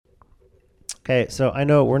Hey, so I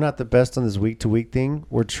know we're not the best on this week-to-week thing.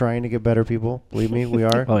 We're trying to get better, people. Believe me, we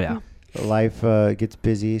are. Oh, yeah. Life gets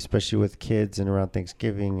busy, especially with kids and around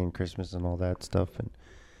Thanksgiving and Christmas and all that stuff. And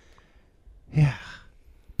yeah.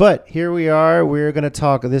 But here we are. We're going to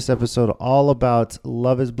talk this episode all about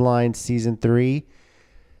Love is Blind Season 3.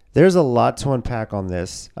 There's a lot to unpack on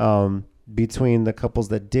this between the couples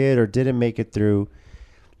that did or didn't make it through.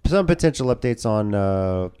 Some potential updates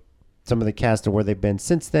on some of the cast and where they've been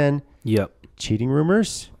since then. Yep. Cheating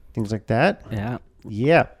rumors, things like that. Yeah.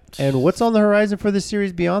 Yeah. And what's on the horizon for the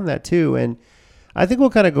series beyond that, too. And I think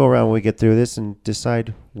we'll kind of go around when we get through this and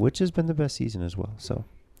decide which has been the best season as well. So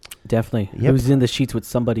Definitely. Yep. Who's in the sheets with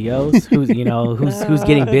somebody else? Who's who's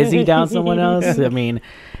getting busy down someone else? I mean,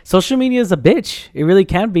 social media is a bitch. It really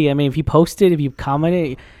can be. I mean, if you post it, if you comment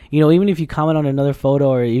it, even if you comment on another photo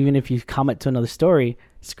or even if you comment to another story,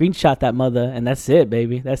 screenshot that mother and that's it,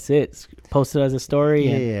 baby. That's it. Post it as a story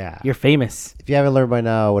and you're famous. If you haven't learned by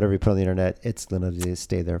now, whatever you put on the internet, it's going to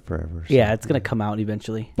stay there forever. So. Yeah, it's going to come out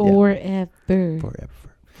eventually. Forever.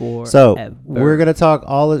 So we're going to talk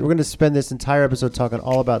we're going to spend this entire episode talking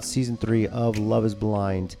all about season 3 of Love is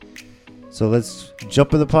Blind. So let's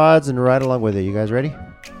jump in the pods and ride along with it. You guys ready?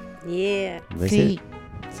 Yeah. See.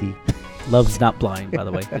 Love's not blind, by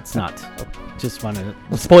the way. It's not. Just want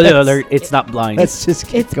to spoiler alert. It's not blind. Let's just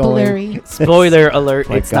keep going. Blurry. Spoiler alert.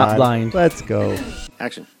 My It's God. not blind. Let's go.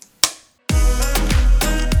 Action.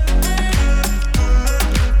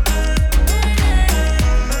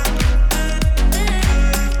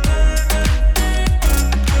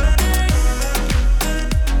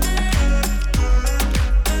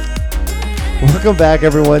 Welcome back,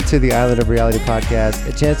 everyone, to the Island of Reality podcast,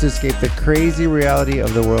 a chance to escape the crazy reality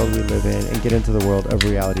of the world we live in and get into the world of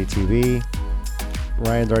reality TV.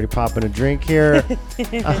 Ryan's already popping a drink here.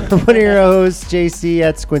 I'm one of your hosts, JC,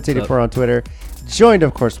 at Squint84 on Twitter, joined,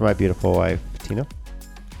 of course, by my beautiful wife, Tina.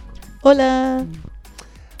 Hola.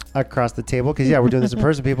 Across the table, because, we're doing this in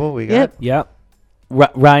person, people. We got Yep.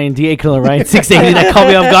 Ryan D. Akel, Ryan 680. That caught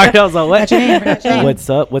me off guard. I was like, what? Forgot your name. What's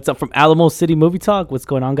up? What's up from Alamo City Movie Talk? What's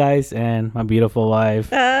going on, guys? And my beautiful wife.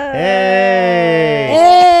 Hey!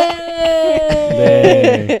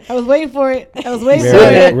 Hey. I was waiting for it. Rarely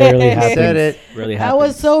Said happens. it. Really I happens.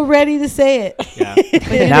 was so ready to say it. Yeah.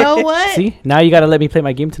 But you Now- know what? See, now you got to let me play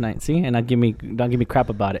my game tonight. See, and don't give me crap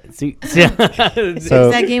about it. See, So, Does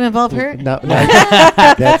that game involve her? no,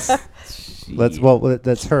 that's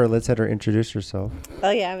her. Let's have her introduce herself. Oh,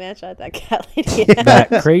 yeah, man, shot that cat lady. that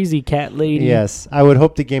crazy cat lady. Yes, I would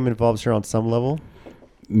hope the game involves her on some level.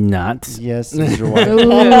 Not. Yes, this is your wife.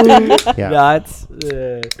 Ooh. Yeah. Not.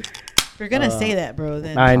 We're going to say that, bro.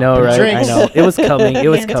 Then. I know, right? Drinks. I know. It was coming. It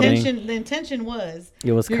was the coming. intention was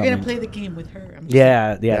It was you're coming. going to play the game with her. I'm just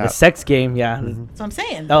Yeah. Yeah. The sex game. Yeah. Mm-hmm. That's what I'm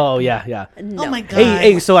saying. Oh yeah. No. Oh, my God.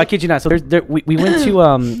 Hey, so I kid you not. So we went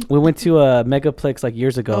to a Megaplex like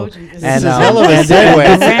years ago, Oh, Jesus. This is hella of a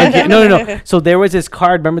segue. okay, no. So there was this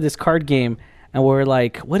card. Remember this card game? And we're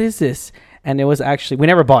like, what is this? And it was actually, we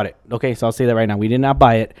never bought it. Okay, so I'll say that right now. We did not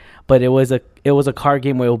buy it, but it was a card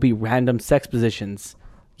game where it will be random sex positions.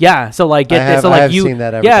 Yeah, so like I have you seen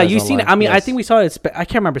that yeah, advertised you've seen it. online, I mean, I yes. think we saw it. I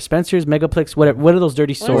can't remember Spencer's, Megaplex, whatever. What are those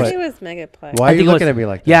dirty What stores? if it was Megaplex? Why are I you think it looking was- at me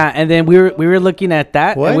like that? Yeah, and then we were looking at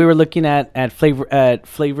that, What? and we were looking at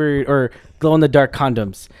flavor or glow in the dark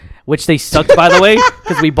condoms, which they sucked by the way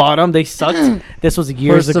because we bought them. They sucked. This was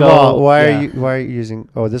years First ago. of all, why Yeah. are you using?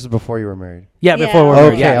 Oh, this is before you were married. Yeah, Yeah. before we were Okay,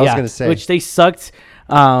 married. Yeah, I was yeah. gonna say. Which they sucked.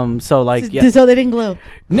 So like yeah. So they didn't glow.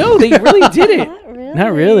 No, they really didn't. Not really.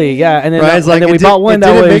 Not really. Yeah, and then Ryan's like, we bought one it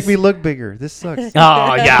that didn't was. make me look bigger. This sucks.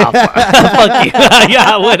 Oh yeah, fuck you.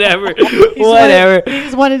 Yeah, whatever, whatever. He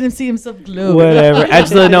just wanted to see himself glow. Whatever.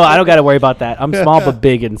 Actually, no, I don't got to worry about that. I'm small but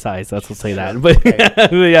big in size. Let's say that. But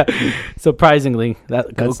yeah, surprisingly, That's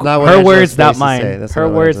her not what Angela's words, not face mine. say. That's Her not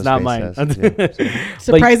what words, Angela's not face mine. says. Yeah.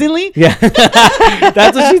 Surprisingly. Yeah,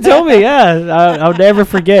 that's what she told me. Yeah, I'll never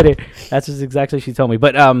forget it. That's just exactly what she told me.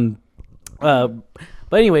 But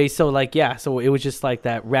anyway, so like yeah, so it was just like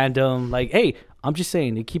that random like, hey, I'm just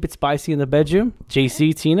saying to keep it spicy in the bedroom.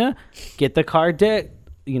 JC, Tina, get the card deck,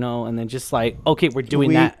 and then just like, okay, we're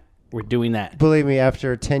doing that. We're doing that. Believe me,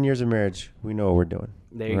 after 10 years of marriage, we know what we're doing.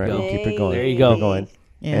 There you Right? go. Keep it going. There you Keep go. it going.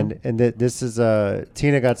 Yeah. And this is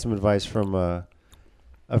Tina got some advice from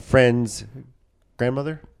a friend's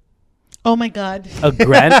grandmother. Oh my God. A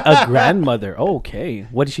grandmother. Oh, okay.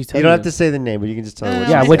 What did she tell you? You don't have to say the name, but you can just tell her. No, what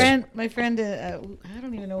no, Yeah, my which- friend. My friend. I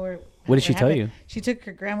don't even know where. What did she it tell happened. you? She took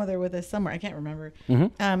her grandmother with us somewhere. I can't remember.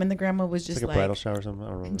 Mhm. And the grandma was It's just like a bridal shower or something. I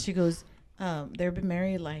don't and remember. she goes, they've been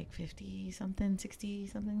married like 50 something, 60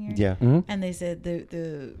 something years. Yeah. Mhm. And they said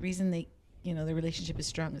the reason they, the relationship is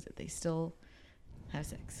strong is that they still have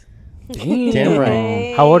sex. Damn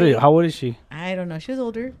right. How old is she? I don't know. She was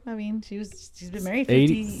older. I mean, she's been married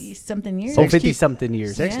 80 50 something years. Oh, Sex 50 keep- something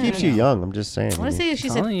years. Sex Yeah. keeps you young. I'm just saying. I want to say she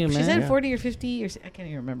said telling you, she man. said Yeah. 40 or 50 or I can't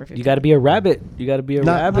even remember. 50. You got to be a rabbit. You got to be a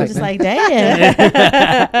Not- rabbit. I was just man. like,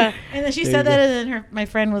 damn. And then she There said you that, and then my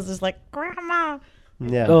friend was just like, Grandma,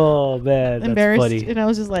 Yeah. oh man, that's embarrassed. funny. And I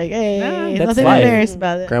was just like, hey, Nah, that's nothing life. embarrassed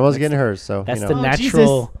about it. Grandma's getting hers, so That's you the know. Oh,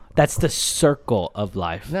 natural. That's the circle of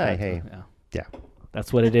life. Nah, That's hey. yeah. Yeah.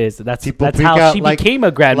 That's what it is. That's People that's freak how out she like- became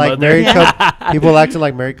a grandmother. Like married Yeah. people acting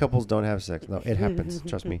like married couples don't have sex. No, it happens.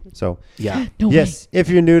 Trust me. So yeah. No way. yes, if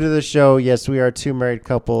you're new to the show, yes, we are two married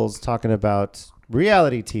couples talking about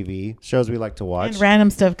reality TV shows we like to watch. And random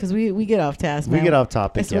stuff because we get off task. We man. get off I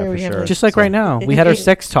topic, swear yeah, for we have sure. a- Just like So, right now, we had our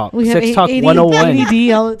sex talk. We have Sex Talk ADD 101.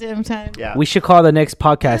 ADD all the damn time. Yeah. We should call the next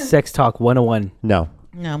podcast Sex Talk 101. No.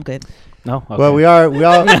 No, I'm good. No. Okay. Well, we all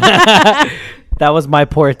That was my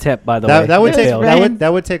poor attempt, by the way. that would It take was ran-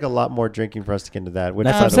 that would take a lot more drinking for us to get into that. Which,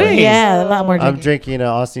 That's by what the I'm way, saying. Yeah, a lot more. I'm drinking. drinking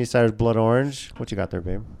Austin East Cider's Blood Orange. What you got there,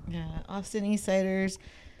 babe? Yeah, Austin East Ciders,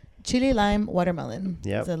 chili lime watermelon.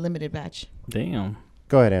 Yep. It's a limited batch. Damn.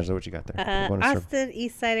 Go ahead, Angela. What you got there? I'm gonna serve- Austin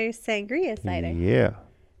East Cider Sangria Cider. Yeah,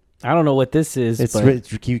 I don't know what this is. it's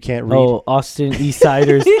but, you can't read. oh, Austin East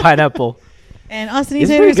Cider's pineapple. And Austin It's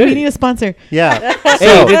East pretty Ciders, we good. need a sponsor. Yeah. Hey,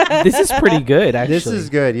 So this is pretty good, actually. this is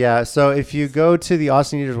good. Yeah. So if you go to the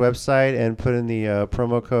Austin Eaters website and put in the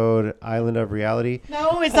promo code Island of Reality,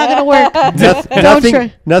 No, it's not gonna work. nothing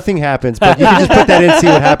try. nothing happens. But you can just put that in and see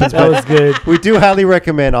what happens. That But was good. we do highly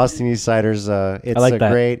recommend Austin East Ciders. It's like that.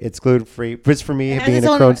 great. It's gluten free. It's for me It has being its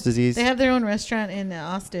a own- Crohn's disease. They have their own restaurant in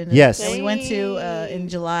Austin. Yes. that we went to in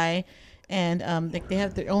July, and they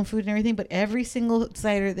have their own food and everything. But every single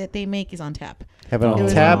cider that they make is on tap. Have it on Oh,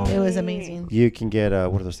 tap. wow. It was amazing. You can get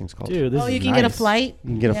what are those things called? Dude, this Oh, is you can get a nice. flight. You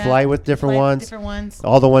can get a Yeah. flight with different Flight with ones. Different ones.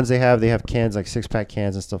 All the ones they have cans like 6-pack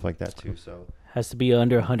cans and stuff like that too. So Has to be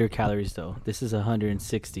under 100 calories, though. This is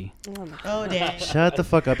 160. Oh my Oh damn. shut the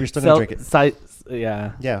fuck up. You're still gonna drink it.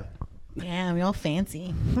 Yeah. Yeah. Yeah, we all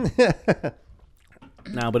fancy.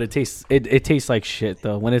 No, but it tastes like shit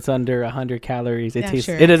though. When it's under 100 calories, Yeah,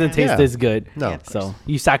 sure. it doesn't Yeah. taste Yeah. as good. No. Yeah, of course. So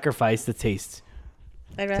you sacrifice the taste.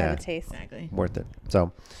 I'd rather have Yeah. a taste. Exactly. Worth it.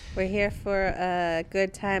 So We're here for a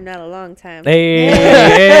good time, not a long time. Hey,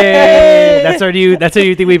 hey, that's our new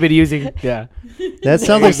thing we've been using. Yeah. that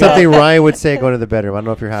sounds like something Ryan would say going to the bedroom. I don't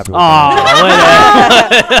know if you're happy with Oh,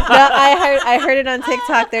 that. No, I heard it on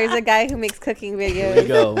TikTok. There's a guy who makes cooking videos.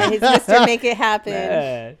 go. And he's Mr. Make It Happen.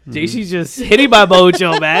 Yeah. JC's just hitting my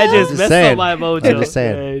mojo, man. Just Just messed saying. up my mojo. I'm just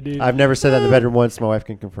saying. Yeah, dude. I've never said that in the bedroom once. My wife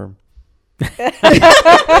can confirm.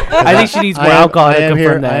 I think she needs more alcohol I to am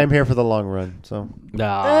confirm here. that. I am here for the long run. So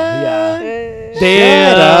Nah, yeah. Uh,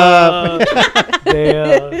 Damn.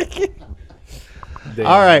 Damn. Damn.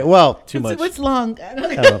 all right. Well, Too much. What's long? I don't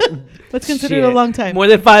I know. don't know. What's considered Shit. a long time? More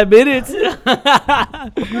than 5 minutes.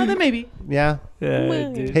 Well, then maybe. yeah. Yeah,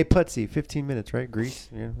 dude. Hey, Putsy, 15 minutes, right? Grease.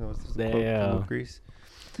 Yeah, that was the quote Damn. from Grease.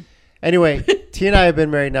 Anyway, T and I have been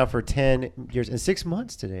married now for 10 years and 6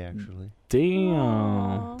 months today, actually.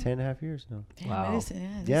 Damn. 10 and a half years now. Damn, Wow. it is- it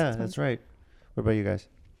is Yeah, 6 months. that's right. What about you guys?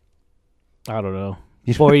 I don't know.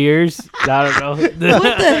 4 years? I don't know. What the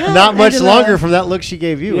hell? Not much Angela? longer from that look she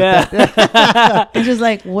gave you. Yeah. It's just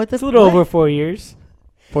like, what the It's a little what? over 4 years.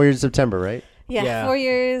 4 years in September, right? yeah, Yeah. 4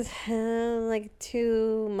 years, like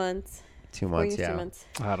 2 months. 2 4 months, years, 2 yeah. months.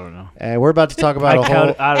 I don't know. And we're about to talk about a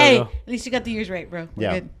whole. I Hey, don't at least you got the years right, bro. We're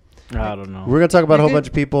Yeah. good. know. I don't know. We're gonna talk about a whole We're bunch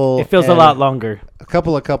of people. It feels a and lot longer. A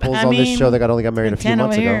couple of couples I on this mean, show that only got married a few 10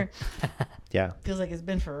 months over ago. here. Yeah, Feels like it's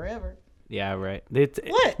been forever. Yeah, right. It's,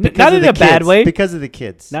 What? Not of in the a bad kids. way. Because of the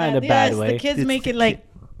kids. Not in a Yes, bad way. The kids It's make the it like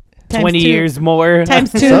times 20 two. years more.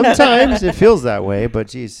 Times 2. Sometimes it feels that way, but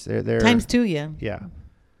geez, they're Times 2, yeah. Yeah.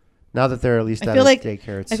 Now that they're at least I out feel of like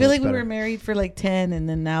daycare, it's I so feel much like we better. were married for like 10, and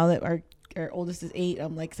then now that our oldest is 8,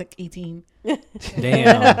 I'm like 18.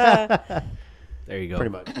 Damn. There you go. Pretty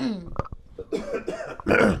much.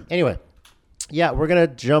 Anyway, yeah, we're gonna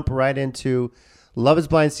jump right into Love Is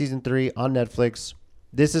Blind season 3 on Netflix.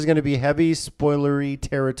 This is gonna be heavy spoilery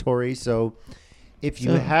territory, so if you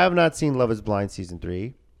So- have not seen Love Is Blind season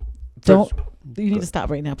 3, Don't. first- You need to stop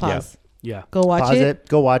right now. Pause. Yeah. Go watch pause it. it,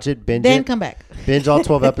 go watch it, binge Then it, come back. binge all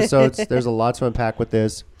 12 episodes. There's a lot to unpack with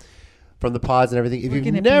this, from the pods and everything. If We're you've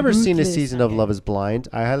gonna be never seen a ruthless. season of Okay. Love Is Blind,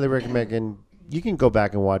 I highly recommend you can go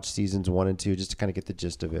back and watch seasons 1 and 2 just to kind of get the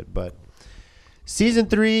gist of it. But season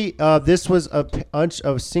 3, this was a bunch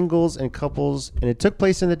of singles and couples, and it took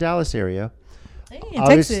place in the Dallas area. Hey, in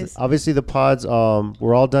Texas. Obviously, the pods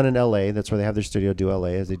were all done in LA. That's where they have their studio do LA,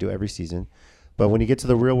 as they do every season. But when you get to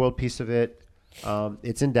the real world piece of it,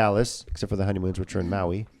 it's in Dallas, except for the honeymoons, which are in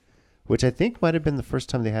Maui, which I think might have been the first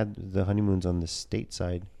time they had the honeymoons on the state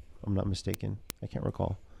side. I'm not mistaken. I can't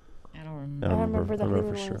recall. I don't remember. I don't remember the I don't know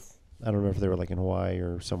honeymoon for sure. ones. I don't remember if they were like in Hawaii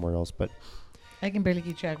or somewhere else, but I can barely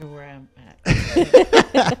keep track of where I'm at.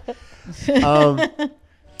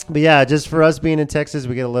 but yeah, just for us being in Texas,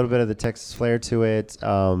 we get a little bit of the Texas flair to it.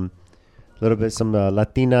 A little bit some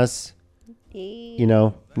Latinas, you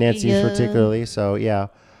know, Nancy's Yeah. particularly. So yeah,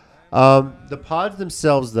 the pods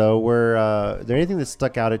themselves though were there anything that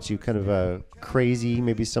stuck out at you? Kind of crazy,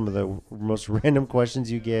 maybe some of the most random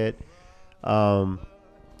questions you get. I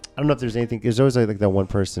don't know if there's anything. There's always like that one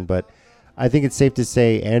person, but I think it's safe to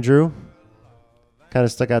say Andrew kind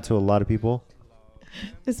of stuck out to a lot of people.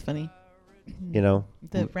 It's funny. You know,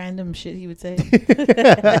 The random shit he would say.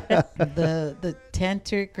 the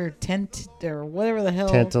tantric or tent or whatever the hell.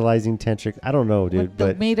 tantalizing tantric. I don't know, dude, What the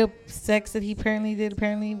but made up sex that he apparently did.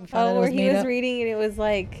 Apparently, we found out Oh, it where was he made was up. reading and it was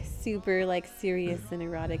like super like serious and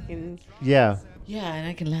erotic and yeah, Yeah, and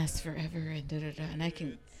I can last forever and da da da, and I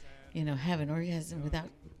can, you know, have an orgasm without,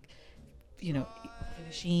 you know,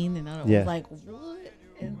 finishing. And I was Yeah. like, what?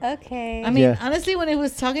 And, okay. I mean, Yeah. honestly, when it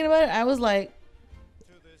was talking about it, I was like,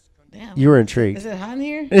 damn. you were Is intrigued. it hot in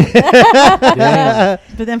here? Damn.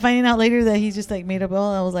 But then finding out later that he just like made up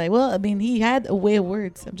all, I was like, well, I mean, he had a way of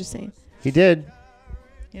words. I'm just saying, He did.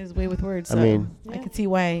 he has a way with words. I So mean- I could see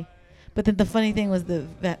why. But then the funny thing was the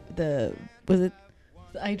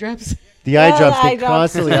eye drops. The eye Oh, drops the thing, eye drops.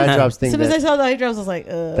 constantly eye drops As thing. soon as I That, saw the eye drops, I was like,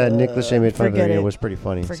 that Nick Lachey made fun of forget it. it. It was pretty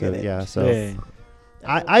funny. Forget So it. yeah, so Yeah.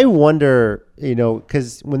 I wonder, you know,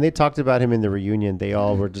 because when they talked about him in the reunion, they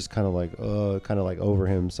all were just kind of like over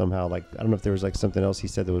him somehow. Like I don't know if there was like something else he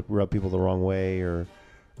said that would rub people the wrong way or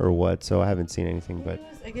what. So I haven't seen anything, but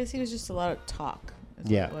I guess he was just a lot of talk. Is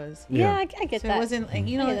Yeah. what it was. yeah, Yeah. I get So that. it wasn't like,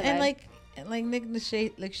 you know, I get that and vibe. like Nick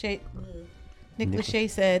Lachey, Nick Nick- Lachey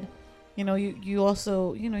said, you know, you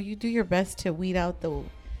also, you know, you do your best to weed out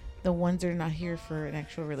the ones that are not here for an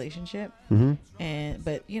actual relationship, hmm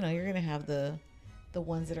but you know, you're gonna have the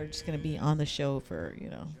ones that are just gonna be on the show for, you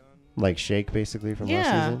know. like Shake basically from last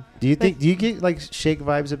Yeah. season. Do you But- think? Do you get like Shake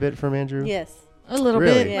vibes a bit from Andrew? Yes. A little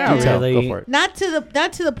Really? bit, Yeah. Do tell. Really? Go for it. Not to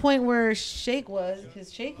the point where Shake was,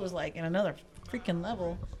 because Shake was like in another freaking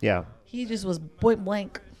level. Yeah. He just was point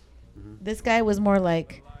blank. This guy was more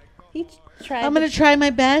like, He tried. I'm gonna try my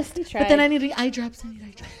best, He but then tried. I need eye drops. I need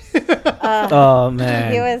eye drops. Oh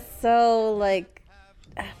man. He was so like.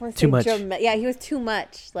 I wanna Too say much. Yeah, he was too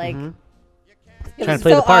much. Like. Mhm. It Trying was to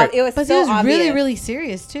play the so part. It was But so he was really, obvious. really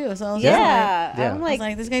serious too. So I was Yeah. Yeah. I'm I was like,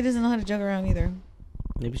 like, this guy doesn't know how to joke around either.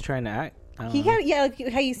 Maybe he's trying to act. I don't he know. kind of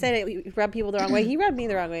like how you said it. He rubbed people the wrong way. He rubbed me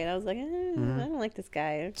the wrong way, and I was like, I don't like this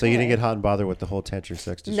guy. So you didn't get hot and bothered with the whole tantric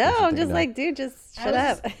sex? No, description I'm thing, just no? like, dude, just I shut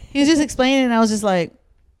was up. He was just explaining, and I was just like,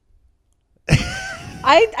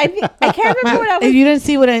 I can't remember what I if was. you didn't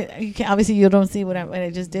see what obviously you don't see what I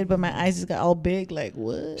just did, but my eyes just got all big, like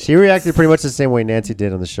what? She reacted pretty much the same way Nancy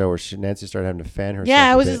did on the show, where Nancy started having to fan herself. Yeah,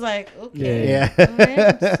 I a was bit. just like, okay, Yeah. all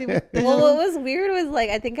right, let's see what the Well, hell. what was weird was like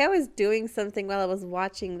I think I was doing something while I was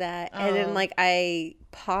watching that, and Oh. then like I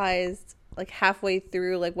paused like halfway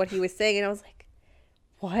through like what he was saying, and I was like,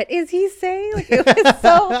 "What is he saying?" Like it was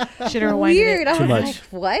so Should have rewinded weird. it. I Too was much. like,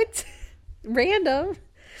 "What?" Random.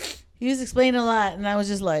 He was explaining a lot, and I was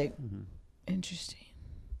just like, interesting.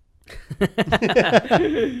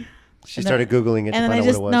 She started Googling it to And then find I out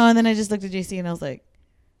just what it was. and then I just looked at JC, and I was like,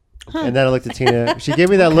 And then I looked at Tina. She gave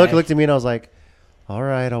me that look, Okay. looked at me, and I was like, all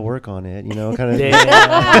right, I'll work on it. You know, kind of. Damn.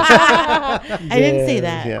 I didn't say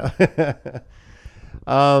that.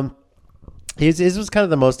 Yeah. His was kind of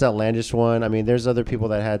the most outlandish one. I mean, there's other people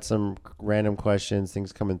that had some random questions,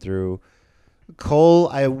 things coming through. Cole,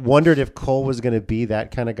 I wondered if Cole was going to be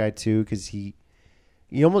that kind of guy too, because you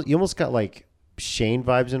almost got like Shane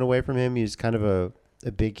vibes in a way from him. He's kind of a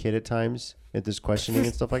big kid at times at this questioning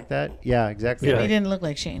and stuff like that. Yeah, exactly. Yeah. He Right. didn't look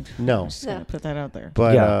like Shane. No, I'm just gonna put that out there.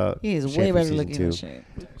 but Yeah. He is Shane way from better season looking two. than Shane.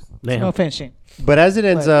 Damn. No offense, Shane. But as it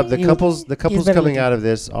ends But up, the he- couples he's coming better looking. out of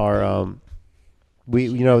this are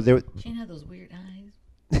there. Shane had those weird eyes.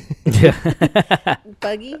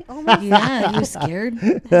 Buggy. Oh my god. Yeah, you was scared.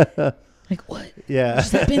 Like what? Yeah.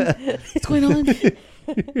 What's happened? What's going on?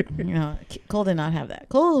 You know, Cole did not have that.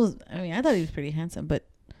 Cole was. I mean, I thought he was pretty handsome, but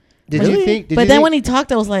Did you think? but then when he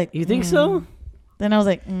talked, I was like, You think so? Then I was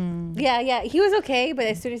like, Yeah, he was okay, but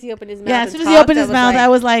as soon as he opened his mouth, Yeah, and as soon as he talked, opened his was mouth, I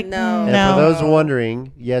was like, no. And No. for those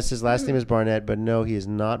wondering, yes, his last name is Barnett, but no, he is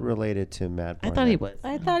not related to Matt I Barnett. thought he was.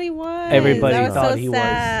 I thought he was. Everybody That was thought so he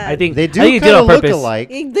sad. was. I think They I do think he did kind on of look purpose. alike.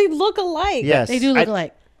 They look alike. Yes. They do look I-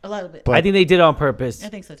 alike a little bit. But- I think they did it on purpose. I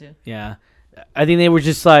think so too. Yeah, I think they were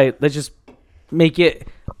just like, let's just make it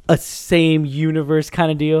a same universe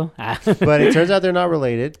kind of deal. But it turns out they're not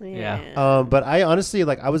related. Yeah. But I honestly,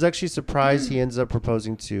 I was actually surprised he ends up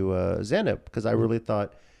proposing to Zanab, because I really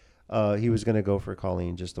thought he was going to go for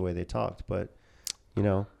Colleen just the way they talked. But, I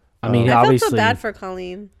mean, I felt obviously, so bad for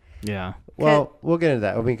Colleen. yeah. well, we'll get into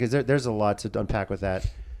that. I mean, because there's a lot to unpack with that.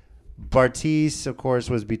 Bartise, of course,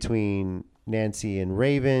 was between Nancy and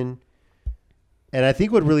Raven. And I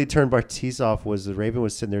think what really turned Bartise off was that Raven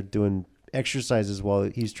was sitting there doing exercises while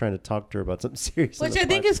he's trying to talk to her about something serious. Which I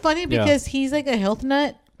think is funny because he's like a health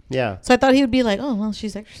nut. Yeah. So I thought he would be like, oh, well,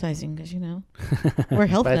 she's exercising because, we're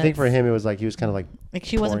health But nuts. I think for him, it was like he was kind of like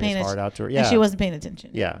she wasn't pouring paying his heart attention. out to her. And Yeah. she wasn't paying attention.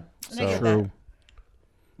 Yeah. And I get So that.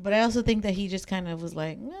 But I also think that he just kind of was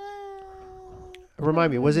like,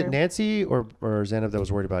 remind me, was it Nancy or Zanab that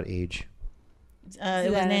was worried about age?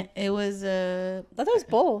 it was I thought it was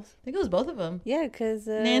both. I think it was both of them. Yeah, because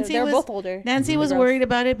Nancy they're was both older. Nancy was Girls. worried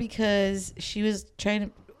about it because she was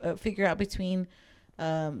trying to figure out between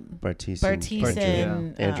Bartise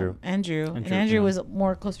and Andrew. And Andrew yeah. was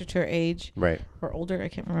more closer to her age Right. or older. I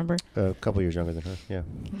can't remember. A couple years younger than her. Yeah.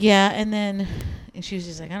 Yeah, and she was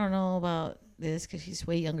just like, I don't know about this because she's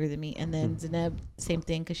way younger than me. And then Zanab, same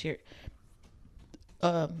thing, because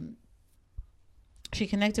she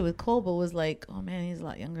connected with Cole, but was like, oh man, he's a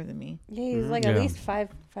lot younger than me. Yeah, he's like at least 5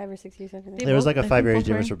 or 6 years younger than me. There was like a I think 5-year age both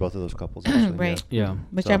difference were. for both of those couples. Actually. Right. Yeah.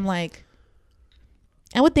 Which So- I'm like,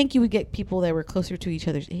 I would think you would get people that were closer to each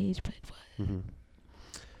other's age, but what?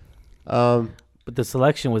 Yeah. But the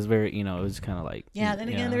selection was very, it was kind of like. Yeah, then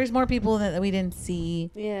again, there's more people that we didn't see.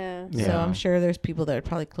 Yeah. Yeah. So I'm sure there's people that are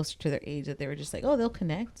probably closer to their age that they were just like, oh, they'll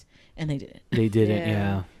connect. And they didn't. They didn't,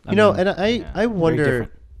 Yeah. yeah. And I very wonder,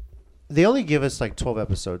 different. they only give us like 12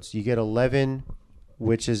 episodes. You get 11,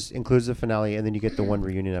 which includes the finale, and then you get the one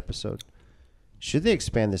reunion episode. Should they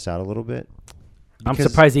expand this out a little bit? I'm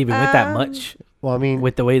Because- surprised even with that much. Well, I mean,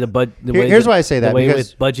 With the way here's why I say that, the way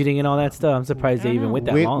because with budgeting and all that stuff, I'm surprised they even went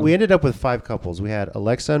that long. we ended up with 5 couples. We had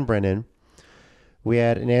Alexa and Brennan. We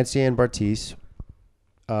had Nancy and Bartise,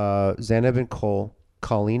 Zanab and Cole,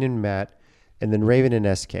 Colleen and Matt, and then Raven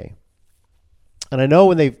and SK. And I know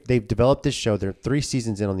when they've developed this show, they're 3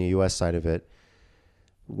 seasons in on the U.S. side of it.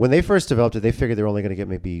 When they first developed it, they figured they were only going to get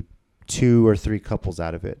maybe 2 or 3 couples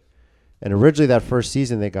out of it. And originally that first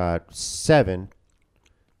season, they got 7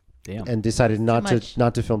 Damn. and decided not much.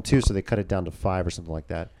 to film 2, so they cut it down to 5 or something like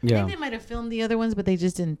that. I Yeah. think they might have filmed the other ones, but they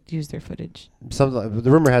just didn't use their footage. The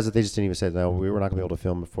rumor has it they just didn't even say, no, we were not going to be able to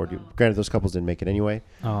film before. Granted, those couples didn't make it anyway.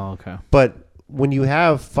 Oh, okay. But when you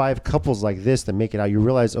have 5 couples like this that make it out, you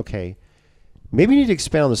realize, okay, maybe you need to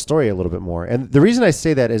expand on the story a little bit more. And the reason I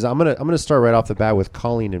say that is I'm gonna start right off the bat with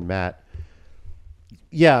Colleen and Matt.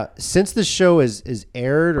 Yeah, since the show is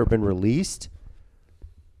aired or been released,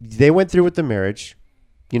 they went through with the marriage,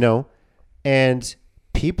 and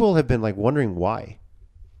people have been like wondering why.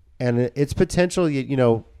 And it's potential,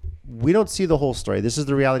 we don't see the whole story. This is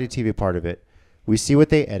the reality TV part of it. We see what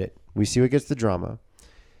they edit. We see what gets the drama.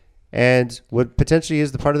 And what potentially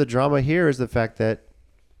is the part of the drama here is the fact that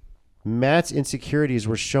Matt's insecurities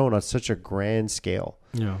were shown on such a grand scale.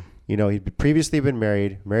 Yeah. He'd previously been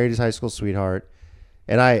married his high school sweetheart.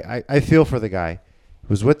 And I feel for the guy who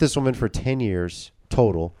was with this woman for 10 years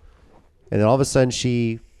total. And then all of a sudden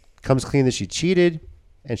she comes clean that she cheated,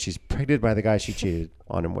 and she's pregnant by the guy she cheated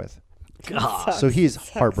on him with. God. So he's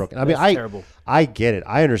heartbroken. I mean, That's terrible. I get it.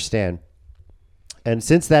 I understand. And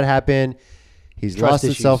since that happened, he's Trust lost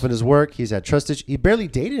himself issues. in his work. He's had trust issues. He barely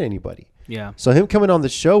dated anybody. Yeah. So him coming on the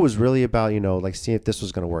show was really about, like seeing if this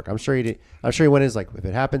was going to work. I'm sure he did. I'm sure he went in like, if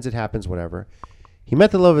it happens, whatever. He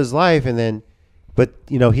met the love of his life, and then, but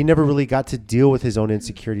he never really got to deal with his own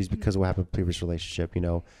insecurities because of what happened in the previous relationship.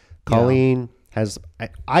 Colleen has,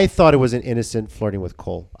 I thought it was an innocent flirting with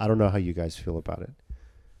Cole. I don't know how you guys feel about it.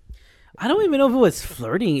 I don't even know if it was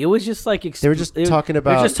flirting. It was just like They were just talking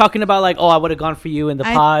about- They were just talking about like, oh, I would have gone for you in the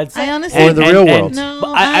pods. I honestly, Or in the real world. No, But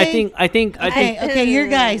I think. okay, you're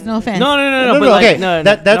guys, no offense. No. No, But no, like, okay. no,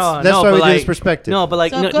 That's no, why but we do this like- perspective. No, but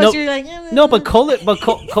like, So of no, course no, you're like, no, but Cole,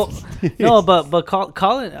 no, but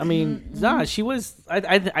Colin. I mean, nah, she was.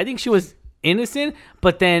 I think she was innocent,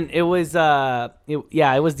 but then it was. It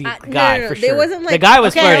was the guy no, for they sure. wasn't The like- guy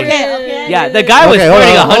was Okay, flirting. okay. Yeah, the guy was Okay, hold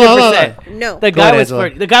flirting on, hold on, 100%. No. The Go guy ahead, was Angela.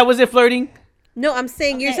 flirting. The guy wasn't flirting. No, I'm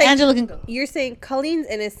saying you're Okay, saying Angela can go. You're saying Colleen's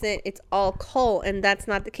innocent. It's all Cole, and that's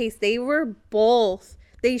not the case. They were both.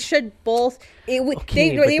 They should both. Okay,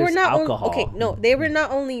 They but were there's not alcohol. okay. No, they were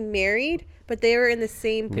not only married, but they were in the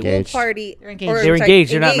same pool Engaged. party. They're engaged. or, They were sorry,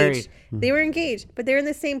 engaged, they're not married. They were engaged, but they're in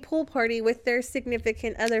the same pool party with their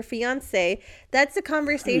significant other fiance. That's a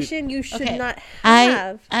conversation you should Okay. not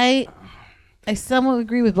have. I somewhat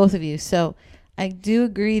agree with both of you. So I do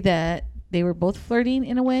agree that they were both flirting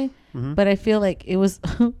in a way, Mm-hmm. but I feel like it was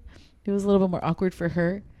it was a little bit more awkward for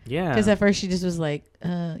her Yeah. because at first she just was like,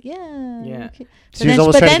 yeah. Yeah. Okay. She was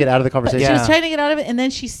almost trying to get out of the But conversation. she was Yeah. trying to get out of it, and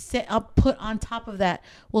then she said, "I'll put on top of that."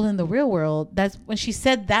 Well, in the real world, that's when she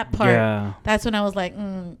said that part. Yeah. That's when I was like,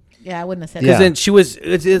 yeah, I wouldn't have said Yeah. Because that. then she was,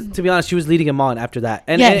 to be honest, she was leading him on after that,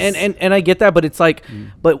 and Yes. and I get that, but it's like,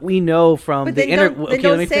 but we know from But the then interview. don't- Okay, then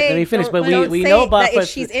don't let me finish. don't- But don't we say know about that if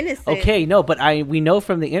she's innocent. Okay, no, but we know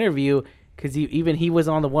from the interview because he was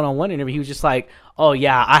on the one-on-one interview. He was just like, oh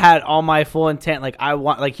yeah, I had all my full intent. Like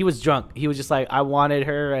he was drunk. He was just like, I wanted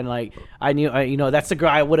her, and like I knew, that's the girl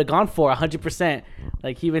I would have gone for 100%.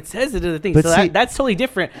 Like he even says it in the thing. But So see- that's totally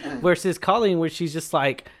different versus Colleen, where she's just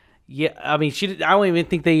like. Yeah, I mean, I don't even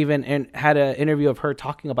think they even had an interview of her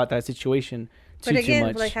talking about that situation too But again,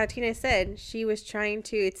 much. like how Tina said, she was trying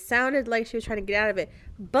to. It sounded like she was trying to get out of it.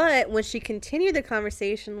 But when she continued the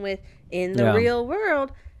conversation with "in the Yeah. real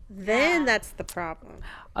world," then that's the problem.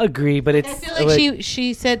 Agree, but it's I feel like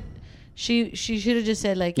she said she should have just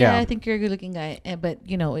said like, yeah, Yeah. I think you're a good looking guy, but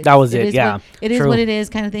That was it, is yeah. what, it is True. what it is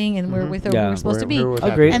kind of thing, and we're with her Yeah. where we're supposed to be, We're with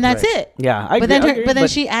Agreed. that. and that's Right. it. yeah. I But agree, then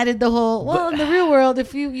she added the whole, well, in the real world,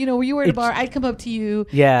 if you were at a It's- bar, I'd come up to you.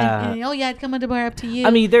 Yeah. And, oh yeah, I'd come at the bar up to you.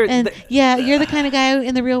 I mean, and yeah, you're the kind of guy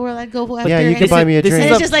in the real world I'd go after. Yeah, you and can buy me a this is drink.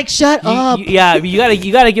 And it's just like, shut up. yeah, you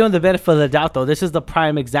gotta give them the benefit of the doubt though. This is the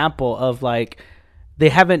prime example of like they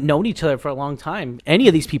haven't known each other for a long time. Any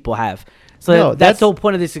of these people have. So No, that's that's- the whole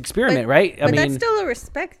point of this experiment, right? But that's still a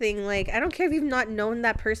respect thing. Like, I don't care if you've not known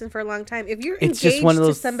that person for a long time. If you're It's engaged just one of to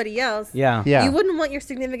those- somebody else, yeah. Yeah. you wouldn't want your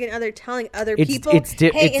significant other telling other It's- people, it's di-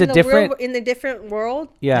 "Hey, it's in a the different- in the different world,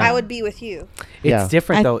 Yeah. I would be with you." It's Yeah.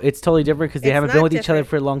 different though. It's totally different because they It's haven't not been with each other different.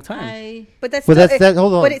 for a long time. I But that's Well, still, that's that.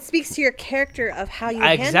 Hold on. But it speaks to your character of how you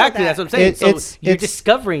handle Exactly, that. that's what I'm saying. It- so it's- you're it's-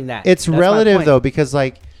 discovering that. It's That's my relative point. though, because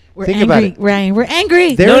like we're think angry, about it. Ryan. We're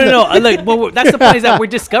angry. They're No, in no, the- no. Like, well, that's the point is that we're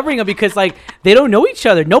discovering them because like they don't know each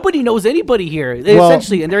other. Nobody knows anybody here, Well,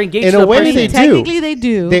 essentially, and they're engaged. in to a the way person. they do. Technically, they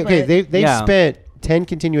do. They, but they've Yeah. spent 10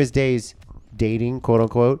 continuous days dating, quote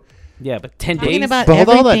unquote. Yeah, but 10 Talking days. about But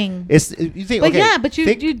hold everything. on. It's you think. But okay, yeah, but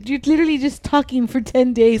you're literally just talking for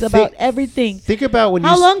 10 days about everything. Think about when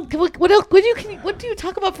How you long? What else? What do you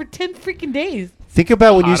talk about for 10 freaking days? think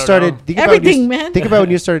about when you I don't started. know. Think about when you Everything, s- man. Think about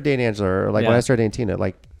when you started dating Angela, or like when Yeah. I started dating Tina.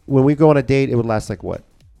 Like when we go on a date, it would last like what?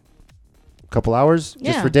 A couple hours just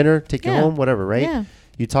Yeah. for dinner, take you Yeah. home, whatever, right? Yeah.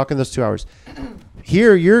 You talk in those 2 hours.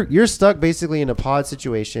 Here, you're stuck basically in a pod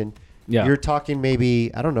situation. Yeah. You're talking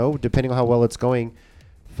maybe, I don't know, depending on how well it's going,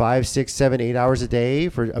 5, 6, 7, 8 hours a day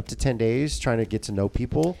for up to 10 days, trying to get to know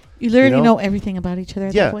people. You literally know? know everything about each other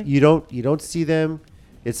at that Yeah, point. you don't see them.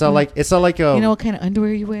 It's not Mm. like You know what kind of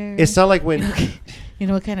underwear you wear. it's not like when You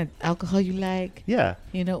know what kind of alcohol you like. yeah.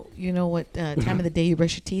 You know what time of the day you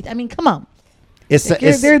brush your teeth. I mean, come on. It's Like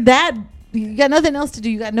they're that. You got nothing else to do.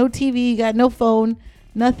 You got no TV. You got no phone.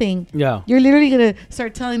 Nothing. Yeah. You're literally gonna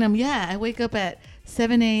start telling them, yeah, I wake up at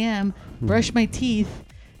 7 a.m., brush my teeth,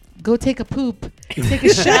 go take a poop, take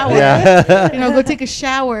a shower. Yeah. Go take a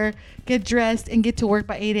shower, get dressed, and get to work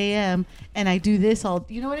by 8 a.m. And I do this all.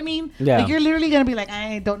 You know what I mean? Yeah. Like you're literally gonna be like,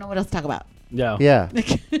 I don't know what else to talk about. Yeah. Yeah.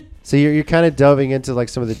 So you're kind of delving into like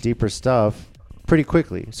some of the deeper stuff pretty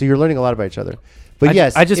quickly. So you're learning a lot about each other. But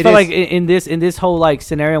yes, I just it felt is- like in this whole like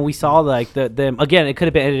scenario, we saw like them again. It could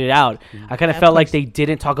have been edited out. I kind of Yeah, of felt like course. they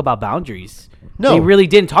didn't talk about boundaries. No. They really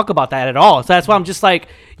didn't talk about that at all. So that's why I'm just like,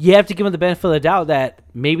 you have to give them the benefit of the doubt that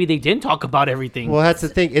maybe they didn't talk about everything. well, that's the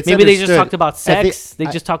thing. It's maybe they just understood. talked about I thi- sex. They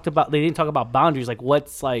didn't talk about boundaries. Like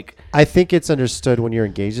what's like. I think it's understood when you're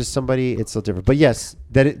engaged with somebody. It's so different. But yes,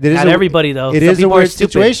 that is Not everybody, though. It Some is a people are weird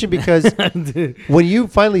stupid. situation because when you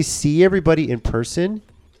finally see everybody in person,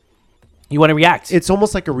 You want to react. it's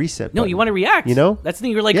almost like a reset. No, button. you want to react. You know? That's the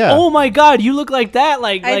thing. You're like, Yeah. oh my god, you look like that.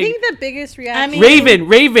 Like, I like think the biggest reaction. mean-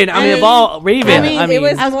 Raven. I mean, of all Raven. I mean, it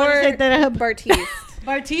was I was gonna more say that, Bartiste.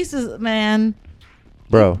 Bartise is, man.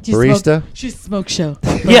 bro, She's barista. She's smoke show.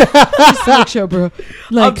 yeah. She's smoke show, bro.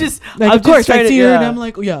 Like, just- like I'm of course, just trying I to- see her and yeah. I'm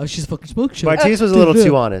like, oh yeah, she's fucking smoke show. Bartise was a little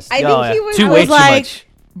too honest. I Oh, think he was. too I way was too like- much.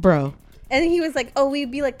 Bro. And he was like, "Oh, we'd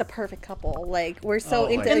be like the perfect couple. Like we're so Oh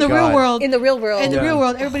my into In the God. real world, in the real world. in the Yeah. real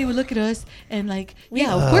world, everybody would look at us and like,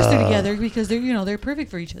 yeah, of course they're together because they're they're perfect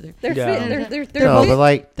for each other. they're Yeah. fit. They're No, fit. but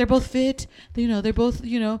like They're both fit. They're both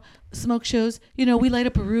smoke shows. We light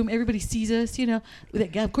up a room. Everybody sees us. Yeah,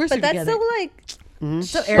 of course But they're that's together. so like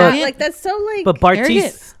so But- arrogant. like that's so like But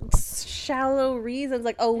Bartise. shallow reasons.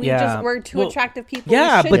 Like Yeah. we're two Well, attractive people.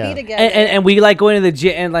 Yeah, we should but be Yeah. together. and we like going to the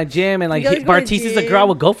gym and like We always go to Bartise is a girl I gym.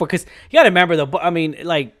 would go for because you got to remember though. I mean,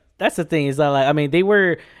 like that's the thing is that like I mean they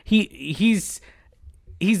were he's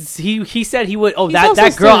he said he would. Oh, He's that also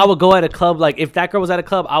girl, still- I would go at a club. Like if that girl was at a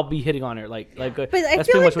club, I'll be hitting on her. Like But I that's feel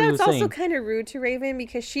pretty like much what he that's was also saying. kind of rude to Raven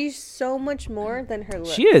because she's so much more than her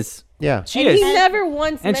looks. She is. Yeah. She and is. he never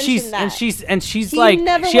once and mentioned she's that. and she's He like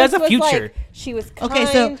never she has a once was future. like, she was kind. Okay,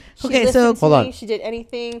 so- she okay, listened so- to Hold me, on. She did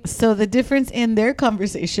anything. So the difference in their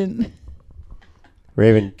conversation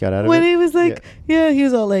Raven got out of when it. he was like, yeah, he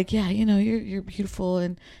was all like, yeah, you know, you're beautiful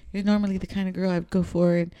and you're normally the kind of girl I'd go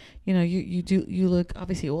for, and you know, you look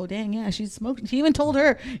obviously. Oh dang, yeah, she's smoke. She even told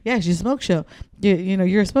her, yeah, she's a smoke show. You know,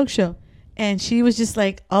 you're a smoke show, and she was just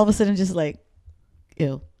like, all of a sudden, just like,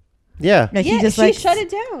 ew. Yeah. Like Yeah, he just she like shut it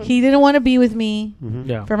down. He didn't want to be with me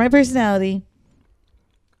Yeah. for my personality,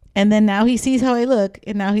 and then now he sees how I look,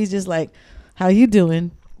 and now he's just like, how you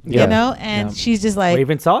doing? Yeah. You know, and Yeah. she's just like,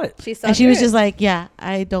 Raven saw it. She saw and she was through just it. like, yeah,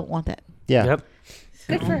 I don't want that. Yeah. Yep.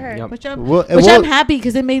 good for her. Yep. Which I'm, Well, which well- I'm happy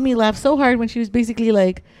because it made me laugh so hard when she was basically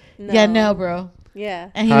like, yeah, no, bro. Yeah.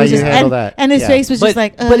 And he How was you just handle and, that. and his Yeah. face was just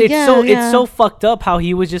like, but it's yeah, so yeah. it's so fucked up how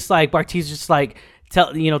he was just like Bartiz just like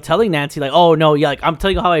telling Nancy like, oh no, yeah, like I'm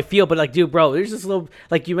telling you how I feel, but like, dude, bro, there's just a little,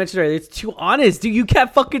 like you mentioned earlier, it's too honest, dude. You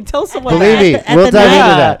can't fucking tell someone Believe that. me, at we'll the dive night.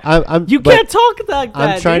 into that. I'm You but can't talk like that.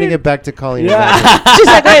 I'm trying to dude. get back to Colleen. Yeah. She's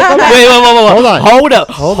like, wait, go back. Wait, Hold on. Hold up.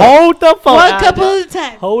 Hold Hold the phone. One couple at a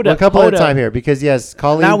time. Hold One up. couple hold at a up. time here because yes,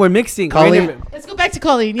 Colleen. Now we're mixing. Colleen- Random- Let's go back to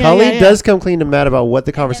Colleen. Yeah, Colleen yeah, yeah. does come clean to Matt about what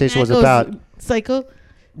the conversation was Matt goes about. Psycho,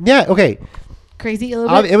 Yeah. Okay. crazy a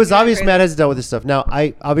little bit. It was Yeah, obvious crazy. Matt has dealt with this stuff. Now,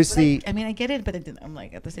 I obviously I mean, I get it, but I'm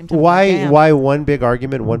like at the same time. why damn. one big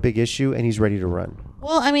argument, one big issue, and he's ready to run.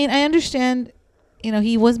 Well, I mean, I understand. You know,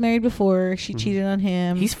 he was married before. She cheated on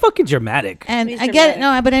him. He's fucking dramatic. and He's I get it. dramatic.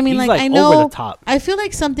 No, but I mean, He's, like, like, I over know. the top. I feel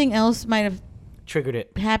like something else might have Triggered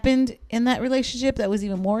it. happened in that relationship that was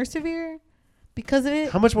even more severe because of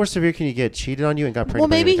it. How much more severe can you get? Cheated on you and got pregnant. Well,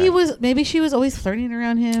 by maybe another he guy? was. Maybe she was always flirting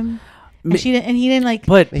around him, Ma- and she didn't. And he didn't like.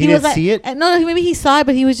 But He was didn't like, see it? No, maybe he saw it,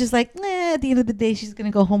 but he was just like, nah. At the end of the day, she's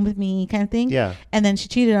gonna go home with me, kind of thing. Yeah. And then she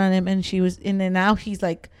cheated on him, and she was. And then now he's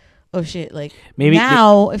like, oh shit, like Maybe-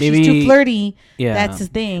 now if she's too maybe- flirty, Yeah. that's his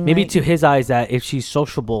thing. Maybe like, to his eyes that if she's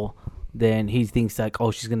sociable, then he thinks like, oh,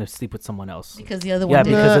 she's gonna sleep with someone else. because the other Yeah, one.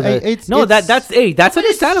 because of No, the, it's- no, it's- that's that's But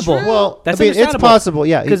it's understandable. true. Well, That's I mean, it's understandable. possible.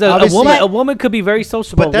 Yeah. Because obviously- a woman could be very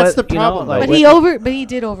sociable. But that's the you know, problem, though. like- But he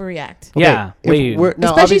did overreact. Okay, Yeah, if wait. we're-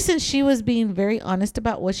 now, Especially obvi- since she was being very honest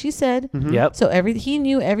about what she said. Mhm. Yep. So he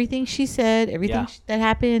knew everything she said, everything Yeah. that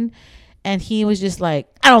happened, and he was just like,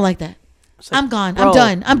 I don't like that. It's like, I'm gone. bro, I'm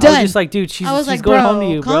done. I'm I done. was just like, dude, she's I was she's like, going bro, home to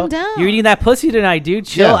you, calm bro. down. You're eating that pussy tonight, dude.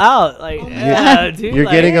 Chill Yeah. out. Like, yeah, dude. You're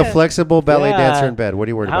like, getting a yeah. flexible ballet Yeah. dancer in bed. What are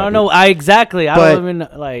you worried about? I don't dude? know. Exactly. I But- don't even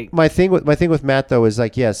like. My thing with Matt though is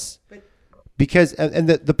like yes, because and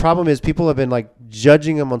the problem is people have been like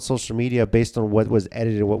judging him on social media based on what was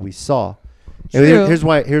edited and what we saw. And True. here's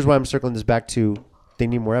why I'm circling this back to they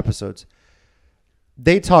need more episodes.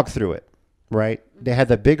 They talked through it, right? They had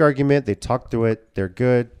that big argument. They talked through it. They're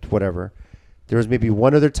good. Whatever. There was maybe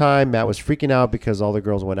one other time Matt was freaking out because all the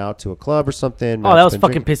girls went out to a club or something. Oh, that Matt's was been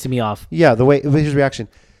fucking drinking. pissing me off. Yeah, the way his reaction.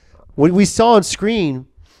 What we saw on screen,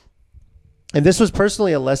 and this was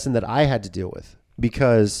personally a lesson that I had to deal with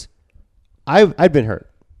because I'd been hurt.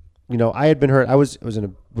 You know, I had been hurt. I was in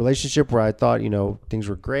a relationship where I thought, you know, things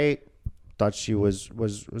were great. Thought she was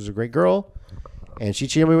a great girl, and she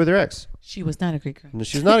cheated on me with her ex. She was not a great girl. And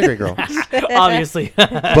she's not a great girl. Obviously.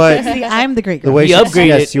 But See, I'm the great the girl. way He she upgraded.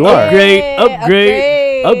 yes, you are.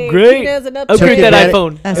 Upgrade, upgrade. He knows an Upgrade Took that advantage-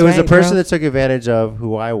 iPhone. That's it was a right, person bro. that took advantage of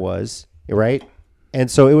who I was, right? And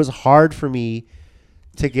so it was hard for me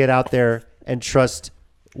to get out there and trust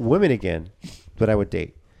women again that I would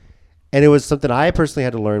date. And it was something I personally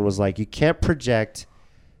had to learn was like you can't project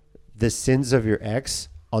the sins of your ex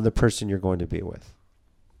on the person you're going to be with.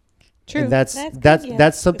 True. And that's That's good, that's yeah.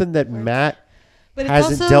 that's something that Matt But it's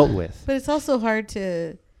hasn't also- dealt with. But it's also hard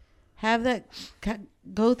to have that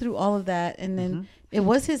go through all of that, and then it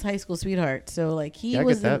was his high school sweetheart. So like he Yeah, I get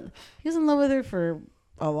was that. he was in love with her for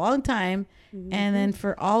a long time, and then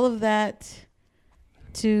for all of that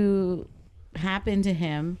to happen to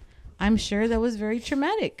him, I'm sure that was very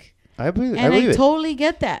traumatic. I believe And I it. totally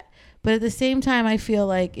get that. But at the same time, I feel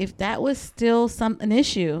like if that was still an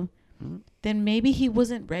issue, then maybe he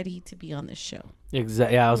wasn't ready to be on this show.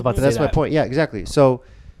 Exactly. Yeah, I was about to But say that's my that. point. Yeah, exactly. So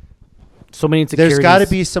So many insecurities. there's got to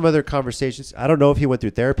be some other conversations. I don't know if he went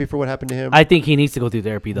through therapy for what happened to him. I think he needs to go through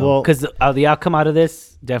therapy though, Well- because the outcome out of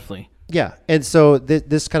this, definitely. Yeah, and so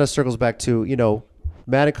this kind of circles back to, you know,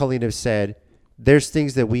 Matt and Colleen have said there's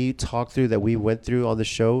things that we talked through that we went through on the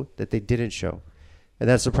show that they didn't show. And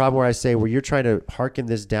that's the problem where I say where you're trying to hearken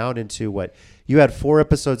this down into what you had 4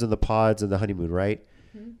 episodes in the pods and the honeymoon, right?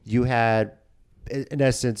 You had in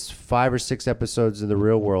essence, 5 or 6 episodes in the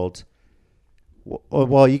real world.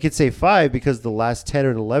 Well, you could say 5 because the last 10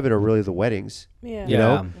 or 11 are really the weddings. Yeah. You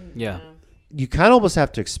know? Yeah. You kind of almost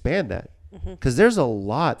have to expand that because there's a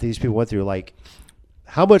lot these people went through. Like,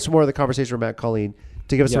 how much more of the conversation with Matt and Colleen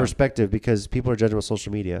to give us some perspective because people are judging with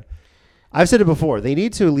social media. I've said it before. They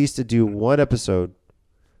need to at least do one episode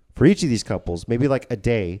for each of these couples, maybe like a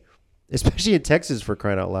day, especially in Texas for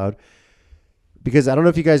crying out loud. Because I don't know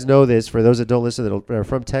if you guys know this, for those that don't listen that are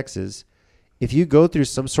from Texas, if you go through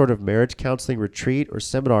some sort of marriage counseling retreat or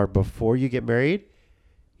seminar before you get married,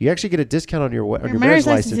 you actually get a discount on your marriage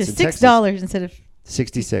license is in $6 instead of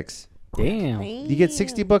 66. Damn. You get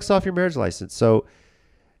 $60 off your marriage license. So,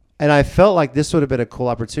 and I felt like this would have been a cool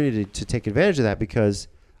opportunity to take advantage of that because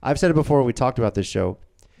I've said it before when we talked about this show.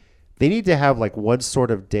 They need to have like one sort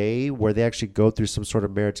of day where they actually go through some sort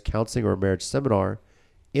of marriage counseling or a marriage seminar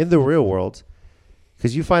in the real world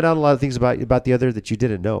because you find out a lot of things about the other that you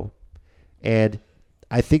didn't know. And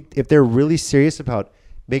I think if they're really serious about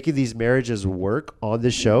making these marriages work on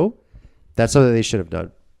this show, that's something they should have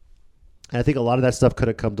done. And I think a lot of that stuff could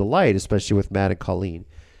have come to light, especially with Matt and Colleen.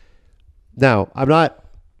 Now, I'm not,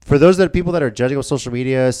 for those people that are judging on social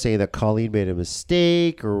media, saying that Colleen made a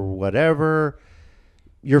mistake or whatever,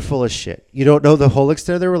 you're full of shit. You don't know the whole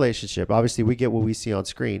extent of their relationship. Obviously, we get what we see on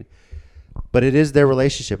screen. But it is their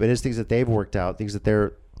relationship. It is things that they've worked out, things that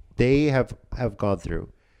they have gone through.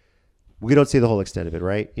 We don't see the whole extent of it,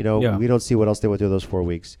 right? You know, we don't see what else they went through those 4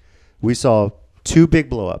 weeks. We saw 2 big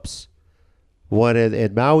blow-ups. One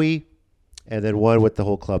in Maui and then one with the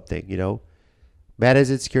whole club thing, you know. Matt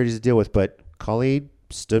has insecurities to deal with, but Colleen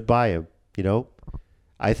stood by him, you know.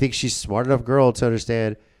 I think she's smart enough girl to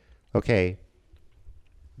understand, okay,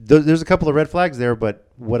 there's a couple of red flags there, but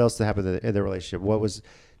what else happened in their relationship? What was,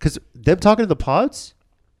 because them talking to the pods,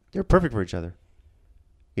 they're perfect for each other.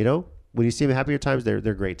 You know, when you see them happier times, they're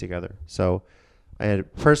great together. So,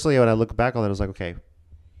 and personally, when I look back on that, I was like, okay,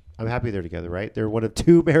 I'm happy they're together, right? They're one of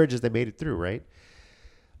 2 marriages that made it through, right?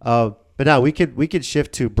 But now we could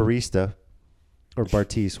shift to Barista or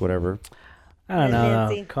Bartise, whatever. I don't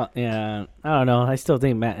know. Yeah, I don't know. I still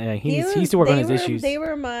think Matt. He needs to work on his issues. They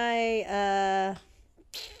were my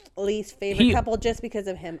least favorite couple just because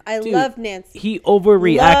of him. I love Nancy. He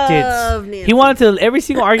overreacted. Love Nancy. He wanted to every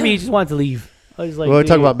single argument. He just wanted to leave. I was like, well, we're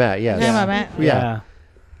talking about Matt. Yeah. Talking about Matt. Yeah.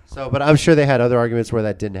 So, but I'm sure they had other arguments where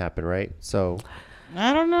that didn't happen, right? So,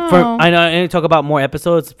 I don't know. I know. And talk about more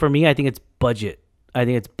episodes. For me, I think it's budget.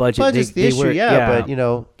 Budget's the issue, but you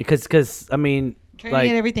know, because I mean, trying to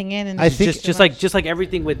get everything in, and I think just like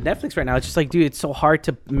everything with Netflix right now, it's just like, dude, it's so hard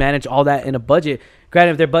to manage all that in a budget.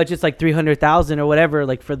 Granted, if their budget's like $300,000 or whatever,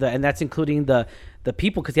 like and that's including the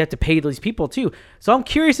people because you have to pay these people too. So I'm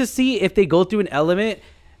curious to see if they go through an element,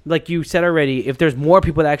 like you said already, if there's more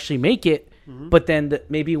people that actually make it, but then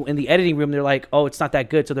maybe in the editing room they're like, oh, it's not that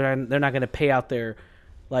good, so they're not going to pay out their.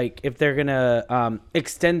 Like, if they're going to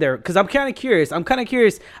extend their... Because I'm kind of curious.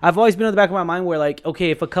 I've always been in the back of my mind where, like, okay,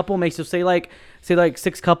 if a couple makes... So, say, like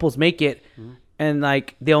 6 couples make it, and,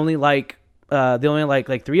 like, they only like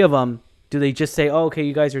 3 of them, do they just say, oh, okay,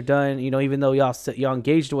 you guys are done, you know, even though y'all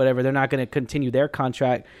engaged or whatever, they're not going to continue their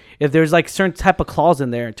contract? If there's, like, certain type of clause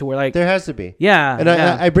in there to where, like... There has to be. Yeah. And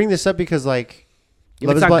I bring this up because, like...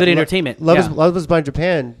 It's not good entertainment. Love is Blind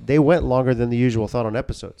Japan, they went longer than the usual thought on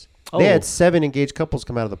episodes. They had 7 engaged couples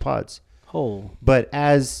come out of the pods. Oh. But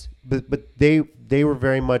they were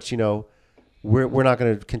very much, you know, we're not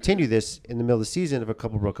going to continue this in the middle of the season. If a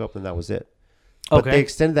couple broke up, then that was it. But they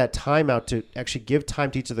extended that time out to actually give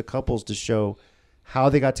time to each of the couples to show how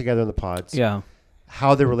they got together in the pods. Yeah.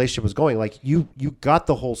 How their relationship was going. Like, you got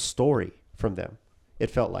the whole story from them. It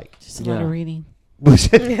felt like. Just a lot of reading.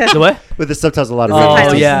 The what? With the subtitles, a lot of reading.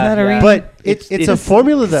 reading. Yeah. But it's a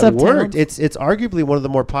formula that subtitles. worked. It's arguably one of the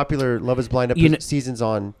more popular Love is Blind seasons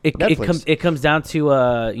on Netflix. It comes down to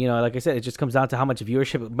you know, like I said, it just comes down to how much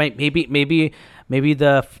viewership. Maybe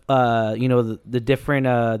the you know, the different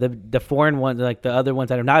the foreign ones, like the other ones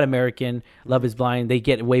that are not American, Love is Blind, they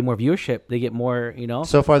get way more viewership. They get more, you know.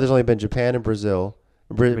 So far, there's only been Japan and Brazil.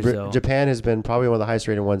 Brazil. Japan has been probably one of the highest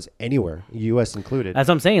rated ones anywhere, U.S. included. That's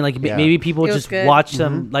what I'm saying. Like, maybe people just watch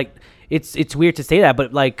them. Like, it's weird to say that,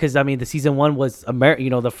 but like, because I mean, the season 1 was you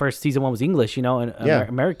know, the first season 1 was English, you know, and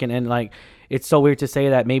American, and like, it's so weird to say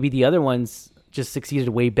that maybe the other ones just succeeded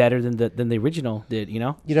way better than the original did, you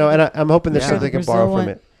know. You know, and I'm hoping there's something they can borrow from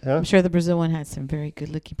it. Huh? I'm sure the Brazil one had some very good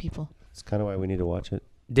looking people. That's kind of why we need to watch it.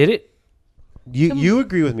 Did it? You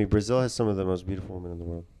agree with me? Brazil has some of the most beautiful women in the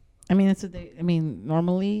world. I mean, that's what they. I mean,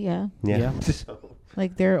 normally, yeah.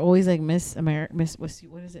 Like, they're always like Miss America,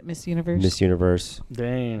 what is it, Miss Universe. Miss Universe.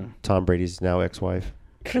 Dang. Tom Brady's now ex-wife.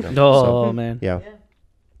 You know, Oh so, man. yeah.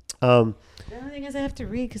 The only thing is I have to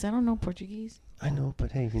read because I don't know Portuguese. I know,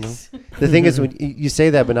 but hey, you know, the thing is when you say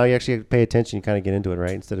that, but now you actually pay attention, you kind of get into it,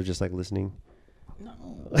 right? Instead of just like listening.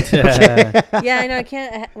 Yeah, I know. I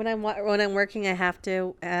can't when I'm working. I have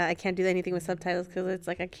to. I can't do anything with subtitles because it's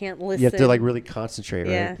like I can't listen. You have to like really concentrate,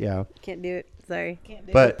 Yeah. right? Yeah. Can't do it. Sorry.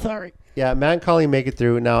 But Sorry. yeah, Matt and Colleen make it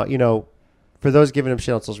through. Now, you know, for those giving him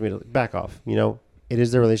shit on social media, back off. You know, it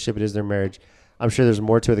is their relationship. It is their marriage. I'm sure there's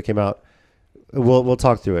more to it that came out. We'll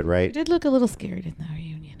talk through it, You right? did look a little scared in the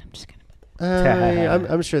reunion. I'm just gonna.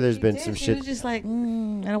 I'm sure there's been some She shit. was just like, I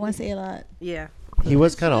don't want to say a lot. Yeah. He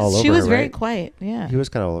was kind of all over She was her, very right? quiet. Yeah. He was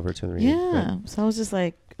kind of all over too in the reunion. Yeah. So I was just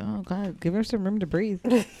like, oh God, give her some room to breathe.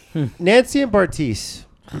 Nancy and Bartise,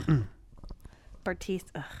 Bartise.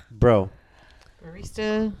 Ugh. bro.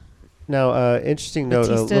 Barista. Now, interesting note, a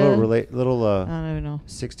Batista. little I don't even know.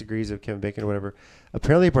 6 degrees of Kevin Bacon or whatever.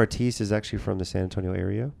 Apparently, Bartise is actually from the San Antonio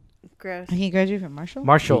area. Gross. He graduated from Marshall. He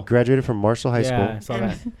Marshall. graduated from Marshall High Yeah, I School. saw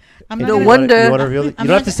that. I'm No not gonna, wonder. You want to reveal it? You I'm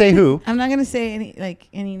don't have not- to say who. I'm not gonna say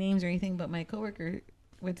any names or anything, but my coworker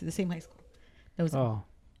went to the same high school. That was I Oh,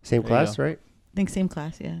 Same There you class, go. right? think same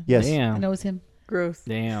class. Yeah. Yes. I damn. know it was him. Gross.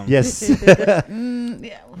 Damn. Yes.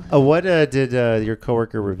 Yeah. What did your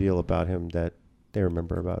coworker reveal about him that they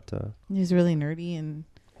remember about? He was really nerdy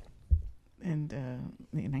and a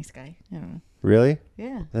nice guy. I don't know. Really?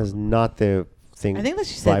 Yeah. That's not the thing. I think that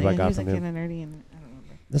she said vibe I that. got He was from like him. kind of nerdy and I don't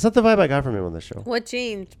remember. That's not the vibe I got from him on the show. What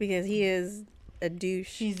changed? Because he is a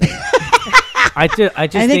douche. He's like, I just I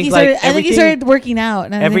think think he like started. I think he everything- started working out.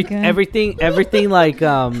 And I think, everything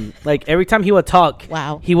like every time he would talk,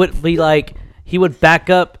 Wow. he would be like he would back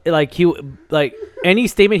up like any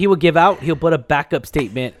statement he would give out, he'll put a backup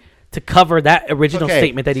statement to cover that original Okay.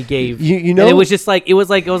 statement that he gave. You know, And it was just like it was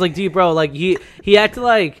like dude, bro, like he acted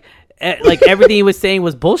like everything he was saying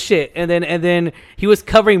was bullshit, and then he was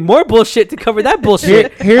covering more bullshit to cover that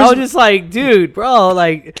bullshit. Here's- I was just like, dude, bro,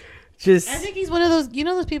 like just I think he's one of those. You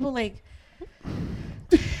know those people like.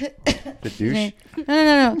 the douche.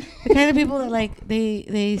 No. The kind of people that like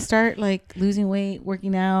they start like losing weight,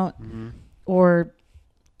 working out, or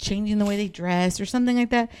changing the way they dress or something like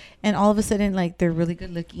that, and all of a sudden like they're really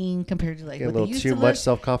good looking compared to like Get a what they little used too to much look.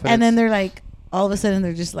 self confidence. And then they're like, all of a sudden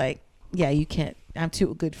they're just like, yeah, you can't. I'm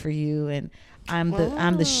too good for you, and I'm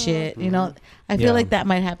the shit. You know, I feel Yeah. like that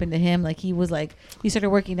might happen to him. Like he was like he started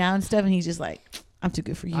working out and stuff, and he's just like, I'm too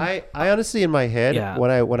good for you. I honestly in my head Yeah.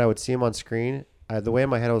 when I would see him on screen, the way in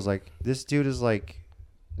my head I was like, this dude is like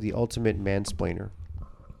the ultimate mansplainer.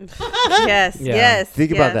 Yes. Yeah. Yes.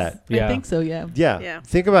 Think about yes. that. yeah. I think so. Yeah. Yeah. Yeah.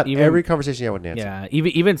 Think about Even- every conversation you had with Nancy. Yeah,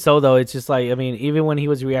 even so though, it's just like I mean, even when he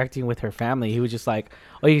was reacting with her family, he was just like,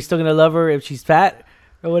 "Oh, you're still gonna love her if she's fat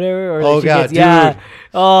or whatever." Or Oh, if she God, gets, yeah. dude.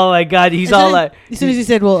 Oh my God, he's As all soon- like, as soon as he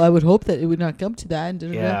said, "Well, I would hope that it would not come to that," and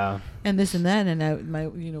da-da-da, yeah, and this and that,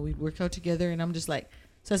 and we'd work out together, and I'm just like,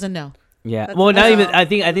 so I said no. yeah. That's Well, a not no. even. I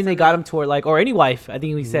think That's they a got no. him toward like, or any wife. I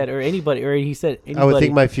think he said, or anybody, or he said anybody. I would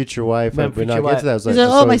think my future wife. My I would future not get wife. to that. I was He's like,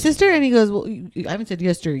 like, "Oh, so my it's- sister," and he goes, "Well, I haven't said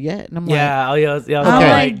yes to her yet," and I'm like, Yeah, I was Okay.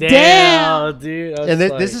 like, damn. damn, dude. I was And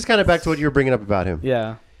like, this is kind of back to what you were bringing up about him.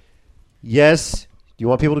 yeah, Yes, you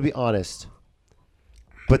want people to be honest,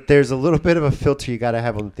 but there's a little bit of a filter you got to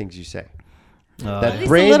have on the things you say. At That least a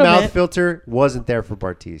brain little mouth bit. filter wasn't there for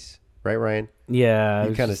Bartise, right, Ryan? yeah. You it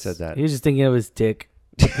was kinda just- said that. He was just thinking of his dick.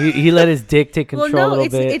 he let his dick take Well, control a no,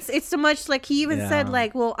 little bit. it's so much like he even said Yeah.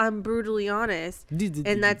 like, well, I'm brutally honest,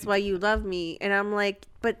 and that's why you love me. And I'm like,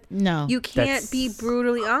 but no. you can't That's- be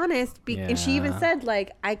brutally honest. And she even Yeah. said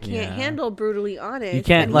like, I can't Yeah. handle brutally honest.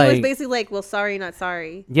 can't, and he was like- basically like, well, sorry, not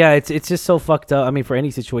sorry. Yeah, it's just so fucked up. I mean, for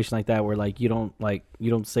any situation like that, where like you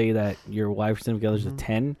don't say that your wife's significant other's a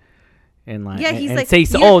 10, and like Yeah, he's and like, say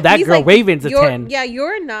so, you're- oh that he's girl like, Raven's a you're- 10. Yeah,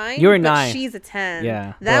 you're a 9. You're a but 9. She's a 10.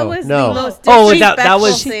 Yeah. that Oh, was no. the most Oh, disrespectful that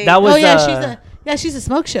was- thing. that was- oh yeah, uh, she's a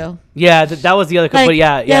smoke show. Yeah, that was the other. Like, but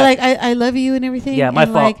yeah, like I love you and everything. yeah. My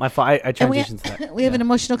and, fault. like, My fault. I and we, transitioned to that. we have Yeah. an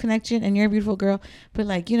emotional connection, and you're a beautiful girl. But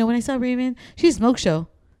like when I saw Raven, she's smoke show.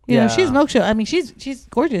 You know, Yeah. she's smoke show. I mean, she's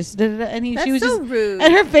gorgeous. Da, da, da. And That's she was so just, rude.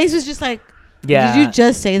 and her face was just like, Yeah. did you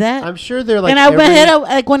just say that? I'm sure they're like. and I went every- ahead,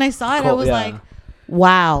 like when I saw it, I Cool, was yeah. like,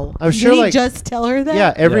 wow. I'm Did sure, he like- just tell her that?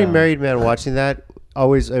 Yeah, every Yeah. married man watching that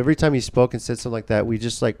always, every time he spoke and said something like that, we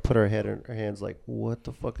just like put our head in our hands, like, what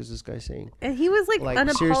the fuck is this guy saying? And he was like, Like,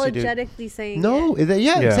 seriously, dude. unapologetically saying No, it.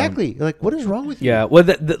 yeah, Yeah. exactly. Like, what is wrong with you? Yeah, well,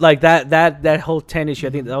 like that whole 10 issue, I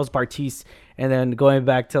think that was Bartise, and then going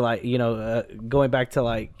back to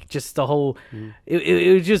like just the whole,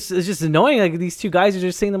 it's just annoying. Like these two guys are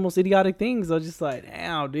just saying the most idiotic things. I was just like,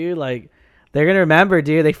 damn, dude, like They're gonna remember,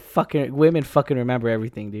 dude. Women fucking remember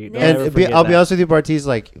everything, dude. Don't Yeah. ever And forget I'll be that. honest with you, Bartiz.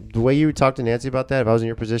 Like the way you talked to Nancy about that, if I was in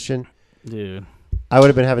your position, dude. I would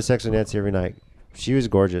have been having sex with Nancy every night. She was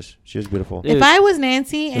gorgeous. She was beautiful. Dude. If I was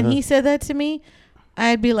Nancy and Uh-huh. he said that to me,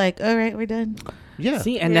 I'd be like, all right, we're done. Yeah.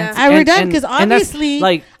 See, and Yeah. that's I we're and- done and- because and that's, obviously,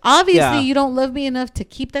 like, obviously, yeah. you don't love me enough to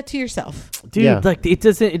keep that to yourself. dude, Yeah. like it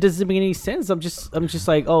doesn't make any sense. I'm just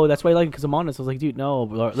like, oh, that's why I like it because I'm honest. I was like, dude, no,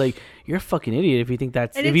 like you're a fucking idiot if you think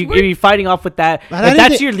that's And if it's if you're fighting off with that. But I If didn't that's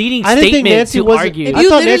think- your leading I didn't think statement Nancy to was- argue. I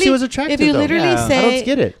thought Nancy was attractive, If you though. literally Yeah. say, I don't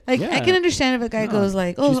get it. like, Yeah. I can understand if a guy No, goes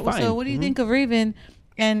like, she's oh, fine. so what do you think of Raven?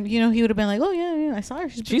 And you know, he would have been like, oh yeah, I saw her.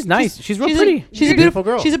 She's nice. She's real a- pretty. She's a Beautiful beautiful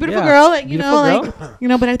girl. She's a beautiful Yeah. girl. Like you Beautiful know, girl. like you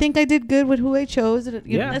know. But I think I did good with who I chose.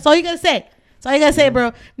 Yeah. That's all you gotta say. That's all you gotta say,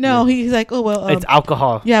 bro. No, he's like, oh well. It's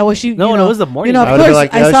alcohol. Yeah, well, she. No, you no, know, it was the morning You know, I of would've been course,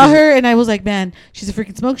 like, I yeah, saw she's- her and I was like, man, she's a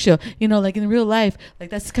freaking smoke show. You know, like in real life,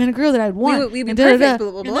 like that's the kind of girl that I'd want. we'd be and da-da-da. perfect,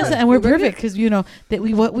 blah, blah, And blah. listen, and we're We were perfect good. because you know that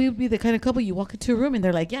we would be the kind of couple you walk into a room and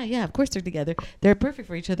they're like, yeah, of course they're together. They're perfect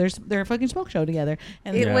for each other. They're a fucking smoke show together.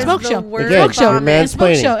 And It Yeah. was smoke the show, worst Again, smoke show, you're vomit. and smoke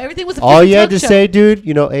mansplaining. show. Everything was a All freaking you had smoke to show. say, dude,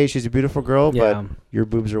 you know, hey, she's a beautiful girl, Yeah. but your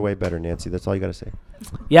boobs are way better, Nancy. That's all you got to say.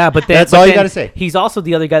 Yeah, but then, That's but all you then gotta say. He's also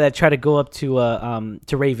the other guy that tried to go up to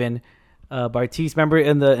Raven, Bartiz. Remember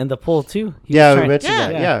in the poll too. He Yeah, was we trying- mentioned Yeah.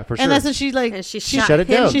 that. Yeah, for sure. And that's when she like And she shut it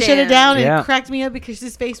down. him she shut it down and Yeah. it cracked me up because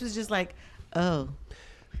his face was just like, oh,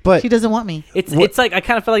 but she doesn't want me. It's like I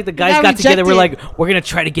kind of feel like the guys got got together. We're rejected. like, we're gonna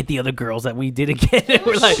try to get the other girls that we did again.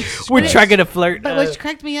 we're trying to flirt. But which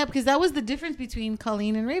cracked me up because that was the difference between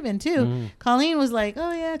Colleen and Raven too. Mm-hmm. Colleen was like,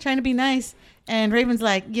 "Oh yeah, trying to be nice," and Raven's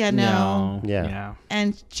like, "Yeah, no," Yeah.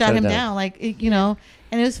 and Shut shot it him down. down. Like you know,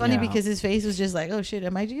 and it was funny Yeah. because his face was just like, "Oh shit,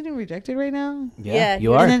 am I getting rejected right now?" Yeah, you he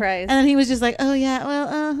are. was And surprised. then he was just like, "Oh yeah,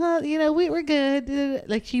 well, you know, we're good."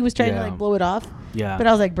 Like he was trying to Yeah. like blow it off, Yeah. but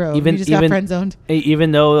I was like, "Bro, Even- you just got even- friend zoned."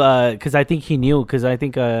 Even though, because I think he knew. Because I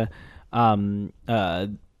think,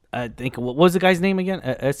 I think what was the guy's name again?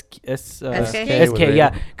 SK. SK.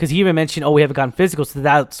 Yeah, because he even mentioned, oh, we haven't gone physical, so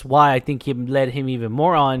that's why I think he led him even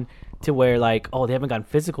more on to where like, oh, they haven't gone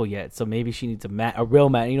physical yet, so maybe she needs a real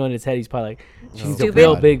man. You know, in his head, he's probably like, she needs a Stupid.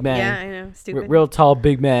 real big man. Yeah, I know. Stupid. Real tall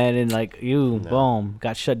big man, and like you, boom,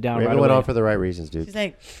 got shut down Raven right went away. on for the right reasons, dude. She's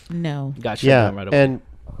like, "No." Got shut Yeah, down right away. and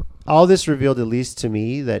all this revealed, at least to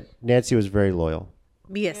me, that Nancy was very loyal.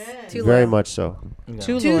 Yes. Too Very loyal. much so. Yeah.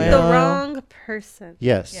 Too To loyal. the wrong person.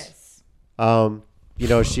 Yes. Yes. You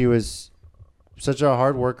know, she was such a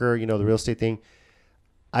hard worker, you know, the real estate thing.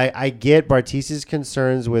 I get Bartiz's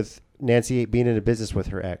concerns with Nancy being in a business with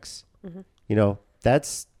her ex. You know,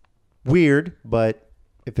 that's weird, but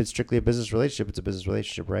if it's strictly a business relationship, it's a business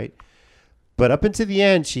relationship, right? But up until the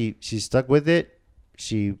end, she stuck with it.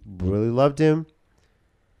 She really loved him.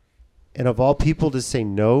 And of all people to say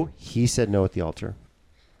no, he said no at the altar.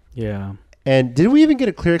 Yeah, And did we even get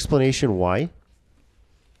a clear explanation why?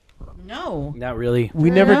 No. not really. We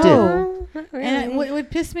never did. No. Not And really.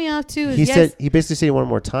 what pissed me off too is He yes, said he basically said he wanted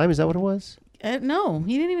more time. Is that what it was? no,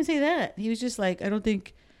 he didn't even say that. He was just like, I don't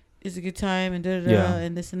think it's a good time and da da Yeah. da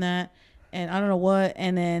and this and that, and I don't know what,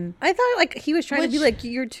 and then I thought like he was trying to be Which- like,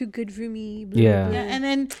 you're too good for me. blah, Yeah. blah, yeah, blah. and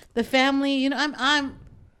then the family. You know,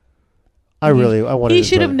 I wanted. he his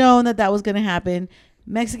should have brother. known that was gonna happen.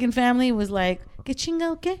 Mexican family was like, que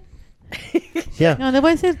chinga, okay? Yeah. No, the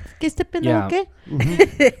boy said, que este pedo, Yeah. okay?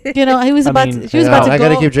 Mm-hmm. You know, he was I about. mean, He was I about know, to I go.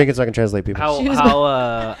 gotta keep drinking so I can translate people. How She was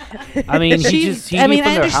I mean, he knew from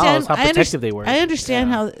their house how protective they were. I understand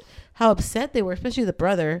Yeah. how upset they were, especially the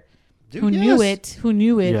brother Dude, who knew yes. it. Who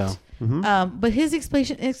knew it. Yeah. Mhm. But his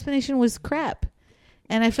explanation was crap,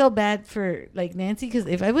 and I felt bad for like Nancy because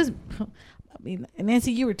if I was, I mean,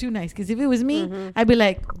 Nancy, you were too nice. Because if it was me, I'd be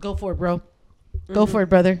like, "Go for it, bro. Go for it,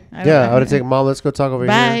 brother." Yeah, I would have taken Mom. Let's go talk over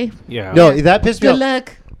Bye. here. Yeah. No, that pissed me Good off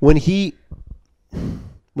luck. when he's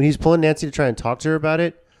pulling Nancy to try and talk to her about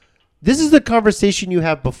it. This is the conversation you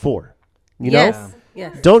have before. You know, Yes.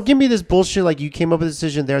 Yes. don't give me this bullshit like you came up with a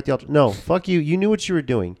decision there at the altar. No, fuck you. You knew what you were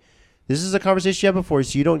doing. This is a conversation you had before,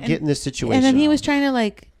 so you don't get in this situation. And then he was trying to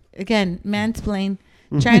like again mansplain,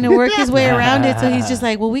 trying to work his way around it. So he's just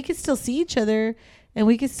like, "Well, we could still see each other, and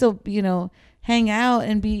we could still, you know, hang out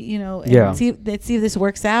and be, you know, and Yeah. let's see if this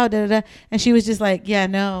works out." Da, da, da. And she was just like, "Yeah,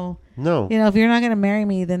 no, no. you know, if you're not gonna marry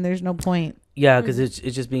me, then there's no point." Yeah, because it's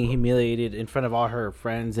just being humiliated in front of all her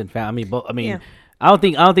friends and family. But I mean, Yeah. I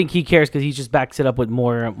don't think he cares because he just backs it up with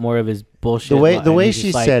more of his bullshit. The way And he's she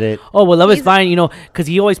just like, said it. Oh well, love is He's- blind. You know, because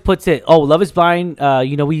he always puts it. Oh, love is blind.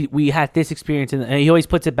 You know, we had this experience, and he always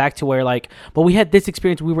puts it back to where like, but we had this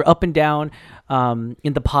experience. We were up and down,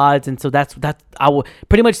 in the pods, and so that's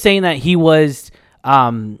pretty much saying that he was,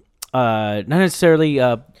 not necessarily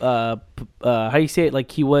how do you say it?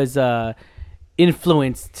 Like he was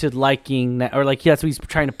influence to liking that, or like that's what he's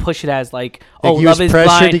trying to push it as, like, Like oh, he Love was is pressured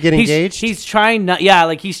Blind. to get engaged? He's trying not, yeah,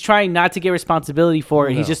 like he's trying not to get responsibility for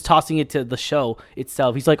it. No. He's just tossing it to the show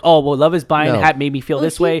itself. He's like, oh well, Love is Blind No. had made me feel Well,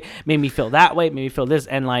 this way, made me feel that way, made me feel this,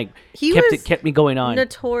 and like He kept me going on.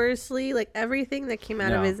 Notoriously, like everything that came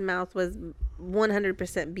out of Yeah. his mouth was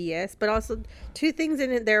 100% BS. But also, two things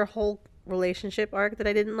in their whole relationship arc that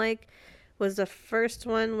I didn't like was the first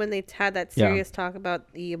one when they had that Yeah. serious talk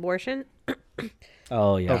about the abortion.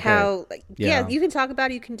 Oh yeah, Okay. How, like, yeah, Yeah. you can talk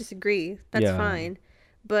about it, you can disagree. That's Yeah. fine.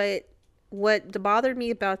 But what bothered me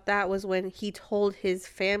about that was when he told his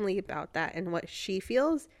family about that and what she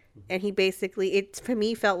feels. And he basically, it for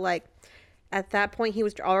me felt like at that point he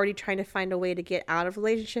was already trying to find a way to get out of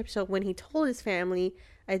relationship. So when he told his family,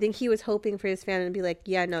 I think he was hoping for his family to be like,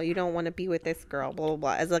 yeah, no, you don't want to be with this girl, blah, blah,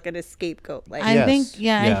 blah, as like an scapegoat. Like, I Yes. think,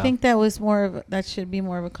 yeah, Yeah. I think that was more of that should be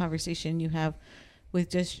more of a conversation you have with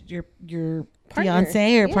just your Partner.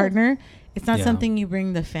 fiance or Yeah. partner. It's not Yeah. something you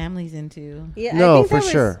bring the families into. yeah, No, I think for that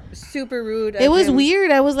was sure. super rude. It of was him. weird.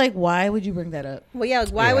 I was like, why would you bring that up? Well, yeah, like,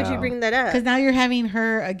 why would you Yeah. bring that up? Because now you're having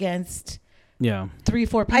her against yeah.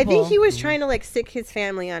 3-4 people. I think he was trying to like sick his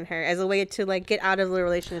family on her as a way to like get out of the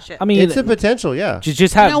relationship. I mean, It's a potential, yeah.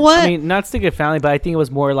 just have. You know what? I mean, not stick a family, but I think it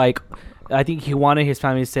was more like, I think he wanted his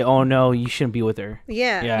family to say, "Oh no, you shouldn't be with her."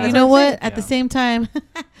 yeah, Yeah. that's You know I'm what? saying. At the Yeah. same time,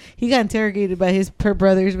 he got interrogated by his per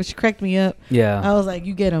brothers, which cracked me up. Yeah. I was like,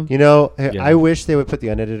 you get him. You know, Yeah. I wish they would put the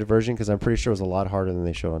unedited version because I'm pretty sure it was a lot harder than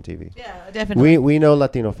they showed on TV. Yeah, definitely. We know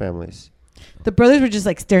Latino families. The brothers were just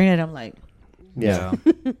like staring at him like, Yeah.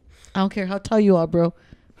 I don't care how tall you are, bro.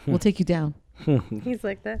 We'll take you down. He's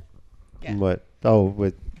like that. Yeah. What? Oh,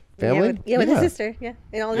 with family? Yeah, with his sister. Yeah,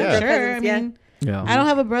 and all his Yeah. other Sure. cousins. I Yeah. mean, Yeah. I don't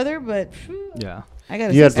have a brother, but phew, Yeah. I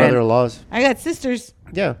got a You had sister. brother-in-laws. I got sisters.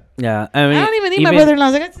 Yeah. Yeah. I mean, I don't even need my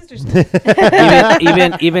brother-in-laws. I got sisters.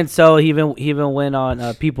 even so, he even went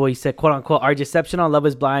on people. He said, "quote unquote," our deception on Love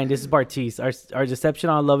Is Blind. This is Bartiz. Our deception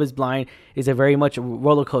on Love Is Blind is a very much a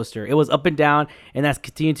roller coaster. It was up and down, and that's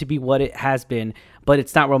continued to be what it has been. But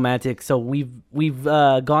it's not romantic. So we've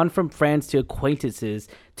gone from friends to acquaintances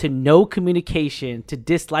to no communication to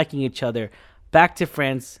disliking each other, back to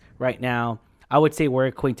friends right now. I would say we're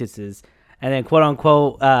acquaintances, and then quote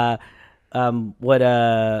unquote.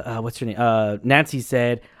 What's her name? Nancy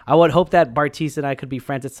said, I would hope that Bartiz and I could be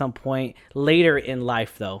friends at some point later in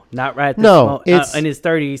life, though. Not right at this No, moment, it's- in his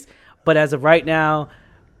 30s. But as of right now,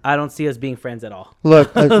 I don't see us being friends at all.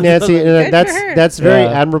 Look, Nancy, Good that's for her. that's very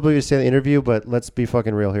Yeah. admirable to say in the interview, but let's be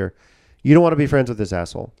fucking real here. You don't want to be friends with this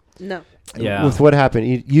asshole. No. Yeah. With what happened,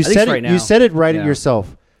 you At least said it. right You now. said it right Yeah.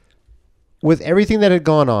 yourself. With everything that had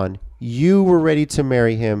gone on, you were ready to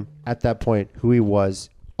marry him at that point. Who he was,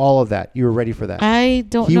 all of that, you were ready for that. I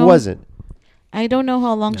don't He know. wasn't. I don't know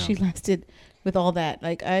how long No. she lasted with all that.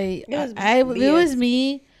 Like It was if it was BS.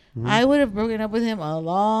 me, Mm-hmm. I would have broken up with him a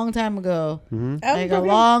long time ago. I would Like a broken-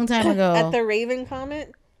 long time ago. At the Raven comment,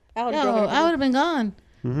 I would have No, broken up I would with have been gone.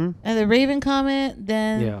 Mm-hmm. And the Raven comment,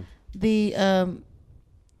 then Yeah. the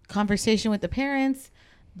conversation with the parents.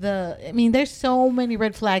 I mean, there's so many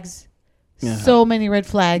red flags. Yeah. So many red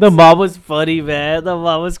flags. The mom was funny, man. The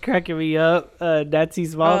mom was cracking me up.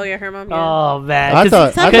 Nancy's mom. Oh, yeah, her mom, yeah. Oh, man. I 'Cause-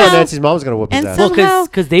 thought somehow- Nancy's mom was gonna whoop his and ass. some- Well, somehow-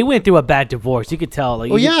 because they went through a bad divorce. You could tell.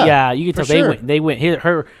 Like, Oh, you, yeah, you could for tell sure. they went.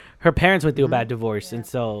 Her parents went through a bad divorce, and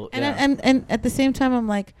so And, yeah. and at the same time, I'm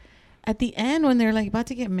like, at the end when they're like about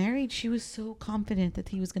to get married, she was so confident that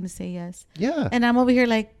he was going to say yes. Yeah. And I'm over here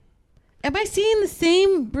like, am I seeing the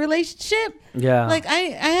same relationship? yeah. Like I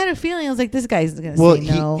had a feeling. I was like, this guy's going to Well, say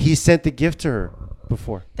no. he sent the gift to her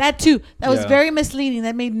before. That too. That was Yeah. very misleading.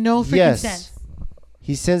 That made no freaking Yes. sense.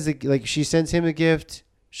 He sends she sends him a gift,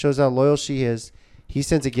 shows how loyal she is. He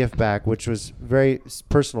sends a gift back, which was very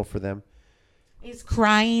personal for them. He's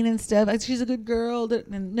crying and stuff. Like, she's a good girl.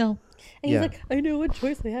 And no. And Yeah. he's like, I know what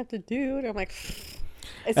choice I have to do. And I'm like,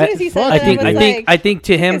 as soon as he said fuck, that, I think I was like, I think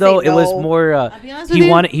to him I though say it was no. more I'll be honest with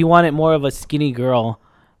you. he wanted more of a skinny girl,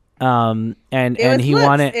 and was he looks.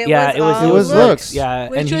 wanted It yeah was It was all looks. yeah,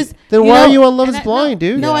 Which and he- was Then why are you on Love and Is Blind,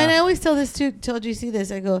 dude? No, and Yeah. I always tell this to GC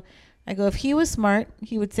this. I go, if he was smart,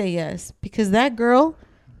 he would say yes because that girl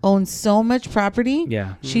owns so much property.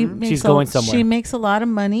 yeah She makes She's going somewhere. She makes a lot of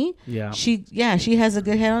money. yeah, She has a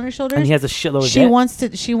good head on her shoulders. and he has a shitload of she debt.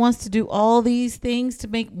 wants to do all these things to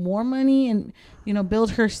make more money and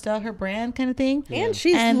build her stuff, her brand kind of thing. and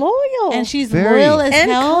she's And- loyal. And she's Very. loyal as And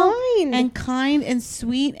hell kind. and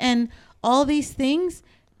sweet and all these things.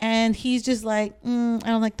 And he's just like, I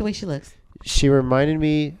don't like the way she looks. She reminded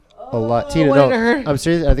me a lot. Tina, what no, did her- I'm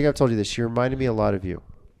serious. I think I've told you this. She reminded me a lot of you,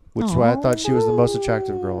 which is why I thought she was the most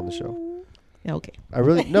attractive girl on the show. Yeah, okay. I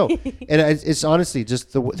really no, and it's honestly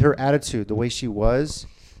just her attitude, the way she was,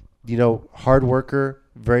 hard worker,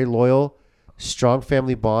 very loyal, strong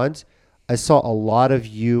family bonds. I saw a lot of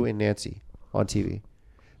you and Nancy on TV.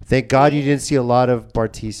 Thank God you didn't see a lot of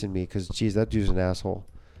Bartise and me, because geez, that dude's an asshole.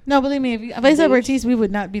 No, believe me, if I saw Bartise, we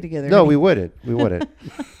would not be together. No, we wouldn't.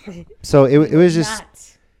 So it was just.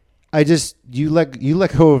 Not. You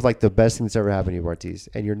let go of like the best thing that's ever happened to you, Bartise,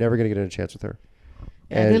 and you're never gonna get a chance with her.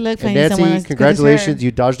 Yeah, good luck and finding someone as Nancy, good as congratulations, her.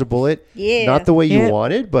 you dodged a bullet. Yeah. Not the way you Yep.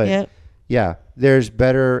 wanted, but Yep. yeah, there's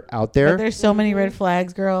better out there. But there's so many red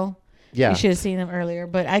flags, girl. Yeah, You should have seen him earlier.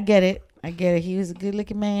 But I get it. He was a good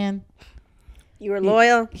looking man. You were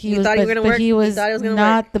loyal. He you was, thought you were gonna but work. he You was thought it was gonna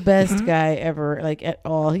not work. the best guy ever, like at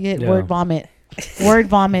all. He had Yeah. word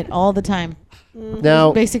vomit all the time.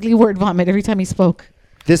 now Basically, word vomit every time he spoke.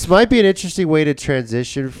 this might be an interesting way to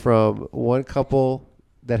transition from one couple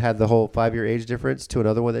that had the whole 5-year age difference to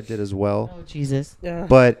another one that did as well. Oh Jesus! Ugh.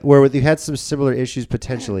 But where you had some similar issues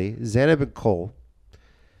potentially, Zanab and Cole.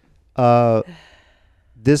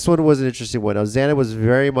 This one was an interesting one. Now, Zanab was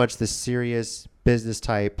very much the serious business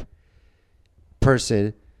type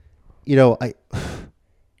person.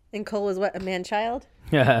 And Cole was what, a man child?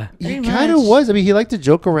 Yeah. He Pretty kind of much. was. I mean, he liked to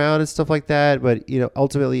joke around and stuff like that, but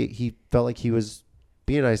ultimately he felt like he was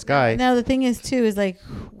being a nice guy. Now the thing is too is like,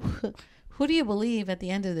 who do you believe at the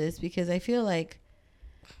end of this? Because I feel like,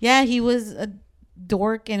 yeah, he was a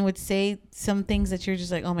dork and would say some things that you're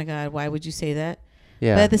just like, oh my God, why would you say that?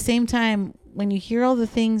 Yeah. But at the same time, when you hear all the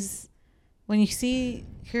things, when you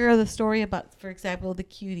hear the story about, for example, the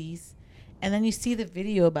cuties, and then you see the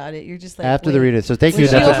video about it, you're just like, After wait, the read so thank you, was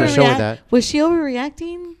she Nessa, for showing overreact- that. Was she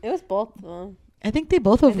overreacting? It was both of them. I think they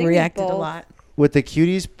both think they overreacted a both. lot. With the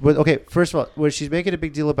cuties, okay, first of all, when she's making a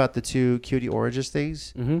big deal about the two cutie oranges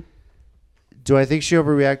things, Mm-hmm. do I think she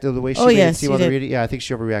overreacted the way she Oh, made yes, it seem she on the did. reading? Yeah, I think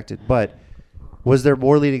she overreacted. But was there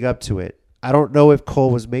more leading up to it? I don't know if Cole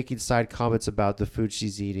was making side comments about the food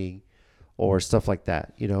she's eating or stuff like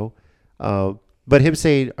that, But him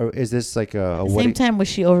saying, is this like a At the wedding? same time, was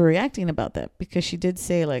she overreacting about that? Because she did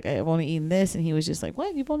say, like, I've only eaten this. And he was just like,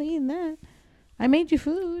 what? You've only eaten that? I made you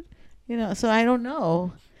food. So I don't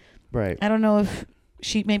know. Right. I don't know if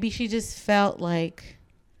maybe she just felt like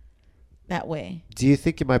that way. Do you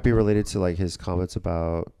think it might be related to like his comments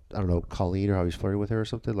about, I don't know, Colleen, or how he's flirting with her or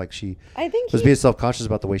something? Like she I think was being self-conscious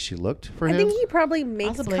about the way she looked for I him? think he probably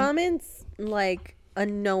makes Possibly. comments like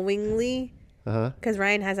unknowingly, Uh-huh. because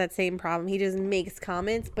Ryan has that same problem. He just makes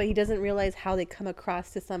comments, but he doesn't realize how they come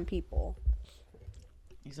across to some people.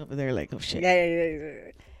 He's over there like, oh, shit.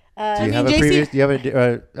 Yeah. Do you I have mean, a JC previous? Do you have a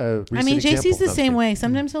recent I mean, example? JC's the No, I'm same kidding. way.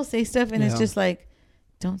 Sometimes he'll say stuff and it's Yeah. just like,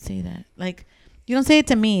 don't say that. Like, you don't say it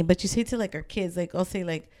to me, but you say it to like our kids. Like, I'll say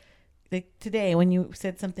like today when you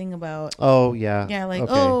said something about, Oh yeah. Yeah, like,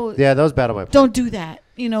 okay. oh, yeah, that was bad on my part. don't do that.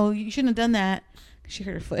 You shouldn't have done that. She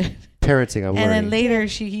hurt her foot. Parenting. I'm And then learning. later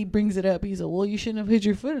he brings it up. He's like, well, you shouldn't have hit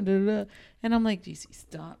your foot. And, da, da, da. And I'm like, JC,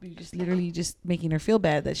 stop. You're just literally just making her feel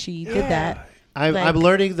bad that she did that. I'm like-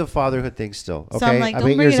 learning the fatherhood thing still. Okay. So I'm like, don't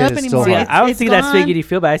eight bring years it in, up it's still anymore. See, hard. I don't It's see that's gone. making you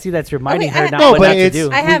feel bad. I see that's reminding Okay, her I- not No, what but not to it's do.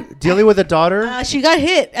 I have- dealing with a daughter. She got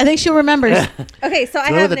hit. I think she remembers. Okay, so I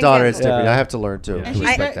Dealing have with an a daughter is example. different. Yeah. I have to learn to Yeah. And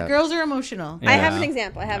respect that. girls are emotional. Yeah. I have an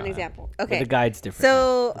example. But Okay. the guide's different.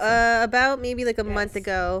 So about maybe like a month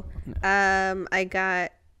ago, I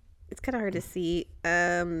got. It's kind of hard to see.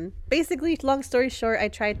 Basically, long story short, I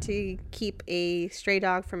tried to keep a stray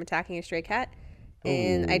dog from attacking a stray cat,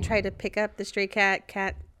 and I tried to pick up the stray cat.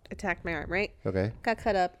 Cat attacked my arm. Right. Okay. Got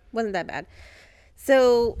cut up. Wasn't that bad.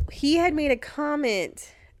 So he had made a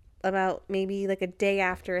comment about maybe like a day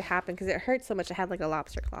after it happened, because it hurt so much. I had like a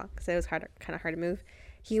lobster claw, so it was kind of hard to move.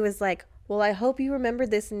 He was like, well, I hope you remember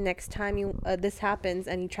this next time this happens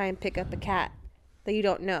and you try and pick up a cat that you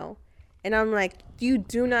don't know. And I'm like, you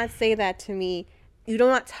do not say that to me. You do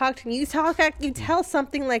not talk to me. You tell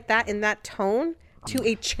something like that in that tone to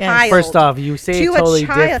a child. First off, you say it To a totally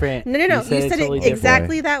child. different. No. You said totally it different.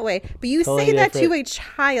 exactly that way. But you Totally say that different. to a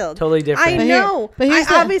child. Totally different. I But here- know. but here's I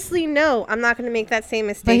the- obviously know I'm not going to make that same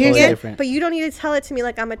mistake here's again. different. But you don't need to tell it to me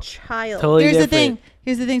like I'm a child. Totally Here's different.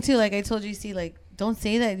 the thing too. Like I told you, see, like don't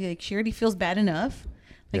say that. Like she already feels bad enough.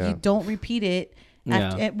 Like Yeah. you don't repeat it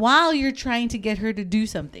Yeah. while you're trying to get her to do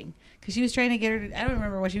something. Because she was trying to get her to, I don't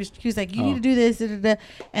remember what she was like, you need Oh. to do this, da, da, da.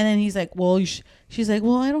 And then he's like, well, she's like,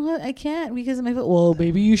 well, I can't because of my foot. Well,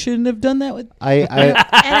 baby, you shouldn't have done that with. I And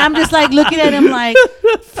I'm just like looking at him like,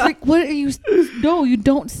 freak, what are you? No, you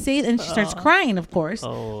don't say that. And she starts crying, of course.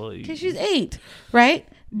 Oh, Because she's 8, right?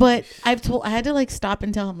 But I had to like stop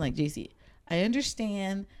and tell him like, JC, I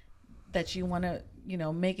understand that you want to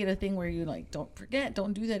make it a thing where you like, don't forget,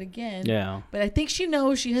 don't do that again. Yeah. But I think she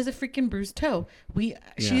knows she has a freaking bruised toe.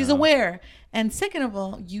 She's Yeah. aware. And second of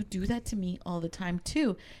all, you do that to me all the time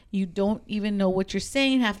too. You don't even know what you're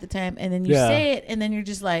saying half the time, and then you Yeah. say it, and then you're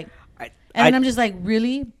just like, I- then I'm just like,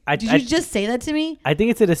 really? Did you just say that to me? I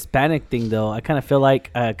think it's a Hispanic thing, though. I kind of feel like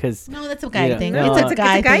because No, that's a guy Yeah, thing. no. It's a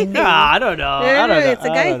guy thing. I don't know. I don't know. It's a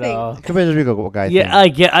guy I don't thing. know. Come here, Rico guy. Yeah,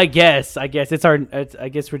 thing. I guess it's our. I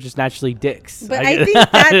guess we're just naturally dicks. But I think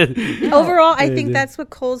that overall, I think that's what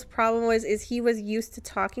Cole's problem was. Is he was used to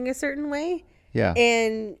talking a certain way, Yeah.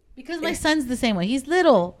 and Because my son's the same way. He's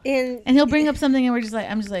little, and he'll bring up something, and I'm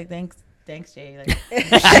just like, thanks, Jay. Like,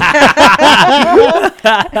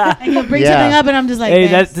 and he'll bring Yeah. something up, and I'm just like, Hey,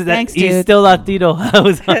 thanks, he's dude. still Latino. I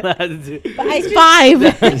was on that. He's 5.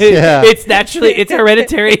 Yeah. It's naturally, it's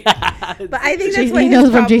hereditary. but I think that's JC what his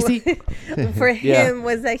knows from problem for Yeah. him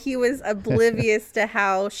was that he was oblivious to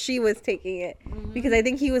how she was taking it, because I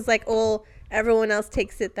think he was like, "Oh, everyone else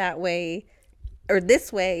takes it that way." Or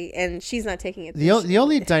this way, and she's not taking it. The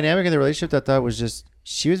only dynamic in the relationship that I thought was just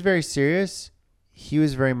she was very serious. He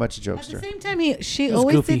was very much a At the jokester. same time, she was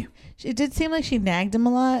always goofy. did. It did seem like she nagged him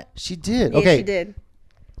a lot. She did. Yeah, Okay. she did.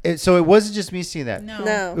 So it wasn't just me seeing that.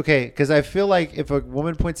 No. Okay, because I feel like if a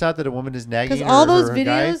woman points out that a woman is nagging, Because all those her guy,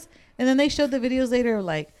 videos, and then they showed the videos later, of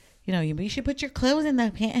like, maybe you should put your clothes in the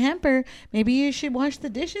hamper. Maybe you should wash the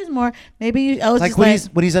dishes more. Maybe I was like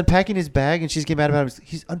just when he's unpacking his bag and she's getting mad about him,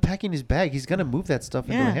 he's unpacking his bag. He's gonna move that stuff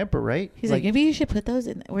into Yeah. a hamper, right? he's like, maybe you should put those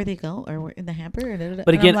in where they go or in the hamper. Or da-da-da.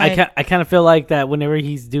 But And I'm again, like, I kind of feel like that whenever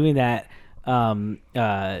he's doing that,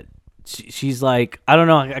 she's like, I don't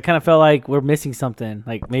know. I kind of felt like we're missing something.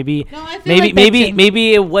 Like maybe, No, I feel like that changed.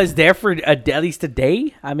 maybe it was there for at least a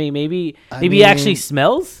day. I mean, maybe it mean- actually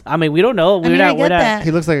smells. I mean, we don't know. We're I not. get that. he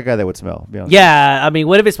looks like a guy that would smell. To be honest. Yeah, I mean,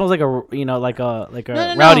 what if it smells like a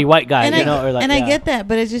No. rowdy white guy? And or like, I yeah. get that,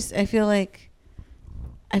 but I feel like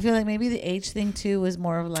maybe the age thing too was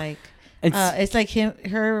more of like it's like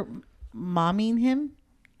her momming him.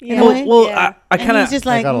 In a way. Well, Yeah. I And kind of. he's just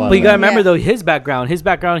like, got a lot But you gotta Yeah. remember though his background. His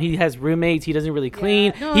background, he has roommates. He doesn't really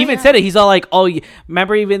clean. No, he even yeah. said it. He's all like, "Oh,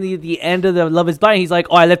 remember even the end of the Love Is Blind? He's like,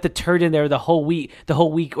 oh, I left the turd in there the whole week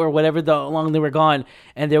or whatever the long they were gone,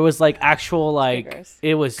 and there was like actual like gross.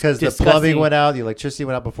 it was Because the disgusting. plumbing went out, the electricity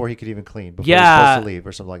went out before he could even clean. Before he was Yeah. supposed to leave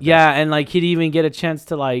or something like Yeah, and like he'd even get a chance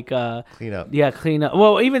to like clean up. yeah, clean up.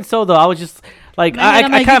 Well, even so though, I was just like I'm I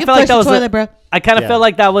like, kind you of felt like can that was flush the toilet, bro. I kind of Yeah. felt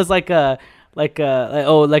like that was like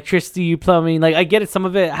oh, electricity, plumbing. Like I get it, some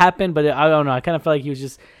of it happened, but I don't know. I kind of felt like he was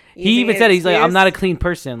just. He Using even an said it. He's like, I'm not a excuse. clean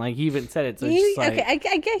person. Like he even said it. So it's just like, Okay,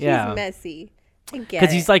 I get yeah. he's messy. I get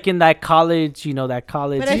because he's like in that college, that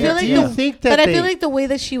college. But I feel like Do you think that I they- feel like the way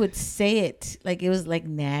that she would say it, like it was like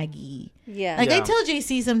naggy. yeah. Like I Yeah. tell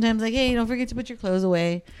JC sometimes, like, hey, don't forget to put your clothes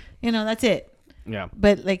away. That's it. yeah.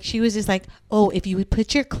 But like she was just like, oh, if you would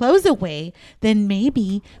put your clothes away, then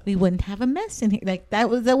maybe we wouldn't have a mess in here. Like that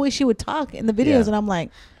was the way she would talk in the videos, Yeah. and I'm like,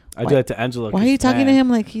 I do that to Angela. why are you talking to him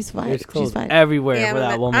like he's fine? There's She's clothes fine. everywhere Yeah, for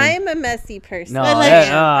that woman. I'm a messy person. No, But,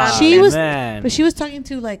 like, she was- man. But she was talking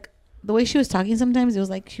to like the way she was talking. Sometimes it was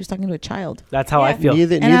like she was talking to a child. That's how I Yeah. feel.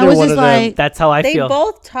 Neither And I was one just of them. like, That's how I They feel.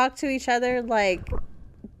 both talk to each other like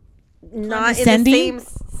not in the Condescending?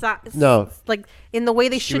 same No. like in the way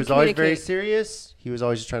they She should was always very communicate. serious. He was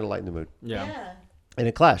always just trying to lighten the mood, yeah. and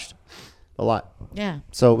it clashed a lot. Yeah.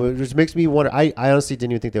 So it just makes me wonder. I honestly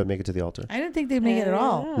didn't even think they would make it to the altar. I didn't think they'd make it at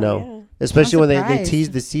all. Oh, No, yeah. especially when they surprised.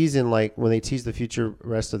 teased the season, like when they teased the future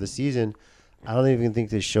rest of the season. I don't even think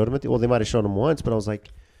they showed him well, they might have shown him once, but I was like,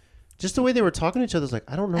 just the way they were talking to each other, was like,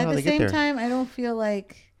 I don't know At how the they get same there. time, I don't feel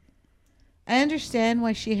like I understand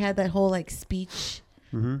why she had that whole like speech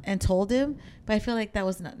Mm-hmm. and told him, but I feel like that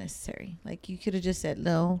was not necessary. Like you could have just said,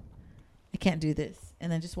 "No, I can't do this,"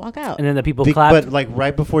 and then just walk out. And then the people clapped. But like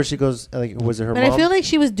right before she goes, like was it her But mom? I feel like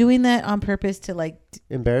she was doing that on purpose to like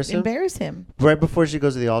embarrass him. embarrass him. Right before she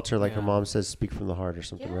goes to the altar, like her Yeah. mom says, "Speak from the heart" or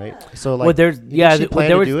something, Yeah. right? So like, well, there's you think yeah, she th- planned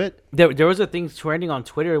there to was do it. there was a thing trending on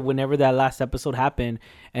Twitter whenever that last episode happened,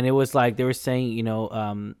 and it was like they were saying,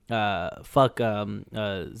 fuck,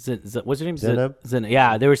 what's her name? Zenab?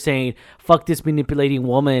 Yeah, they were saying fuck this manipulating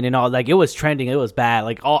woman and all. Like it was trending. It was bad.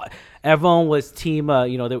 Like everyone was team.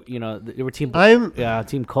 They were team.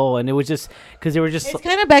 Team Cole, and it was just because they were just It's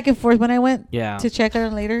kind of back and forth. When I went yeah. to check on her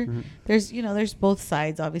later, there's both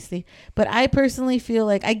sides obviously, but I personally feel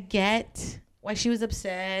like I get why she was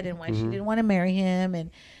upset and why she didn't want to marry him and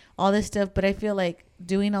all this stuff, but I feel like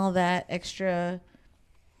doing all that extra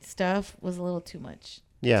stuff was a little too much.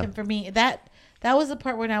 Yeah. For me, that was the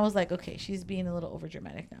part when I was like, okay, she's being a little over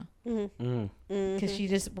dramatic now, Mm. because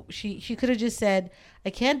she could have just said,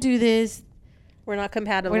 I can't do this. We're not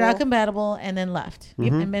compatible. we're not compatible, and then left.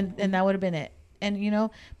 Mhm. And that would have been it. And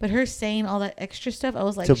but her saying all that extra stuff, I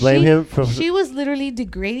was like, To blame him for- she was literally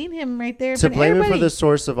degrading him right there. To in blame him for everybody. the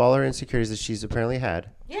source of all her insecurities that she's apparently had.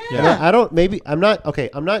 Yeah. And I don't. Maybe I'm not. Okay,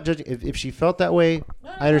 I'm not judging. If she felt that way,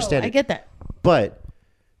 I understand I it. get that. But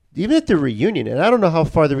even at the reunion, and I don't know how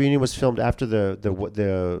far the reunion was filmed after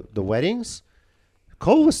the weddings,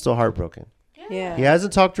 Cole was still heartbroken. Yeah. He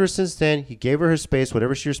hasn't talked to her since then. He gave her her space,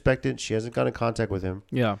 whatever she respected. She hasn't got in contact with him,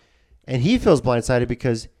 Yeah. and he feels blindsided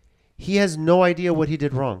because he has no idea what he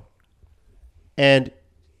did wrong. And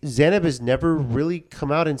Zanab has never really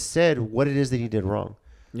come out and said what it is that he did wrong.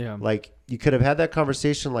 Yeah. Like, you could have had that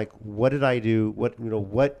conversation, like, what did I do?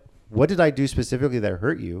 What did I do specifically that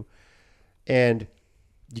hurt you? And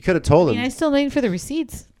you could have told I him. mean, I still waiting for the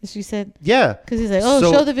receipts. She said, Yeah. because he's like, oh,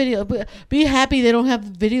 So- show the video. Be happy they don't have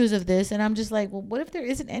videos of this. And I'm just like, well, what if there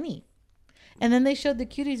isn't any? And then they showed the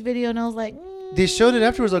cuties video, and I was like, They showed it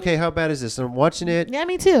afterwards. Okay, how bad is this? And I'm watching it. yeah,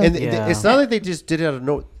 me too. And Yeah. it's not like they just did it out of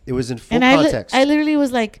no. It was in full And context. I literally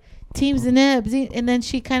was like, Team Zanab. And then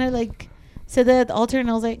she kind of like said that at the altar, and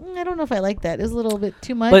I was like, I don't know if I like that. It was a little bit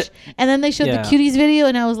too much. But- and then they showed yeah. the cuties video,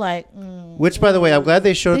 and I was like, Which, by the way, I'm glad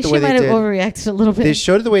they showed it they the way might they have did. overreacted a little bit. They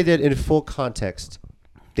showed it the way they did in full context.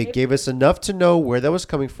 They gave us enough to know where that was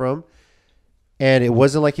coming from, and it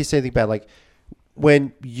wasn't like he said anything bad. Like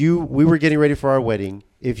when we were getting ready for our wedding,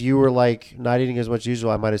 if you were like not eating as much as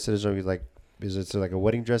usual, I might have said something like, "Is it like a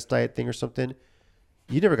wedding dress diet thing or something?"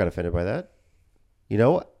 You never got offended by that. You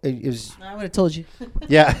know, it was I would have told you.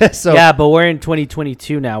 yeah. So yeah, but we're in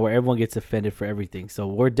 2022 now, where everyone gets offended for everything. So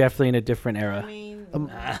we're definitely in a different era.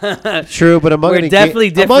 true, but among We're an definitely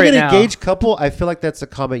among different an now. engaged couple, I feel like that's a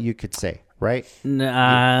comment you could say, right?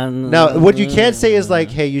 Nah, Now, what you can't say is like,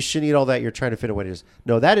 "Hey, you shouldn't eat all that. You're trying to fit in what it is."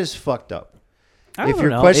 No, that is fucked up. I If don't you're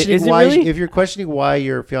know. questioning Is it why, really? if you're questioning why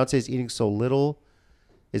your fiance is eating so little,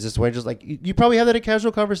 is this way? Just like you probably have that in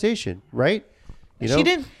casual conversation, right? You know, She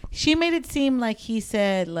didn't. She made it seem like he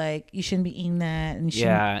said like you shouldn't be eating that, and you shouldn't-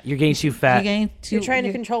 Yeah, you're getting too you're fat. getting too. You're trying to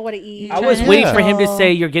you're- control what I eat. you're I was trying waiting Yeah. for him to control-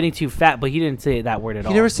 say you're getting too fat, but he didn't say that word at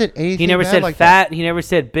all. he never said anything. He never bad said like fat. that. He never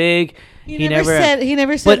said big. He never said. He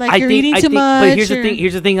never said But like you're eating too much. But here's the or- thing.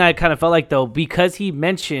 Here's the thing. I kind of felt like though, because he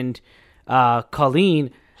mentioned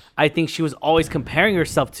Colleen, I think she was always comparing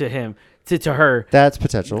herself to him, to her. That's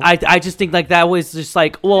potential. I just think like that was just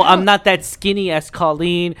like, well, I'm not that skinny as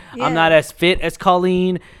Colleen. Yeah. I'm not as fit as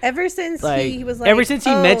Colleen. Ever since Like, he was like, ever since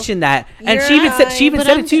he "Oh, mentioned that, and you're she even said she even fine,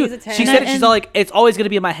 said but it too. she's a 10." She said it. She's all like, it's always gonna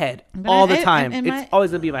be in my head But all the I- time. and It's my-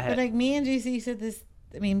 always gonna be in my But head. like me and JC said this.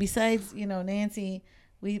 I mean, besides Nancy,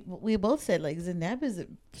 we both said like Zanab is a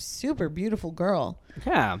super beautiful girl,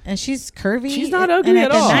 Yeah, and she's curvy. She's not in ugly like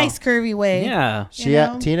at all. A nice curvy way. yeah. She you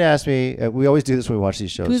know? Tina asked me. We always do this when we watch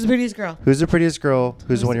these shows. Who's the prettiest girl? Who's the prettiest girl?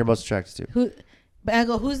 Who's the one you're most attracted to? Who? But I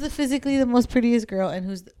go, who's the physically the most prettiest girl, and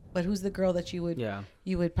who's the girl that you would Yeah.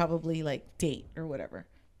 you would probably like date or whatever.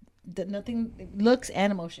 That nothing looks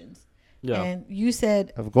and emotions. Yeah. And you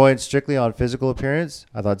said, Of going strictly on physical appearance,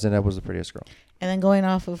 I thought Zanab was the prettiest girl. and then going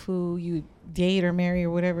off of who you date or marry or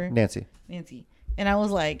whatever, Nancy. Nancy. And I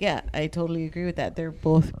was like, yeah, I totally agree with that. They're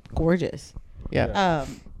both gorgeous. Yeah.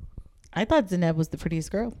 I thought Zanab was the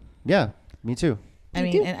prettiest girl. Yeah. Me too. I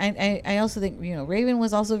Me mean, too. and I also think Raven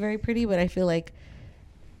was also very pretty, but I feel like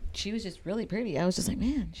she was just really pretty. I was just like,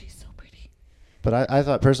 man, she's so pretty. But I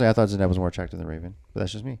thought Zanab was more attractive than Raven. But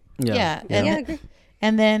that's just me. Yeah, Yeah, I and, agree.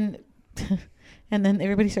 and then and then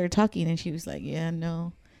everybody started talking, and she was like, yeah,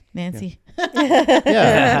 no, Nancy.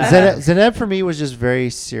 Yeah. Zanab for me was just very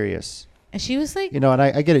serious. And she was like, You know, and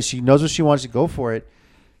I get it. She knows what she wants to go for it.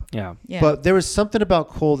 Yeah. yeah. But there was something about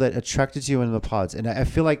Cole that attracted you in the pods. And I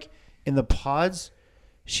feel like in the pods,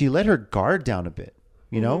 she let her guard down a bit,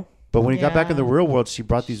 you know? But when he got back in the Yeah. real world, she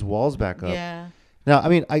brought these walls back up. yeah, Now, I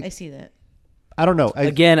mean, I I see that. don't know.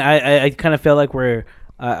 Again, I kind of feel like we're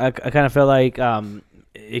I kind of feel like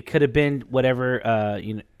it could have been whatever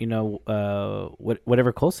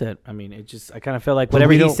whatever Cole said. I mean, it just I kind of feel like But whatever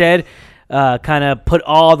we he don't- said kind of put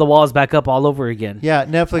all the walls back up all over again. Yeah,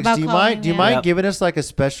 Netflix, About do you Colleen, mind? Do you yeah. mind Yep. giving us like a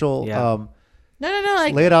special? Yeah. No,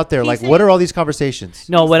 like Lay it out there. he's Like, saying- what are all these conversations?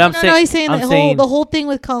 No, what I'm saying. No, he's saying I'm the saying, whole thing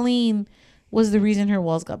with Colleen was the reason her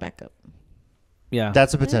walls got back up. yeah.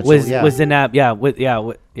 That's a potential. was yeah. was Zanab,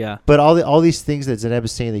 yeah. But all these things that Zanab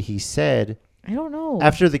is saying that he said I don't know.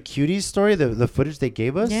 after the cuties story, the footage they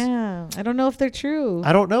gave us. Yeah, I don't know if they're true.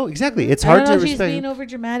 I don't know exactly. It's I hard don't know to if she's respect. being over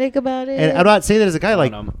dramatic about it. And I'm not saying that as a guy.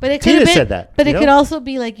 Like, but it could Tina have been. said that. But you it know? could also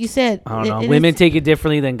be like you said. I don't know. it Women is- take it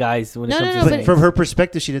differently than guys when it No, comes no, to no, But things. from her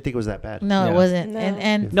perspective, she didn't think it was that bad. No, Yeah. it wasn't. No.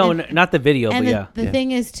 And No, and, not the video, and but yeah. the Yeah.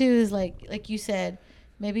 thing is too is like you said,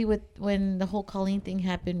 maybe with when the whole Colleen thing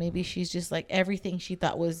happened, maybe she's just like everything she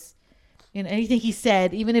thought was, anything he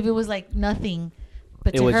said, even if it was like nothing.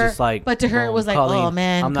 But It to was her, just like, but to her it was like, Colleen. oh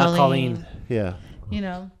man, I'm not Colleen. Yeah.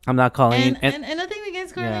 I'm not Colleen. And nothing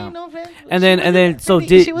against Colleen, Yeah. no offense. but And she then- wasn't then- that so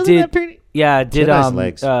pretty. She wasn't that pretty. Yeah, She had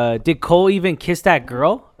nice legs. did Cole even kiss that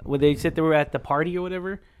girl when they said they were at the party or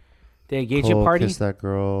whatever? The engagement Cole party. kissed that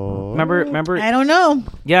girl. Remember? I don't know.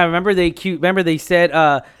 Yeah, remember they said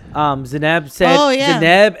Zanab said Oh, yeah.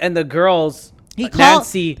 Zanab and the girls He called.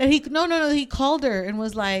 Nancy. And he no. He called her and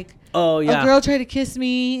was like, Oh yeah. a girl tried to kiss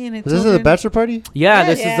me, and it Was this told at her- the bachelor party? Yeah, Yeah,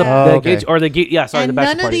 this yeah. is the Oh, okay. gauge or the gate. Yeah, sorry, and the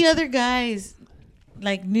bachelor none of party. the other guys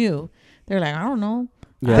like knew. They're like, I don't know.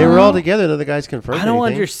 Yeah. They were all together. None of the guys confirmed. I don't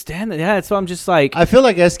anything. understand that. Yeah, so I'm just like I feel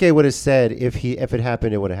like SK would have said if it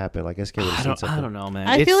happened, it would have happened. Like SK would have said something. I don't know, man.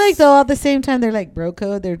 I feel It's- like though at the same time they're like bro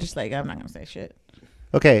code. They're just like, I'm not gonna say shit.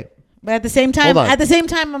 Okay, But at the same time, Hold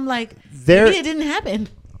on. I'm like, there. maybe it didn't happen.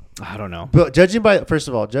 I don't know. But judging by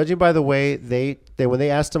the way they when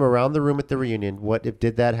they asked him around the room at the reunion, what if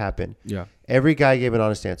did that happen? Yeah. Every guy gave an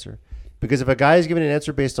honest answer, because if a guy is giving an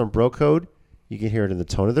answer based on bro code, you can hear it in the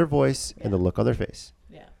tone of their voice and the look on their face.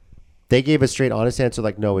 Yeah. They gave a straight honest answer,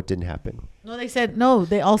 like no, it didn't happen. No, they said no.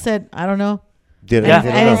 They all said, I don't know. Did Yeah. they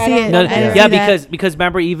I don't didn't know. see it. No, I didn't yeah, see that. because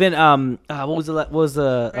remember even what was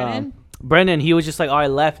Brennan? Brennan, he was just like, oh, I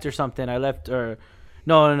left or something. I left or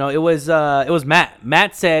no. It was Matt.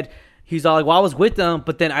 Matt said he's all like, well, I was with them,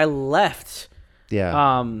 but then I left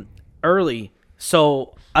Yeah. early.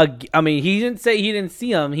 So I mean, he didn't say he didn't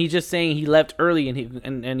see him. He's just saying he left early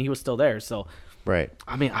and he was still there. So Right.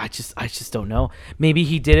 I mean, I just don't know. Maybe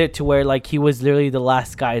he did it to where like he was literally the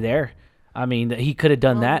last guy there. I mean, he could have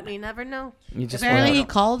done that. We never know. You just Apparently, he wanna-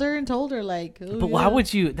 called her and told her like. Oh, but why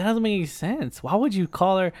would you? That doesn't make any sense. Why would you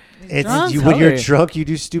call her? It's drunk. when you're Tell her. drunk, you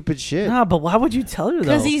do stupid shit. Nah, but why would you tell her though?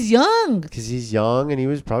 Because he's young. Because he's young and he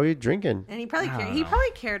was probably drinking. And he probably I cared. don't He know.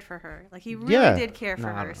 probably cared for her. Like he really Yeah. did care for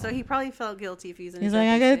Nah, I her. don't So he probably felt guilty if he's in. He's a like,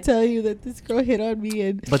 I drunken gotta state. tell you that this girl hit on me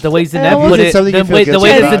and. But the way I Zanab almost- put Is it it, something you the feel way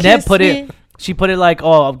guilty that about? Zanab put Kiss it, me. she put it like,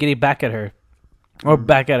 "Oh, I'm getting back at her," or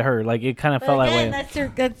back at her. Like it kind of But felt that again,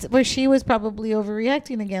 way. that's where she was probably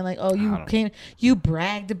overreacting again. Like, oh, you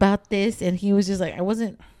bragged about this, and he was just like,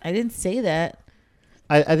 I didn't say that.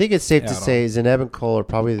 I think it's safe Yeah, to I don't say Zanab and Cole are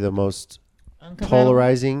probably the most Uncompatible.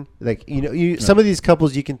 polarizing. Like, some of these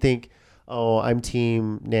couples you can think, oh, I'm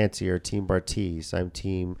team Nancy or team Bartiz. I'm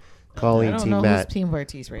team I Colleen, don't team know Matt. who's Team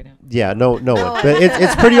Bartiz right now. Yeah, no one. But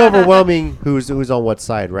it's pretty overwhelming who's on what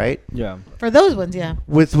side, right? Yeah, For those ones, yeah,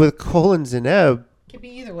 With Cole and Zanab, could be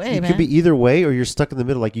either way, you man. could be either way, or you're stuck in the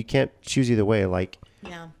middle. Like you can't choose either way. Like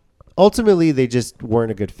yeah. ultimately, they just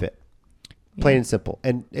weren't a good fit. Plain Yeah. and simple.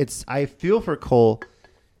 And I feel for Cole,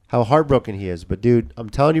 how heartbroken he is. But dude, I'm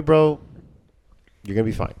telling you, bro, you're gonna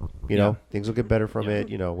be fine. You know, things will get better from it.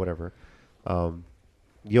 You know, whatever.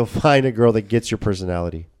 You'll find a girl that gets your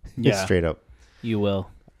personality. Yeah. Straight up. you will.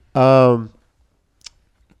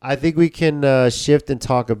 I think we can shift and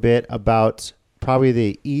talk a bit about probably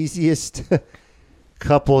the easiest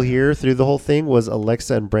couple here through the whole thing was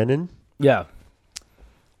Alexa and Brennan. Yeah.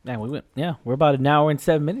 Man, we went. Yeah, we're about an hour and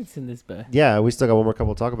 7 minutes in this, but Yeah, we still got one more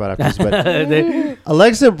couple to talk about after this. But They-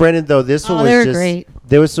 Alexa and Brennan, though, this one Oh, was they were just great.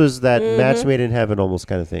 This was that match made in heaven almost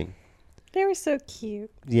kind of thing. They were so cute.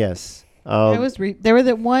 Yes. I was they were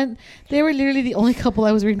literally the only couple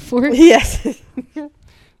I was rooting for. Yes.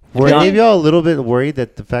 Were Yeah. any of y'all a little bit worried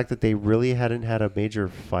that the fact that they really hadn't had a major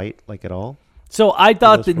fight like at all? so I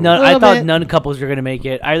thought that A I little thought bit. none couples were gonna make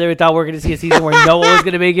it. I either thought we are gonna see a season where no one was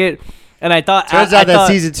gonna make it, and I thought Turns I out that thought-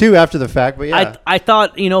 season 2 after the fact, but yeah. I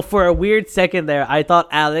thought, for a weird second there, I thought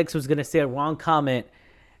Alex was gonna say a wrong comment,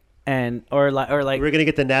 or like we're going to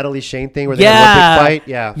get the Natalie Shane thing where they had yeah, one big fight.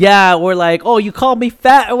 Yeah. yeah, or like, oh, you called me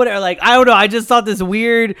fat or whatever. Like, I don't know. I just thought this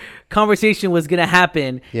weird conversation was gonna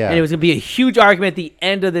happen, Yeah. and it was gonna be a huge argument at the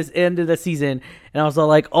end of the season. And I was all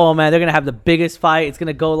like, oh man, they're gonna have the biggest fight. It's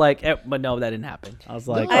gonna go like, but no, that didn't happen. I was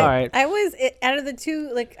like, No. all right, I was out of the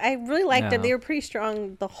two. Like I really liked Yeah. it. They were pretty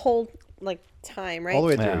strong the whole time, right? All the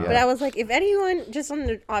way through, Yeah. yeah. But I was like, if anyone, just on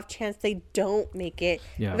the off chance they don't make it,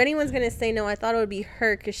 Yeah. if anyone's gonna say no, I thought it would be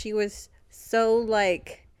her because she was so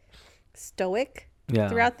stoic yeah,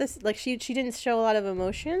 throughout this. Like she didn't show a lot of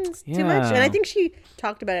emotions too much, and Yeah. I think she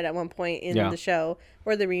talked about it at one point in Yeah. the show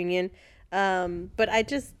or the reunion. But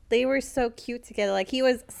they were so cute together. Like he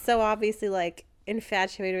was so obviously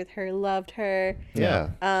infatuated with her, loved her. Yeah.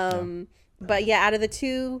 But yeah, out of the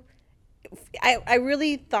two, I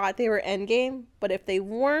really thought they were endgame. But if they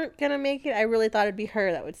weren't gonna make it, I really thought it'd be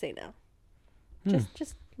her that would say no.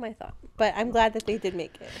 Just my thought. But I'm glad that they did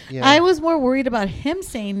make it. Yeah. I was more worried about him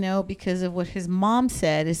saying no because of what his mom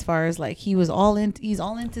said, as far as like he's all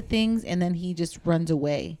into things, and then he just runs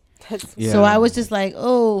away. That's Yeah. So I was just like,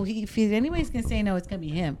 oh, if anybody's gonna say no, it's gonna be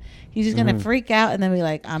him. He's just gonna freak out and then be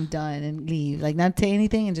like, I'm done, and leave, like not say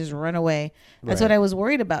anything and just run away. That's Right. what I was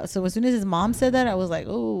worried about. So as soon as his mom said that, I was like,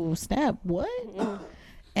 oh snap, what?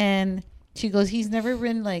 And she goes, he's never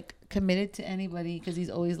been like committed to anybody because he's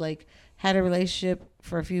always like had a relationship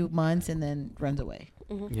for a few months and then runs away.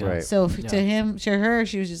 Yeah. Right. So Yeah. to her,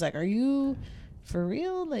 she was just like, "Are you for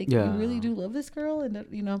real? Like, Yeah. you really do love this girl?" And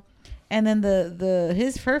you know, and then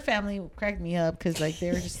her family cracked me up because like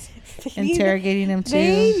they were just interrogating him too.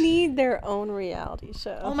 They need their own reality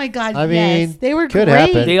show. Oh my god! I yes, mean, they were could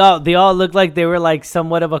great. happen. They all looked like they were like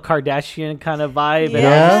somewhat of a Kardashian kind of vibe, and I was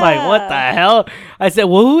Yeah. just like, "What the hell?" I said,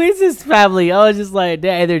 "Well, who is this family?" I was just like,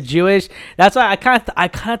 "They're Jewish." That's why I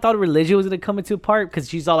kind of thought religion was gonna come into part because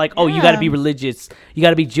she's all like, "Oh, you got to Yeah. be religious, you got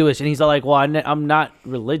to be Jewish," and he's all like, "Well, I'm not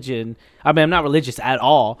religion. I mean, I'm not religious at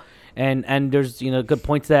all." And there's good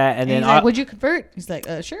point to that, and And then he's like, "Would you convert?" He's like,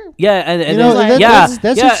 "Sure." yeah, and You then know, that- yeah,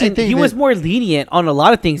 that's yeah, interesting and thing he that- was more lenient on a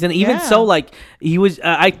lot of things, and even Yeah. so, like he was.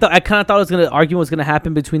 I kind of thought it was gonna argument was gonna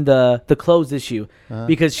happen between the clothes issue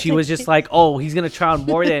because she was just like, oh, he's gonna try on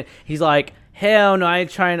more than he's like. Hell no, I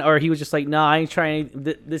ain't trying. Or he was just like, no, I ain't trying.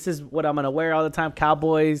 This is what I'm gonna wear all the time,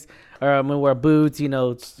 cowboys, or I'm gonna wear boots,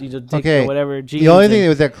 Okay. or whatever. The only jeans thing and-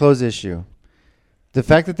 with that clothes issue, the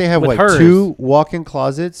fact that they have With what hers. 2 walk-in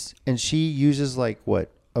closets and she uses like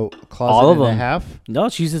what a closet All of and a them. half. no,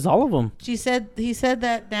 she uses all of them. He said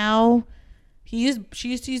that now she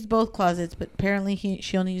used to use both closets, but apparently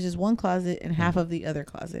she only uses one closet and half of the other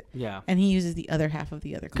closet, Yeah. and he uses the other half of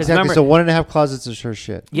the other 'Cause closet. Exactly. remember- So 1.5 closets is her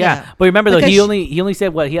shit. Yeah, Yeah. but remember though, Because he only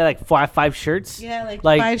said what he had like five shirts. Yeah, like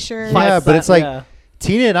Like, 5 shirts. Yeah, but it's like yeah.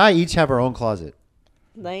 Tina and I each have our own closet.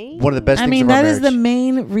 Nice. One of the best I things mean, of our that is the marriage.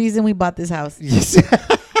 main reason we bought this house. Yes.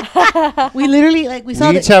 We literally like we saw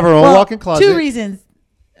We each have our own walk-in closet. 2 reasons,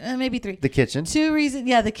 maybe 3. The kitchen. 2 reasons.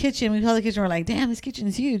 Yeah, the kitchen. We saw the kitchen. We're like, damn, this kitchen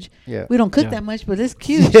is huge. Yeah. We don't cook Yeah. that much, but it's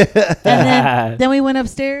huge. Yeah. And then we went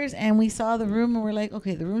upstairs and we saw the room and we're like,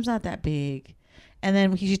 okay, the room's not that big. And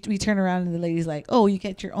then we turn around and the lady's like, oh, you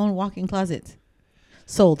get your own walk-in closet.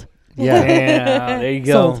 Sold. Yeah. Yeah, there you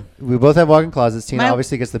go. Sold. We both have walk-in closets. Tina My-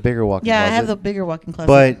 obviously gets the bigger walk-in Yeah, closet. I have the bigger walk-in closet.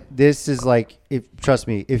 But this is like, trust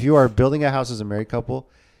me, if you are building a house as a married couple,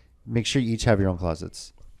 make sure you each have your own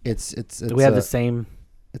closets. It's we have the same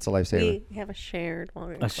it's a lifesaver. We have a shared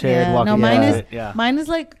one. a shared Yeah, walk-in no, mine closet. is yeah. mine is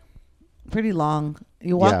like pretty long.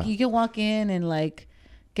 You walk, Yeah. you can walk in and like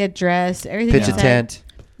get dressed. Everything. Pitch a inside. tent.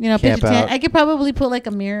 You know, pitch camp a tent. out. I could probably put like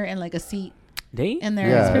a mirror and like a seat They? in there.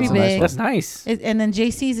 Yeah, It's pretty that's a nice big. one. That's nice. And then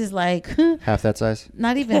JC's is like Half that size.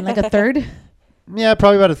 not even like a third. Yeah,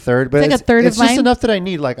 probably about a third. But It's like a third it's of just mine. enough that I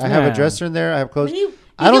need. Like I have a Yeah. dresser in there. I have clothes.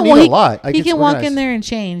 But I don't can- need a lot. I he get can walk organized. in there and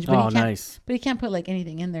change, but Oh, he can't. nice. But he can't put like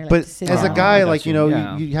anything in there. Like, But to sit as a down. guy, I got like you.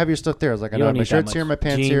 Yeah. you have your stuff there. I was like, I You know don't my need that shirts much. here, my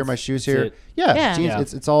pants here, Jeans, my shoes that's here. it. Yeah, Yeah. jeans.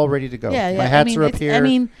 Yeah. It's all ready to go. Yeah, yeah. My hats are up it's- here. I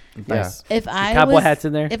mean, Nice. if I Cowboy was, hats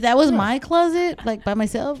in there. if that was my closet, like by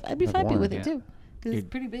myself, I'd be I'd happy want with it. it too. Because You- it's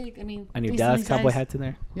pretty big. I mean, And your decently Dallas Cowboy sized. hats in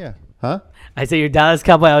there. Yeah. Huh? I say your Dallas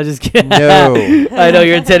Cowboy. I was just kidding. No. I know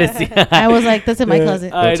you're in Tennessee. I was like, that's in my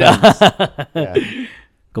closet. I Go know. Yeah.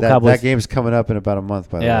 Go that, Cowboys. that game's coming up in about a month.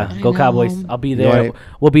 By the Yeah, way. I go know. Cowboys. I'll be You there. know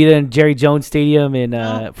We'll be there in Jerry Jones Stadium in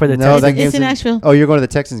for the No, Texans. that It's game's in Nashville. Oh, you're going to the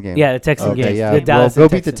Texans game. Yeah, the Texans Okay, game. yeah. The Well, Dallas go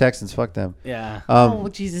and beat the Texans. Texans. Fuck them. Yeah. Oh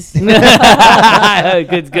Jesus!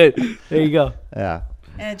 Good. There you go. Yeah.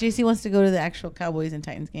 JC wants to go to the actual Cowboys and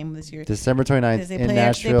Titans game this year December 29th because they in play.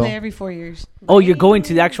 Nashville. They play every 4 years. Oh, you're going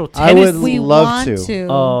to the actual I tennis? would We love want to. to.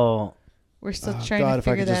 Oh, We're still Oh, trying God, to if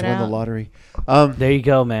I figure could just that win the out. lottery. there you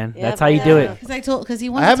go, man. Yeah, That's how you do yeah. it. Because he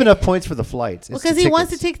wants. I have to enough points for the flights. It's Because the he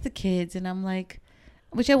wants to tickets. take the kids, and I'm like,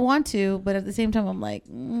 which I want to, but at the same time, I'm like,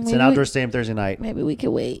 It's maybe an outdoor stadium Thursday night. Maybe we could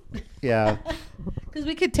wait Yeah. because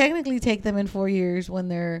we could technically take them in 4 years when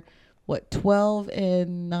they're 12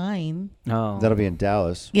 and 9. Oh, That'll be in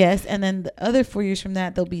Dallas. Yes, and then the other 4 years from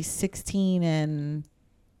that, they'll be 16 and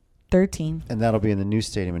 13. And that'll be in the new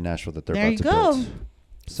stadium in Nashville that they're There about you to go. build.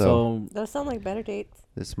 So so Those sound like better dates.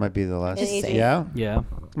 this might be the last. And ages. Yeah. yeah.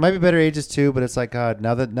 Might be better ages too, but it's like God.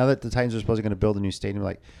 Now that the Titans are supposedly going to build a new stadium,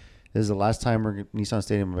 like this is the last time we're Nissan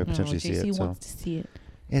Stadium might potentially see JC it. So wants to see it.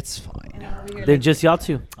 it's fine. Then just y'all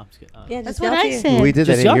two. I'm just kidding. Yeah, That's just what y'all I two. said. We did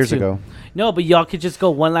that Just 8 y'all years two. ago. No, but y'all could just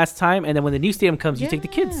go one last time, and then when the new stadium comes, you take the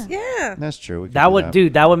kids. Yeah. That's true. We could That do would,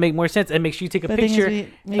 dude. That would make more sense, and make sure you take a But the thing is picture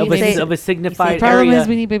we of need a, babysitters. of a signified The problem area. is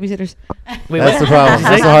we need babysitters. Wait, That's what? the problem. What'd you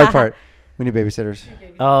That's say? the hard part. We need babysitters.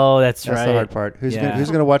 Oh, that's That's right. the hard part. Who's Yeah.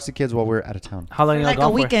 gonna watch the kids while we're out of town? How long y'all Like a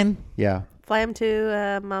gone for? weekend. Yeah. fly him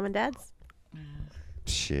to mom and dad's.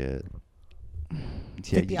 Shit.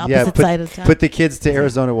 Take the opposite side of town. Put the kids to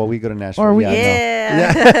Arizona while we go to Nashville. Or we-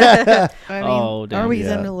 Yeah. I mean, Oh, damn. or we Yeah.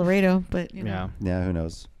 send him to Laredo, but you know. Yeah. Yeah, who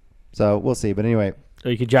knows? So we'll see. But anyway,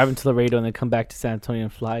 Or you could drive into Laredo and then come back to San Antonio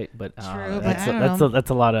and fly. But True, but that's I don't know. that's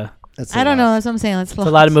a lot of that's I don't know. That's what I'm saying. That's a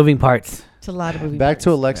lot of moving parts. It's a lot of moving Back to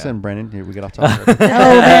parts. Alexa Yeah. and Brennan. Here we get off topic.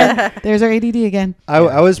 Oh man, there's our ADD again.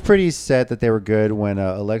 I was pretty set that they were good when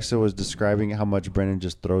Alexa was describing how much Brennan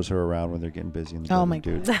just throws her around when they're getting busy in the Oh bedroom, my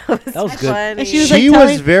dude. That was good. funny. And she was She like was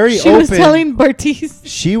telling, very She was open. telling Bartiz.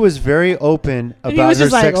 She was very open And he about was her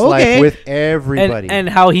just like, sex okay. life with everybody. And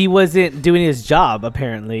how he wasn't doing his job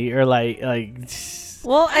apparently, or like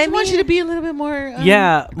Well, I just want you to be a little bit more.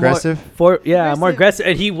 yeah, Aggressive? more Aggressive. aggressive.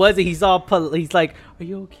 And he wasn't. He's all he's like, "Are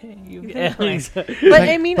you okay? You okay?" But like,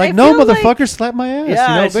 I mean, like I no feel like motherfucker, slap my ass.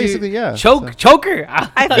 Yeah, you know, she- basically, yeah. choker. I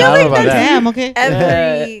feel I don't know like about that's that. Damn. Okay.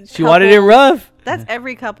 every. She wanted it couple- rough. That's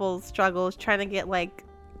every couple's struggle is trying to get like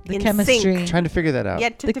The in chemistry. sync. Trying to figure that out.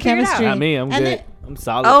 Yet to The figure it out. chemistry. Not me. I'm And good. then- I'm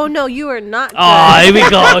solid. Oh no, you are not. Oh, good. here we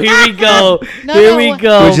go. Here we go. No, Here no, we what-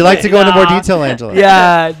 go. Would you like to go into more Nah. detail, Angela?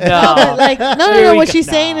 Yeah, No, no. but like no. Here we What go. she's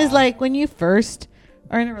saying is Nah. like when you first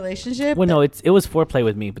are in a relationship. Well, no, it was foreplay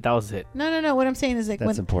with me, but that was it. No. What I'm saying is like That's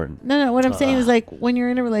when. important. No. What I'm saying is like when you're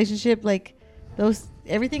in a relationship, like those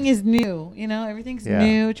everything is new. You know, everything's Yeah.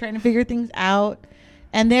 new. Trying to figure things out,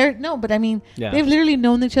 and they're no. But I mean, Yeah. they've literally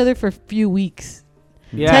known each other for a few weeks.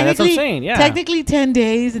 Yeah, that's what I'm saying. Yeah. Technically 10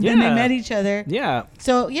 days, and then they Yeah. met each other. Yeah.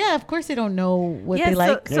 So yeah, of course they don't know what Yeah, they so,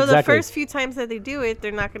 like. so the Exactly. first few times that they do it,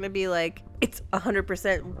 they're not going to be like it's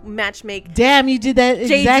 100% match make. Damn, you did that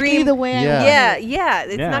Daydream. exactly the way I Yeah. wanted. Yeah.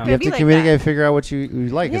 It's Yeah. not You going to have be to like communicate and that. figure out what you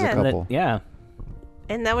like as a Yeah. couple. Yeah.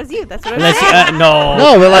 And that was you. That's what I'm Unless saying. no,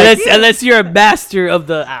 No, but like- unless you're a master of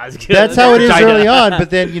the. That's how it is China. early on. But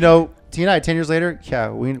then, Tina and I, 10 years later, yeah,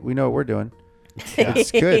 we know what we're doing.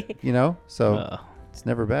 It's good, So it's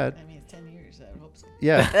never bad. I mean, it's 10 years. I hope so.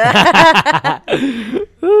 Yeah.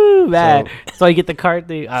 Ooh, man. So you get the card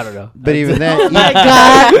thing. I don't know. But even Oh then, my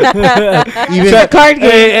god! even The card game.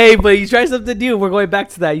 Hey, but you try something new. We're going back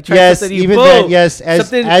to that. You try yes, something new. even Boom. then, yes,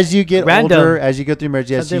 Something as you get random. older, as you go through marriage,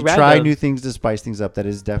 yes, Something you try random. new things to spice things up. That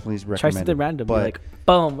is definitely recommended. Try something random. But But like,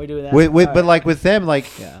 boom, we're doing that. but like with them, like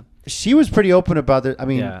yeah, she was pretty open about it. I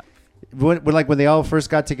mean, yeah, when they all first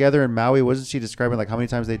got together in Maui, wasn't she describing like how many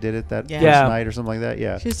times they did it that Yeah. first Yeah. night or something like that?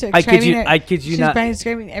 Yeah. She was I kid you. describing I kid you She's not. probably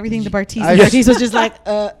describing everything to Bartiz. I And just- Bartiz was just like,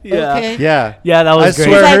 Yeah. okay. Yeah. Yeah, that was I great.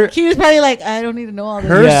 swear- He's her- like, he was probably like, I don't need to know all this.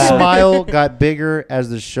 Her Yeah. smile got bigger as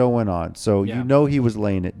the show went on, so Yeah. he was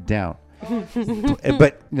laying it down.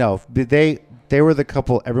 But no, they were the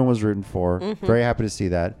couple everyone was rooting for. Very happy to see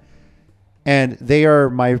that, and they are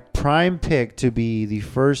my prime pick to be the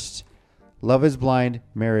first Love Is Blind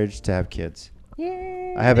marriage to have kids.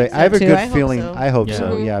 Yay. I have a so too. good I hope feeling. so. I hope Yeah. so.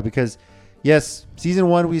 Mhm. Yeah, because yes, season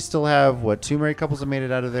 1 we still have 2 married couples that made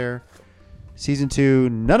it out of there. Season 2,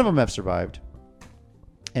 none of them have survived.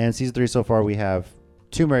 And season 3 so far we have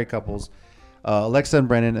 2 married couples, Alexa and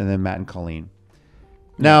Brennan, and then Matt and Colleen.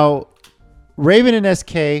 Now, Raven and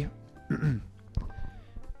SK,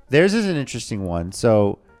 theirs is an interesting one.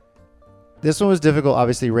 So this one was difficult.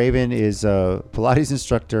 Obviously, Raven is a Pilates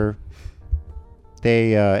instructor.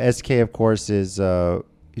 They SK, of course, is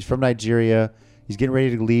he's from Nigeria. He's getting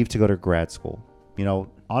ready to leave to go to grad school.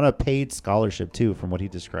 On a paid scholarship too, from what he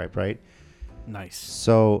described, right? Nice.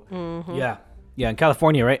 So Yeah, yeah, in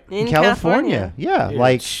California, right? In California, yeah, Yeah,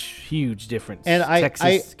 like huge difference. And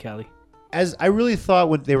Texas, Cali. as I really thought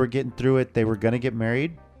when they were getting through it, they were gonna get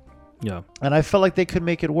married, Yeah, and I felt like they could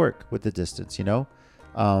make it work with the distance. They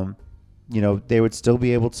would still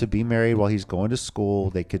be able to be married while he's going to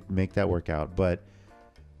school. They could make that work out, but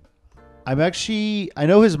I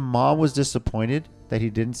know his mom was disappointed that he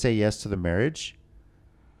didn't say yes to the marriage,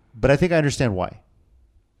 but I think I understand why.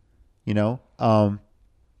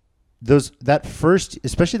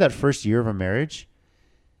 Especially that first year of a marriage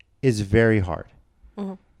is very hard.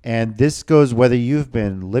 Mhm. And this goes whether you've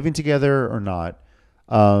been living together or not.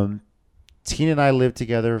 Tina and I lived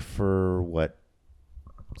together for what?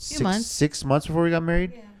 months. 6 months before we got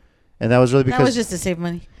married. And that was really because That was just to save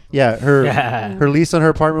money. yeah, her Yeah. her lease on her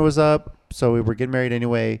apartment was up, so we were getting married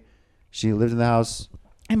anyway. She lived in the house.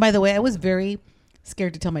 And by the way, I was very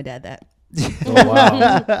scared to tell my dad that. Oh, wow.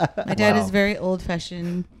 My dad Wow. is very old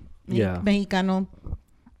fashioned. Yeah. Mexicano.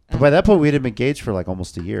 But by that point, we had been engaged for like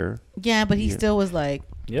almost a year. Yeah, but he Yeah. still was like,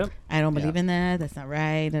 Yep. I don't believe Yeah. in that. That's not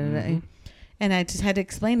right. Da, da, da. And I just had to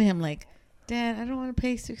explain to him, like, Dad, I don't want to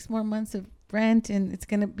pay 6 more months of rent, and it's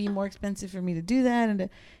going to be more expensive for me to do that. And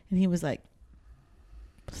he was like,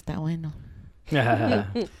 está bueno.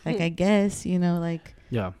 Like, I guess, like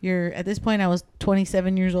Yeah. you're at this point, I was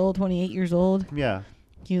 27 years old, 28 years old. Yeah.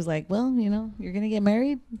 He was like, well, you're going to get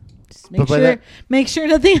married. Just But by make sure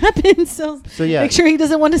nothing happens. So yeah, make sure he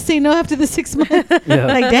doesn't want to say no after the 6 months. Yeah.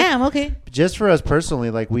 Like, damn, okay. just for us personally,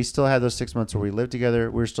 like we still had those 6 months where we lived together.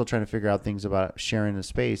 We were still trying to figure out things about sharing a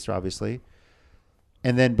space, obviously.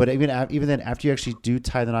 And then, but even then, after you actually do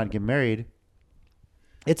tie the knot and get married,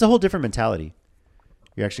 it's a whole different mentality.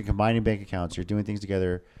 You're actually combining bank accounts. You're doing things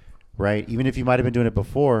together, right? Even if you might have been doing it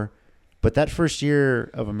before, but that first year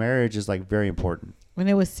of a marriage is like very important. When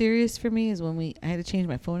it was serious for me is when I had to change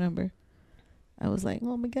my phone number. I was like,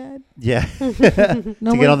 oh my God. Yeah. No To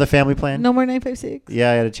more, get on the family plan. no more 956. Yeah,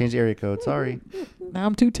 I had to change the area code. Sorry. Now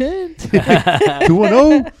I'm 210.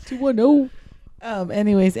 210. 210.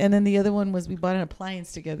 Anyways, and then the other one was we bought an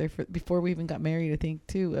appliance together before we even got married, I think,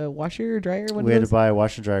 too. A washer or dryer. One We of had those to buy a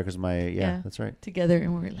washer and dryer because Yeah. that's right. together,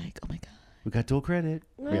 and we were like, oh my God. We got dual credit.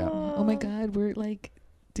 Yeah. Oh my God, we're like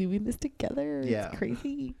doing this together. Yeah. It's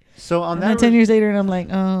crazy. So on And that, then 10 years later, and I'm like,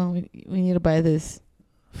 oh, we need to buy this.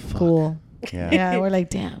 Fuck. Cool. Yeah. Yeah, we're like,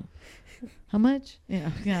 damn. How much? Yeah.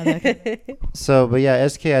 That kind So, but yeah,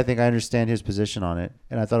 SK, I think I understand his position on it.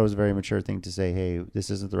 And I thought it was a very mature thing to say, hey, this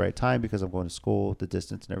isn't the right time because I'm going to school, the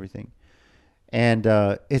distance and everything. And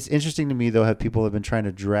it's interesting to me, though, how people have been trying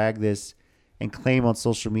to drag this and claim on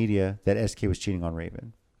social media that SK was cheating on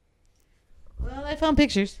Raven. Well, I found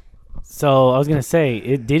pictures. So I was gonna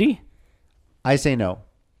say, did he? I say no.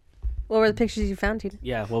 What were the pictures you found, Tina?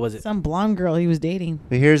 Yeah. What was it? Some blonde girl he was dating.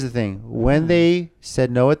 But here's the thing. When they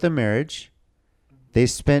said no at the marriage, they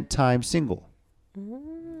spent time single.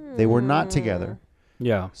 They were not together.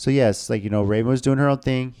 Yeah. So, yes, like, Raven was doing her own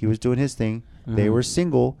thing. He was doing his thing. They Mhm. were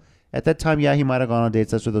single. At that time, yeah, he might have gone on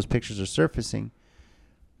dates. That's where those pictures are surfacing.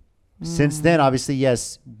 Since then, obviously,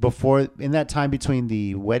 yes, in that time between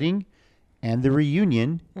the wedding and the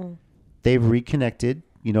reunion, they've reconnected.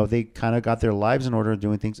 They kind of got their lives in order,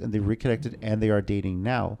 doing things, and they reconnected, and they are dating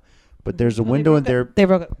now. But there's a window in there. They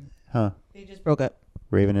broke up. Huh? They just broke up.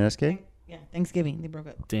 Raven and SK? Yeah, Thanksgiving they broke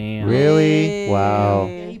up. Damn. Really? Wow.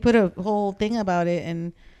 Yeah, he put a whole thing about it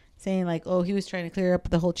and saying like, oh, he was trying to clear up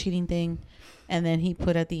the whole cheating thing, and then he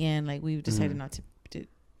put at the end like, we've decided not to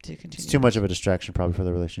continue. It's too much of a distraction probably for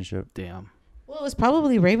the relationship. Damn. Well, it was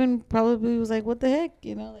probably Raven. Probably was like, what the heck,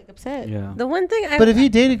 like upset. Yeah. The one thing But if you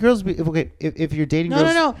dated girls, if you're dating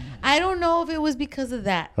girls. No. I don't know if it was because of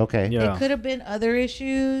that. Okay. Yeah. It could have been other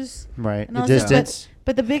issues. Right. And The also- distance.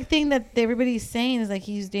 But the big thing that everybody's saying is like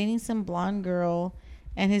he's dating some blonde girl,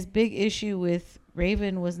 and his big issue with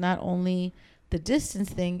Raven was not only the distance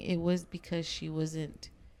thing; it was because she wasn't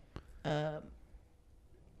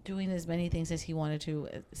doing as many things as he wanted to,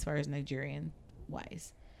 as far as Nigerian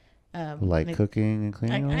wise. Like cooking and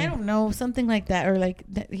cleaning. I don't know, something like that, or like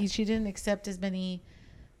that she didn't accept as many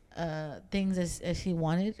things as he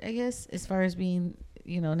wanted, I guess, as far as being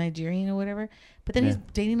Nigerian or whatever. But then he's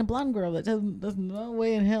dating a blonde girl that there's no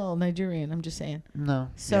way in hell Nigerian. I'm just saying. No.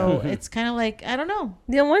 So it's kind of like, I don't know.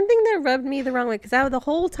 The one thing that rubbed me the wrong way, because the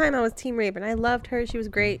whole time I was Team Raven, I loved her. She was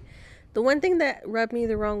great. The one thing that rubbed me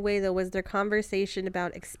the wrong way, though, was their conversation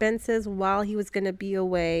about expenses while he was going to be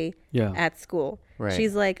away at school. Right.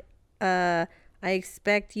 She's like, I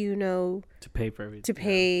expect to pay for everything. to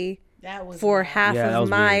pay That was for weird. half Yeah, that of was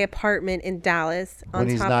my weird. apartment in Dallas. When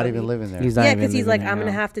he's not even living there. He's not Yeah, even because he's like, living I'm there,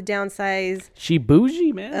 going to yeah. have to downsize. She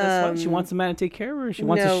bougie, man. That's why she wants a man to take care of her. She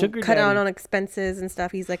wants a sugar cut daddy. out on expenses and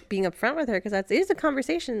stuff. He's like being upfront with her because it is a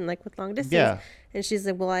conversation like with long distance. Yeah. And she's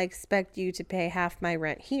like, well, I expect you to pay half my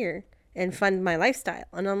rent here and fund my lifestyle.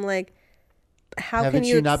 And I'm like, how Haven't can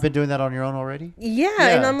you you not been doing that on your own already? Yeah.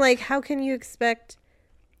 Yeah. And I'm like, how can you expect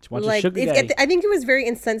She wants a like sugar daddy. I think it was very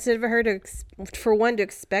insensitive of her to for one to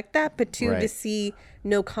expect that, but two to Right. see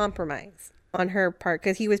no compromise on her part,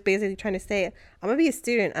 because he was basically trying to say, I'm gonna be a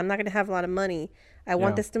student, I'm not gonna have a lot of money, I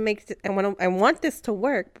want Yeah. this to make I want this to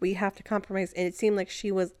work, but we have to compromise. And it seemed like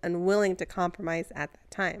she was unwilling to compromise at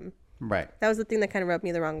that time. Right. That was the thing that kind of rubbed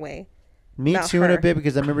me the wrong way. Me About too in a her. bit,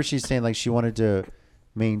 because I remember she's saying like she wanted to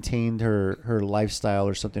maintain her lifestyle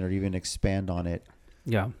or something, or even expand on it.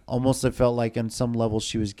 Yeah. Almost it felt like on some level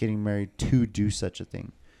she was getting married to do such a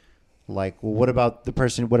thing. Like, well, what about the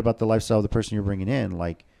person? What about the lifestyle of the person you're bringing in?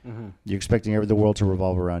 Like, you're expecting the world to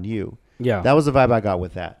revolve around you. Yeah. That was the vibe I got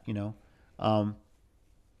with that,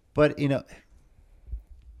 But I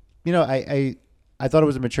thought it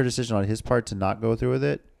was a mature decision on his part to not go through with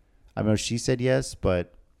it. I know she said yes,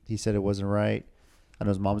 but he said it wasn't right. I know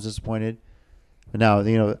his mom was disappointed. But now,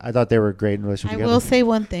 I thought they were great in a relationship I together. will say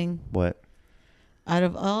one thing. What? Out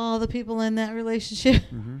of all the people in that relationship,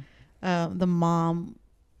 Mm-hmm. the mom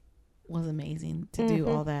was amazing to do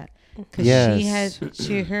all that because Yes.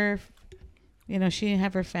 she didn't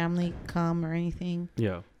have her family come or anything,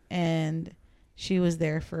 Yeah. and she was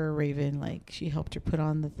there for Raven. Like she helped her put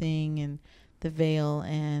on the thing and the veil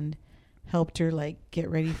and helped her like get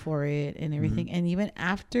ready for it and everything. And even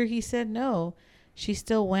after he said no, she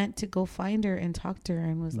still went to go find her and talk to her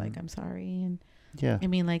and was like, I'm sorry. And Yeah. I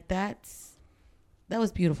mean, like that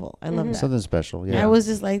was beautiful. I love that. Something special. Yeah. I was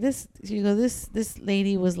just like this. This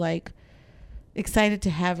lady was like excited to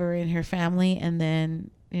have her in her family, and then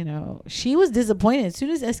she was disappointed as soon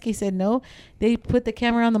as SK said no. They put the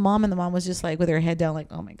camera on the mom, and the mom was just like with her head down, like,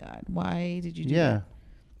 "Oh my god, why did you do that?"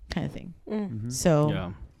 Kind of thing.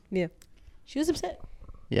 So Yeah. she was upset,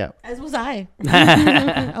 Yeah. as was I.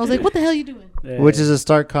 I was like, "What the hell are you doing?" Which is a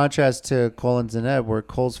stark contrast to Cole and Zaneb, where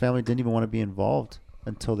Cole's family didn't even want to be involved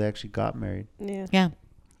until they actually got married. Yeah. Yeah.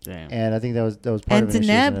 Damn. And I think that was part And of it.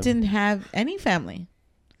 Zaneb didn't have any family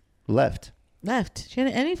left. left. She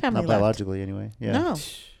hadn't any family Not left. biologically, anyway. Yeah. No,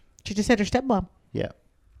 she just had her stepmom. Yeah.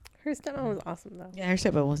 Her stepmom was awesome though. Yeah, her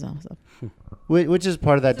stepmom was awesome. Which is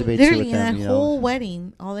part of that So debate too literally, with in them. that whole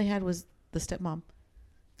wedding, all they had was the stepmom,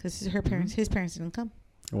 because her parents, his parents didn't come.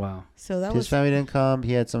 Wow. So that His was family didn't come.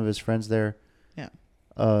 He had some of his friends there. Yeah.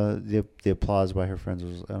 The applause by her friends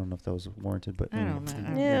was, I don't know if that was warranted, but I don't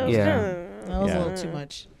know. Yeah. It was Yeah. kinda- That was Yeah. a little too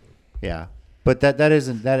much. yeah. But that is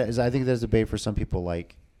I think there's a debate for some people,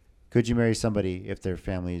 like, could you marry somebody if their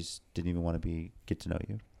families didn't even want to get to know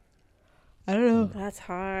you? I don't know. That's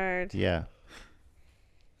hard. Yeah.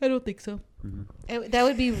 I don't think so. Mm-hmm. That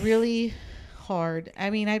would be really hard. I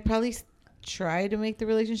mean, I'd probably try to make the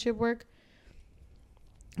relationship work.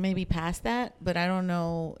 Maybe past that, but I don't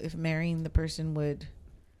know if marrying the person would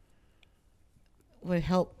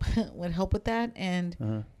help with that. And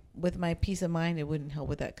Uh-huh. with my peace of mind, it wouldn't help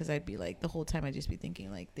with that, because I'd be like, the whole time I'd just be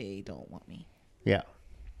thinking like, they don't want me. Yeah.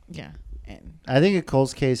 Yeah. And I think in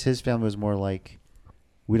Cole's case, his family was more like,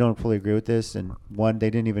 we don't fully agree with this. And one, they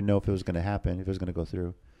didn't even know if it was going to happen, if it was going to go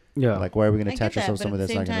through. Yeah. Like, why are we going to I attach get that, ourselves to but someone at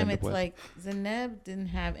that's the not same going to time, end up it's with? like Zaneb didn't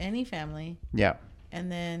have any family, Yeah.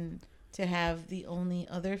 and then to have the only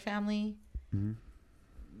other family Mm-hmm.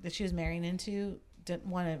 that she was marrying into didn't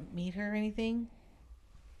want to meet her or anything.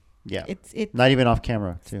 Yeah. It's Not even off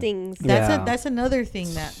camera, too. Stings. Yeah. that's another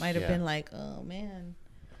thing that might have Yeah. been like, oh man,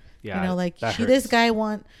 Yeah. like that this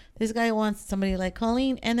hurts. guy wants somebody like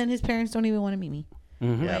Colleen, and then his parents don't even want to meet me.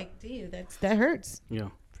 Mhm. Yeah. Like, dude, that hurts. Yeah.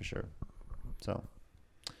 For sure. So,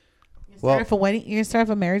 You Well- start off a wedding, you're gonna start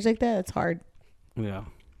off a marriage like that. It's hard. Yeah.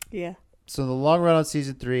 Yeah. in the long run on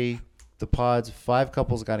season 3, the pods, 5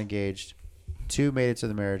 couples got engaged. 2 made it to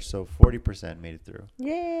the marriage, so 40% made it through.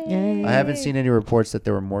 Yay. Yay. I haven't seen any reports that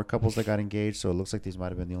there were more couples that got engaged, so it looks like these might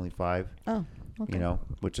have been the only 5, Oh, okay.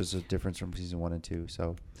 which is a difference from season 1 and 2.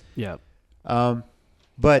 So, Yeah.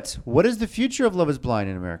 but what is the future of Love is Blind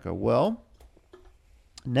in America? Well,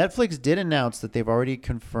 Netflix did announce that they've already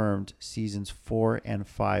confirmed seasons 4 and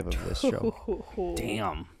 5 of this show.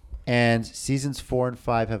 Damn. And seasons 4 and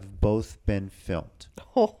 5 have both been filmed.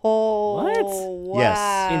 What? Wow.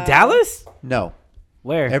 Yes. In Dallas? No.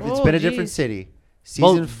 Where? It's Oh, been a different geez. city.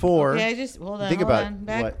 Season 4. Okay, I just hold on. Think hold about on.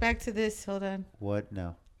 what? Back to this. Hold on. What?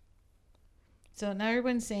 No. So now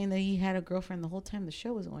everyone's saying that he had a girlfriend the whole time the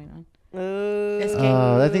show was going on. Ooh. SK.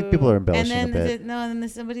 I think people are And embellishing then a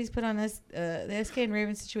bit. somebody's put on this. The SK and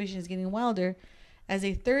Raven situation is getting wilder, as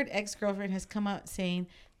a third ex-girlfriend has come out saying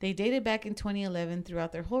they dated back in 2011.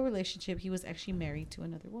 Throughout their whole relationship, he was actually married to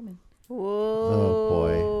another woman. Whoa. Oh,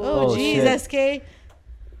 boy. Oh, Oh, geez, shit. SK.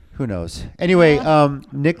 Who knows? Anyway,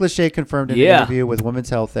 Nick Lachey confirmed in an Yeah. interview with Women's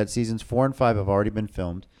Health that seasons 4 and 5 have already been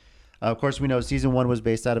filmed. Of course, we know season 1 was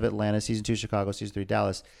based out of Atlanta, season 2 Chicago, season 3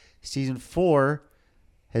 Dallas. Season 4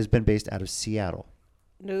 has been based out of Seattle.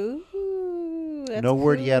 Ooh, that's No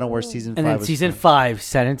word yet on where cool. season 5 And then was season filmed. 5,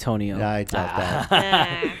 San Antonio. Nah, I doubt that.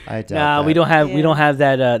 Ah. I doubt Nah, that. we don't have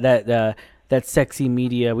Yeah. that sexy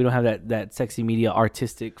media. We don't have that sexy media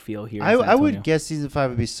artistic feel here. in I San Antonio. would guess season 5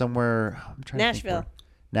 would be somewhere. I'm trying To think Nashville. where.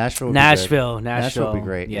 Nashville. Would be good. Nashville would be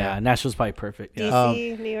great. Yeah, Nashville's probably perfect. Yeah.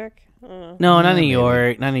 DC, New York. No, not New maybe.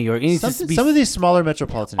 York. Not New York. It needs to be Some of these smaller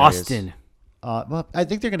metropolitan areas. Austin. Well, I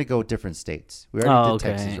think they're going to go different states. We Oh, already did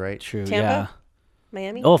okay. Texas, right? True. Tampa? Yeah.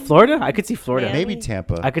 Miami. Oh, Florida. I could see Florida. Miami? Maybe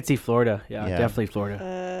Tampa. I could see Florida. Yeah, Yeah. definitely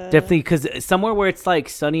Florida. Definitely, because somewhere where it's like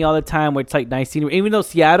sunny all the time, where it's like nice scenery. Even though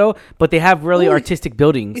Seattle, but they have really Ooh, artistic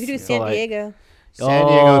buildings. You could do So, San like- Diego. San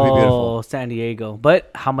Diego would be beautiful. Oh, San Diego. But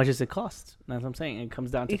how much does it cost? That's what I'm saying. It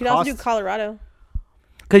comes down to You could cost. also do Colorado.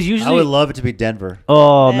 Because I usually, would love it to be Denver.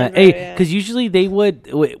 oh man, Denver, hey, yeah. because usually they would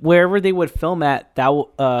wherever they would film at that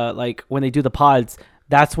like when they do the pods,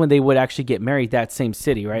 that's when they would actually get married. That same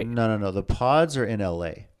city, right? No. The pods are in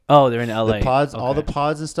LA. Oh, they're in LA. The pods, all the Okay.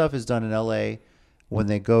 pods and stuff is done in LA. When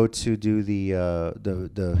they go to do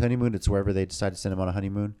the honeymoon, it's wherever they decide to send them on a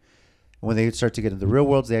honeymoon. When they start to get into the real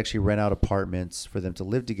world, they actually rent out apartments for them to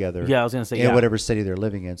live together. Yeah, I was gonna say, in yeah. whatever city they're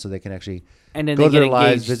living in, so they can actually And then go they through get their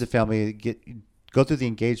lives, engaged. visit family, go through the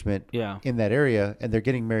engagement Yeah. in that area, and they're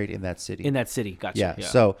getting married in that city. In that city. Gotcha. yeah.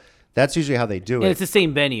 So that's usually how they do and it. it's the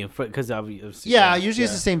same venue because obviously. Yeah, usually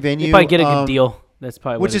it's the same venue. You probably get a good deal. That's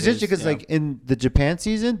probably Which what is it interesting because, yeah. like, in the Japan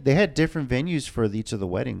season, they had different venues for each of the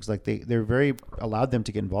weddings. Like, they're very allowed them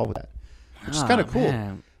to get involved with that, which is Ah, kind of cool.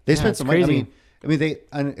 man. They Yeah, spent it's some money. crazy.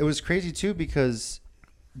 And it was crazy too because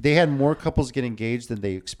they had more couples get engaged than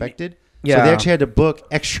they expected. So Yeah. they actually had to book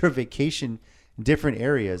extra vacation in different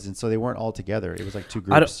areas, and so they weren't all together. It was like two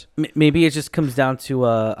I groups. don't, maybe it just comes down to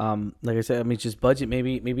like I said, I mean, just budget.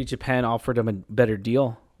 Maybe Japan offered them a better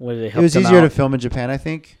deal. Where they It helped was them easier out. to film in Japan, I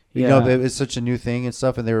think. You know, Yeah. it was such a new thing and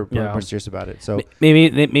stuff, and they were Yeah. more serious about it. So Maybe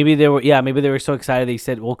they were maybe they were so excited they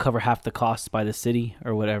said we'll cover half the costs by the city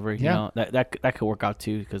or whatever. You Yeah. know that could work out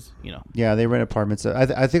too because yeah, they rent apartments.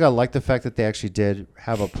 I think I like the fact that they actually did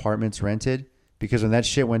have apartments rented because when that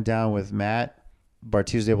shit went down with Matt,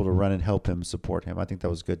 Bartiz was able to run and help him, support him. I think that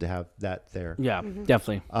was good to have that there. yeah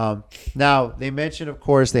definitely. Now, they mentioned, of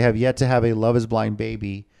course, they have yet to have a Love is Blind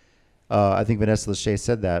baby. I think Vanessa Lachey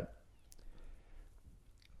said that.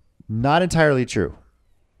 Not entirely true.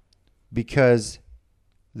 Because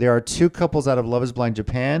there are two couples out of Love is Blind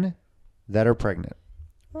Japan that are pregnant.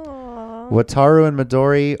 Aww. Wataru and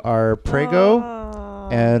Midori are prego,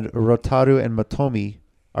 Aww. and Rotaru and Matomi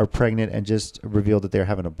are pregnant and just revealed that they're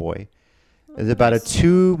having a boy. There's about a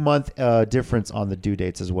 2-month difference on the due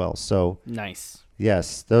dates as well. So, Nice.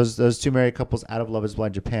 yes, those two married couples out of Love is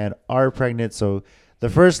Blind Japan are pregnant. So the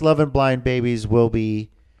first Love and Blind babies will be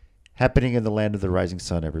happening in the land of the rising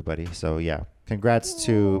sun, everybody. So, yeah, congrats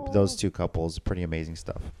to those two couples. Pretty amazing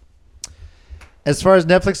stuff. As far as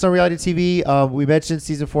Netflix on reality TV, we mentioned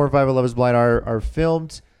season 4 and 5 of Love is Blind are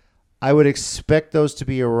filmed. I would expect those to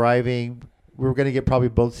be arriving. We're going to get probably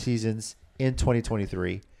both seasons in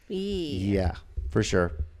 2023. Yeah, for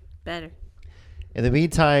sure. Better. In the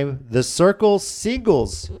meantime, The Circle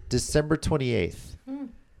singles December 28th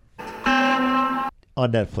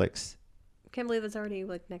on Netflix. Can't believe it's already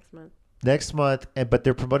like next month. Next month, but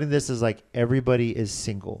they're promoting this as like everybody is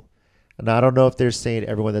single. And I don't know if they're saying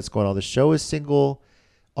everyone that's going on the show is single.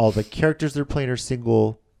 All the characters they're playing are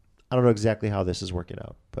single. I don't know exactly how this is working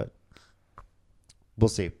out, but we'll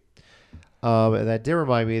see. And that did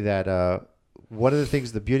remind me that one of the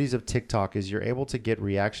things, the beauties of TikTok is you're able to get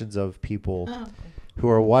reactions of people who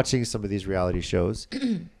are watching some of these reality shows.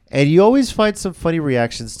 And you always find some funny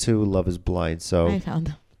reactions to Love is Blind. So I found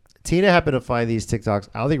them. Tina happened to find these TikToks.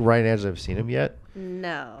 I don't think Ryan and Angela have seen them yet.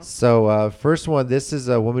 No. So first one, this is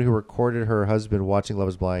a woman who recorded her husband watching Love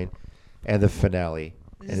is Blind and the finale.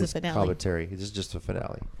 This and is his the finale. commentary. This is just the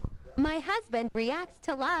finale. My husband reacts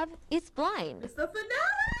to Love is Blind. It's the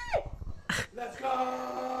finale. Let's go!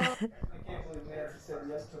 I can't believe Nancy said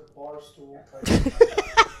yes to Barstool.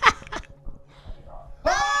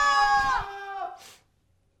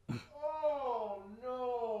 Oh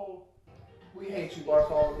no! We hate you,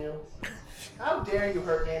 Bartholomew. How dare you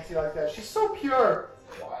hurt Nancy like that? She's so pure.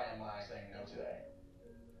 Why am I saying no today?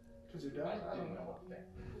 Because you're done? I don't know.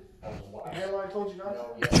 That was why. The hairline told you not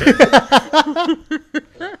No, to?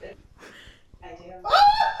 yes.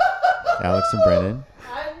 Alex and Brennan.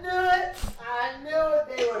 I knew it! I knew it!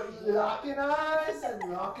 They were locking eyes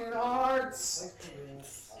and locking hearts.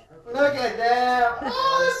 Look at them!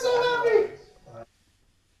 Oh, they're so happy!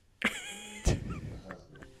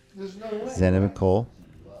 There's no way. Zen and Nicole.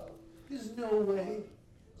 There's no way.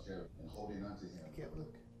 Can't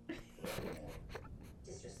look.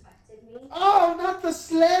 Oh, not the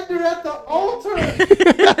slander at the altar!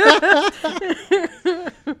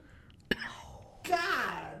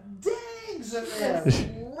 God dang, Zanette!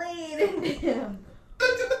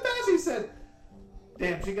 Looked at the pass, he said,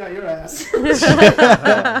 damn, she got your ass.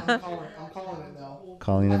 I'm calling it now.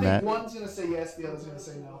 Colleen I and think Matt. one's going to say yes, the other's going to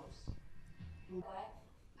say no.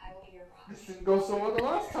 This didn't go so well the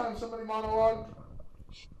last time somebody monologued.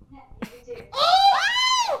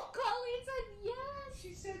 Oh! Colleen said yes.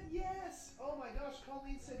 She said yes. Oh my gosh,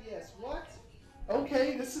 Colleen said yes. What?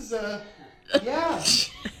 Okay, this is a yeah.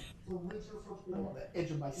 I'm on the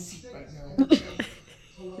edge of my seat right now.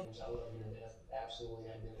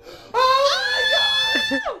 Oh my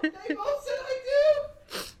god! They both said I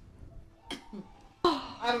do.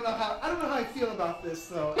 I don't know how I feel about this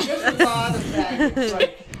though. There's a lot of baggage.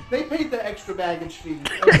 Like they paid the extra baggage fee.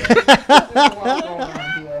 Okay. There's a lot going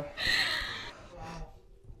on here.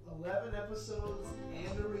 11 episodes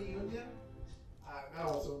and a reunion. That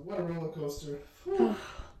was a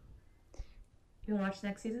watch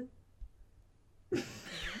next season?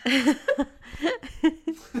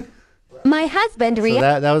 My husband So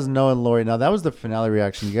reacts. that was Noah and Lori. Now that was the finale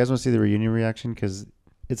reaction. You guys want to see the reunion reaction? Because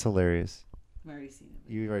it's hilarious. I've already seen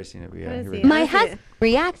it. You've already seen it, but yeah. Wanna here see we it? go. My husband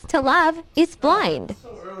reacts to love is blind.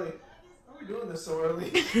 So early. How are we doing this so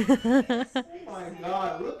early? Oh my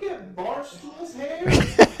god, look at Barstool's hair.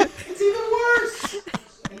 It's even worse.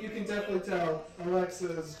 And you can definitely tell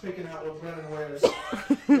Alexa is picking out what Brennan wears.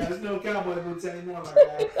 There's no cowboy boots anymore, my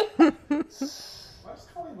guy. Why does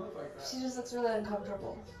Colleen look like that? She just looks really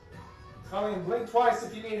uncomfortable. Colleen, blink twice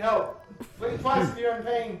if you need help. Blink twice if you're in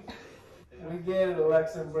pain. We get it,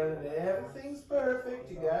 Alexa and Brennan. Everything's perfect.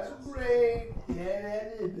 You guys are great. Yeah.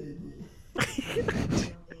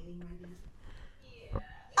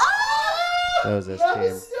 That was Love SK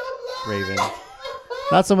is still blind. Raven.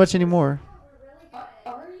 Not so much anymore.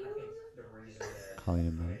 Are you? Colleen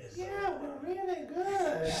and Matt. Yeah, we're really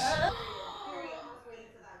good.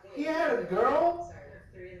 He had a girl.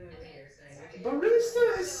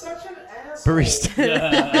 Barista is such an asshole.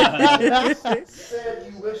 Barista.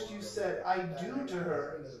 Said you wished you said I do to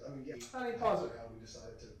her. Honey, pause it.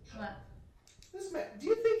 What? This man, do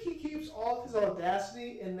you think he keeps all of his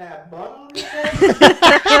audacity in that butt on his head?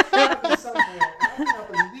 Somewhere. I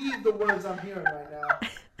cannot believe the words I'm hearing right now.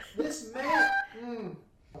 This man. I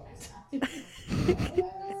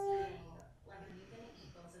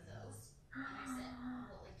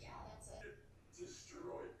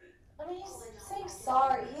mean, he's saying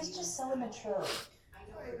sorry. He's just so immature.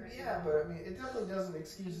 Yeah, but I mean, it definitely doesn't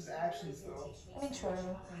excuse his actions, though. I mean, true. I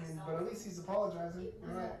mean, but at least he's apologizing.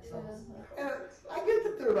 Right. So. And I get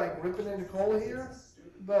that they're like ripping into Cole here,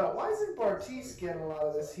 but why isn't Bartiz getting a lot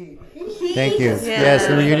of this heat? Thank you. Yeah. Yes,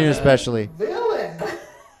 the reunion especially. Villain.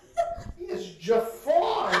 He is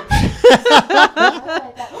Jafar.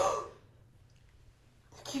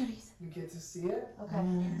 Cuties. You get to see it. Okay.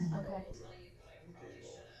 Okay.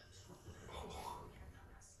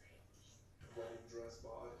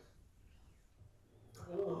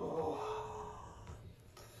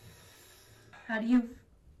 How do you?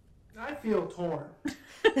 I feel torn,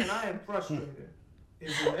 and I am frustrated.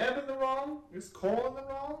 Is Zeb in the wrong? Is Cole in the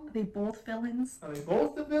wrong? Are they both villains? Are they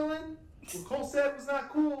both the villain? What Cole said was not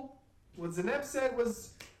cool. What Zaneb said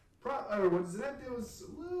was, or what Zaneb did was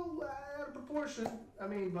a little out of proportion. I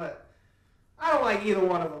mean, but I don't like either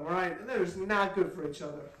one of them, right? And they're just not good for each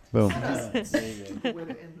other. Boom. Stupid way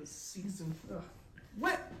to end the season. Ugh.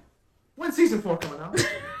 When's season 4 coming out?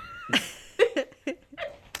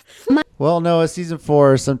 Well, no, it's season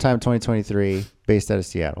 4, sometime 2023, based out of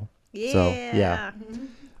Seattle. Yeah. So, yeah.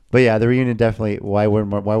 But yeah, the reunion definitely. Why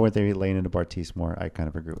weren't they laying into Bartiz more? I kind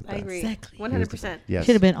of agree with that. I agree. Exactly. 100%. Yes.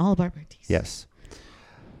 Should have been all about Bartiz. Yes.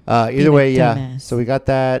 Either way, yeah. dumbass. So we got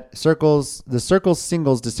that. The Circles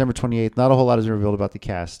singles December 28th. Not a whole lot is revealed about the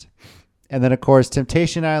cast. And then, of course,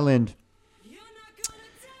 Temptation Island.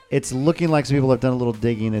 It's looking like some people have done a little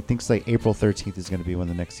digging. It thinks like April 13th is going to be when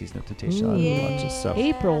the next season of Temptation Island launches. So,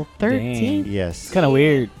 April 13th. yes. It's kind of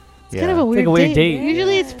weird. It's kind of a It's weird, like a weird date.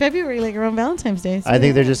 Usually it's February, like around Valentine's Day. So I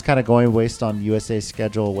think they're just kind of going based on USA's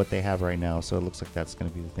schedule, what they have right now. So it looks like that's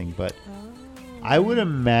going to be the thing. But I would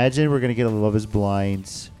imagine we're going to get a Love is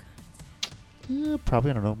Blind.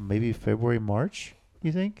 Probably, I don't know, maybe February, March,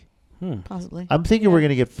 you think? possibly. I'm thinking we're going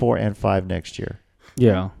to get 4 and 5 next year.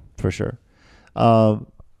 Yeah. For sure.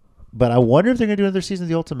 But I wonder if they're going to do another season of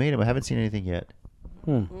The Ultimatum. I haven't seen anything yet.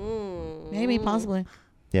 Maybe, possibly.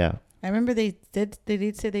 Yeah. I remember they did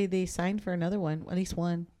say they signed for another one, at least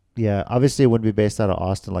one. Yeah. Obviously, it wouldn't be based out of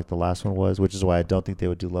Austin like the last one was, which is why I don't think they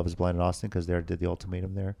would do Love is Blind in Austin because they already did The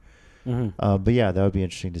Ultimatum there. But yeah, that would be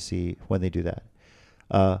interesting to see when they do that.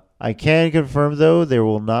 I can confirm, though, there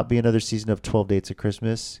will not be another season of 12 Dates of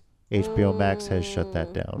Christmas. HBO Max has shut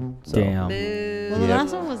that down. So. Damn. Well, the Yeah.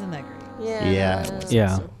 last one wasn't that great. Yeah. it was.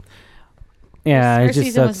 Yeah. Yeah. It First just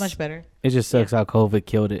season was sucks. much better. It just sucks how COVID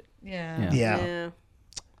killed it. Yeah. Yeah.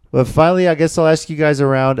 But finally, I guess I'll ask you guys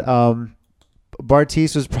around.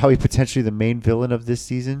 Bartiz was probably potentially the main villain of this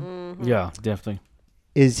season. Yeah, definitely.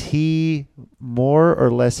 Is he more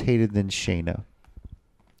or less hated than Shayna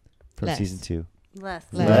from Less. season 2?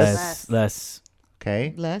 Less.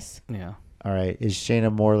 Okay. Less. Yeah. All right. Is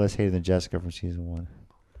Shayna more or less hated than Jessica from season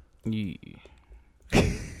 1?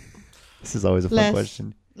 This is always a fun Less.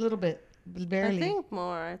 question. A little bit. Barely. I think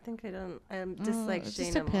more. I think I don't. I dislike it Shayna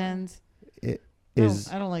just more. depends.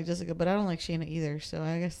 Is I don't like Jessica, but I don't like Shayna either. So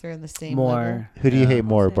I guess they're in the same More. level. who do you hate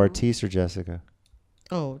more, Same. Bartiz or Jessica?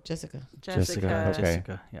 Oh, Jessica. Jessica. Okay.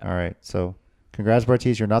 Jessica. Yeah. All right. So, congrats,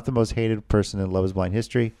 Bartiz. You're not the most hated person in Love Is Blind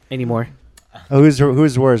history. Anymore. Oh,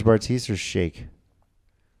 who's worse, Bartiz or Shake?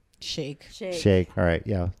 Shake. Shake. All right.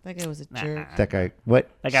 Yeah. That guy was a jerk. That guy. What?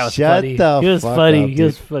 That guy was Shut funny. the He was fuck funny. up, He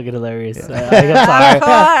was dude. fucking hilarious. I'm sorry.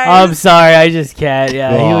 I'm sorry. I just can't.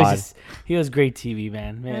 Yeah, God. he was great TV,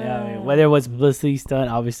 man. I mean, whether it was publicity stunt,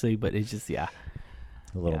 obviously, but it's just A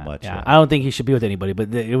little much. Yeah. Yeah. I don't think he should be with anybody,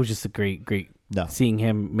 but it was just a great No. seeing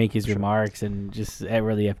him make his remarks and just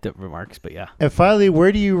really effed up remarks. But yeah, And finally,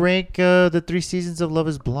 where do you rank the 3 seasons of Love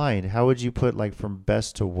Is Blind? How would you put like from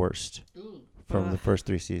best to worst from the first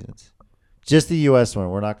 3 seasons? Just the U.S. one.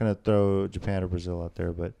 We're not going to throw Japan or Brazil out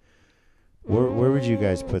there, but where would you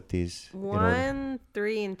guys put these? 1,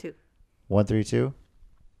 3, and 2. 1, 3, 2.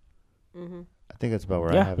 Mm-hmm. I think that's about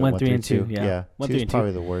where Yeah, I have it. 1, 1, 3, 3, and 2. 2. Yeah. 1, 2 3, is and 2.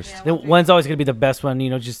 probably the worst. then one's always gonna be the best one.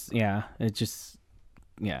 Just yeah.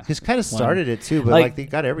 He's kind of started it too, but Like- like they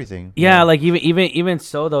got everything. Yeah, like even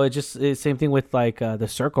so though, it's same thing with like the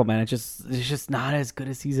Circle, man. It's just not as good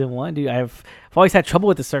as season 1, dude. I've always had trouble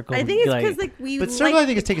with the Circle. I think it's because like we. But certainly, I like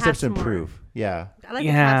think it's the taking steps to cast more. improve. Yeah. I like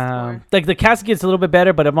the cast more. like the cast gets a little bit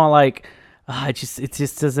better, but I'm all like, it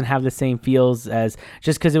just doesn't have the same feels as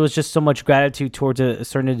just because it was just so much gratitude towards a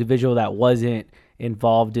certain individual that wasn't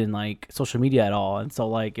involved in like social media at all, and so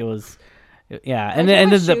like it was. Yeah, and then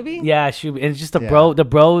Shuby? Shuby, and just the Yeah.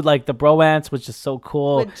 bro, like the bromance was just so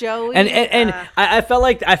cool. With Joey, and I felt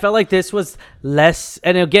like this was less.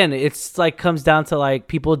 And again, it's like comes down to like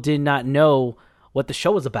people did not know what the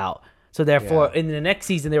show was about, so therefore in the next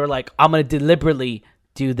season they were like, I'm gonna deliberately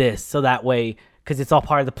do this so that way because it's all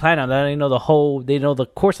part of the plan now. They know they know the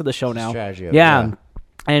course of the show now. Strategy of it, yeah. yeah.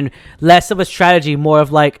 And less of a strategy, more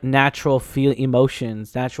of like natural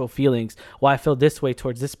emotions, natural feelings. Well, I feel this way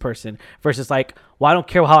towards this person versus like, well, I don't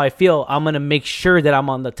care how I feel. I'm gonna make sure that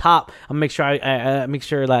I'm on the top. I'm gonna make sure I make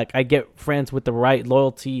sure like I get friends with the right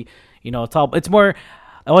loyalty. It's more.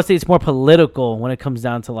 I want to say it's more political when it comes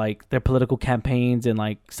down to like their political campaigns and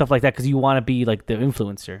like stuff like that because you want to be like the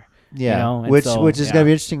influencer. Yeah, and which so, is yeah. going to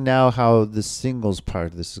be interesting now how the singles part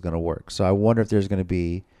of this is going to work. So I wonder if there's going to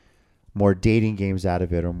be more dating games out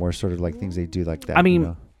of it or more sort of like things they do like that. I mean, you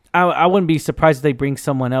know? I wouldn't be surprised if they bring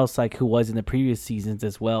someone else like who was in the previous seasons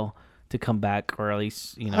as well to come back, or at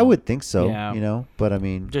least I would think so. Yeah. But I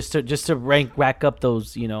mean, just to rack up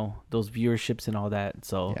those those viewerships and all that.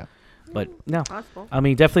 So, yeah. But no, Possible. I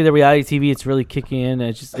mean definitely the reality TV. It's really kicking in.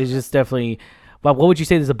 It's just definitely. But what would you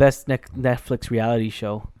say is the best Netflix reality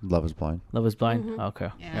show? Love Is Blind. Love Is Blind. Mm-hmm. Okay.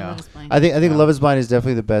 Yeah, Love Is Blind. I think Love Is Blind is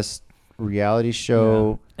definitely the best reality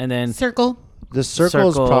show. And then Circle. The Circle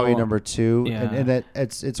is probably Circle, number 2, yeah. and that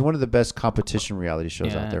it's one of the best competition reality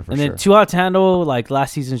shows out there for and sure. then Too Hot to Handle, like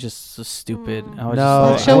last season's just so stupid. I was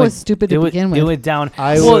No, just That show like, was stupid to begin It with. went down.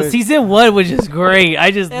 I Well, would- season 1 was just great.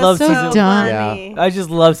 I just love so season. dumb. funny. I just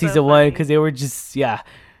love So season 1 funny. because they were just yeah.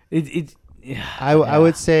 I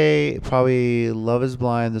would say probably Love Is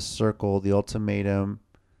Blind, The Circle, The Ultimatum,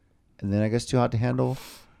 and then I guess Too Hot to Handle.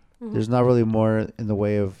 There's not really more in the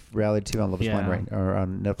way of reality TV on Love Is Blind Yeah. or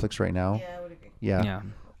on Netflix right now. I would agree. Yeah.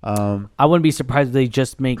 I wouldn't be surprised if they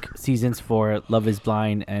just make seasons for Love Is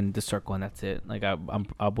Blind and The Circle, and that's it. Like I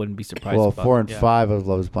wouldn't be surprised. Well, about 4 and yeah. 5 of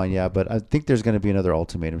Love Is Blind, yeah, but I think there's going to be another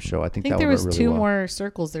Ultimatum show. I I think think that there would was work really 2 well. more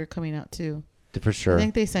Circles that are coming out too. For sure. I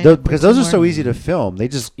think they signed up for because 2 those are so more. easy to film. They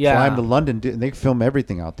just Yeah. fly 'em to London and they film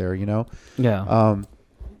everything out there, Yeah.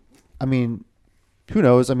 I mean, who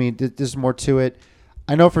knows? I mean, there's more to it.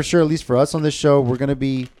 I know for sure, at least for us on this show, we're going to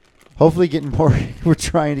be hopefully getting more. We're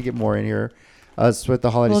trying to get more in here. Us with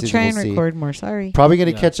the holiday We'll season. try and we'll see. record more. Sorry. Probably going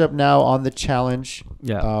to Yeah. catch up now on the challenge.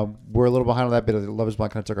 Yeah. We're a little behind on that bit. Love Is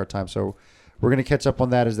Blind kind of took our time. So we're going to catch up on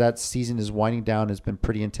that as that season is winding down. It's been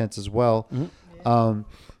pretty intense as well. Mm-hmm.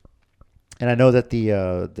 And I know that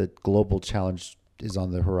the global challenge is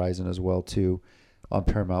on the horizon as well too, on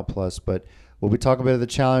Paramount Plus. But we'll be talking a bit of the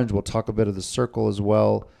challenge. We'll talk a bit of the Circle as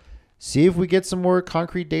well. See if we get some more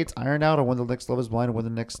concrete dates ironed out on when the next Love Is Blind and when the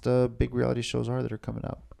next big reality shows are that are coming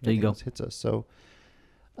out. There you go. Hits us. So,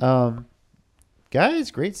 guys,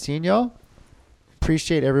 great seeing y'all.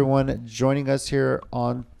 Appreciate everyone joining us here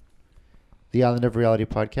on the Island of Reality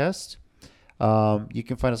podcast. You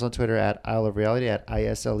can find us on Twitter at Isle of Reality, at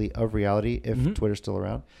ISLE of Reality, if Twitter's still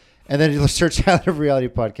around. And then you'll search Island of Reality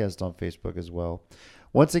podcast on Facebook as well.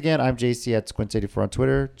 Once again, I'm JC at Squints84 on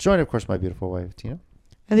Twitter. Joined, of course, my beautiful wife, Tina.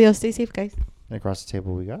 Adios. Stay safe, guys. And across the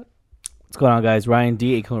table, we got... What's going on, guys? Ryan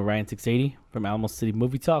D, aka Ryan680 from Alamo City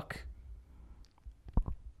Movie Talk.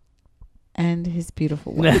 And his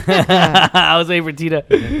beautiful wife. I was waiting for Tina.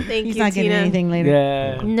 Thank He's you, not getting Tina. anything later.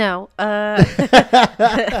 Yeah. No. I'm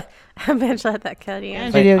Angela at that Cuddy. And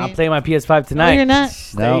I'm video playing game. my PS5 tonight. No, you're not.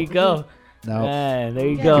 There No. you go. No. Man, there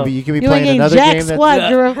you You go. could be, you could be You ain't playing getting another jack game. squat,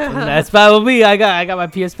 girl. That's fine with me. I got my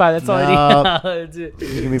PS5. That's all I need. You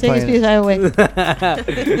can be Take his playing. PS5 away.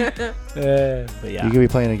 But yeah. You could be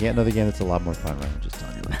playing another game that's a lot more fun, right? I'm just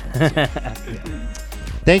telling you.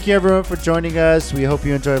 Thank you, everyone, for joining us. We hope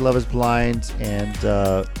you enjoyed Love is Blind, and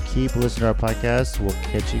keep listening to our podcast. We'll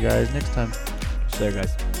catch you guys next time. Sure,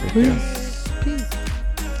 guys. Take care. Peace.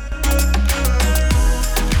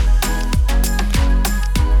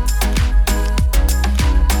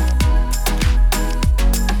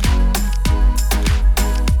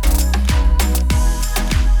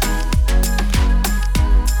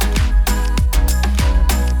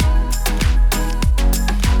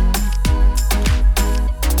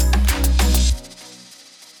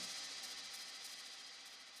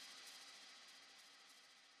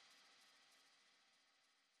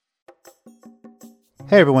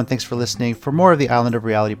 Hey everyone, thanks for listening. For more of the Island of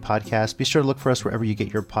Reality podcast, be sure to look for us wherever you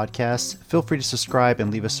get your podcasts. Feel free to subscribe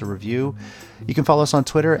and leave us a review. You can follow us on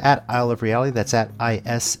Twitter at Isle of Reality. That's at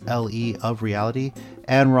ISLE of Reality.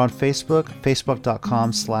 And we're on Facebook,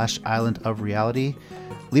 facebook.com/Island of Reality.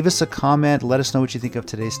 Leave us a comment. Let us know what you think of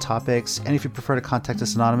today's topics. And if you prefer to contact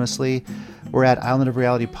us anonymously, we're at Island of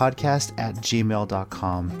Reality Podcast at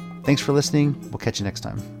gmail.com. Thanks for listening. We'll catch you next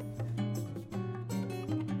time.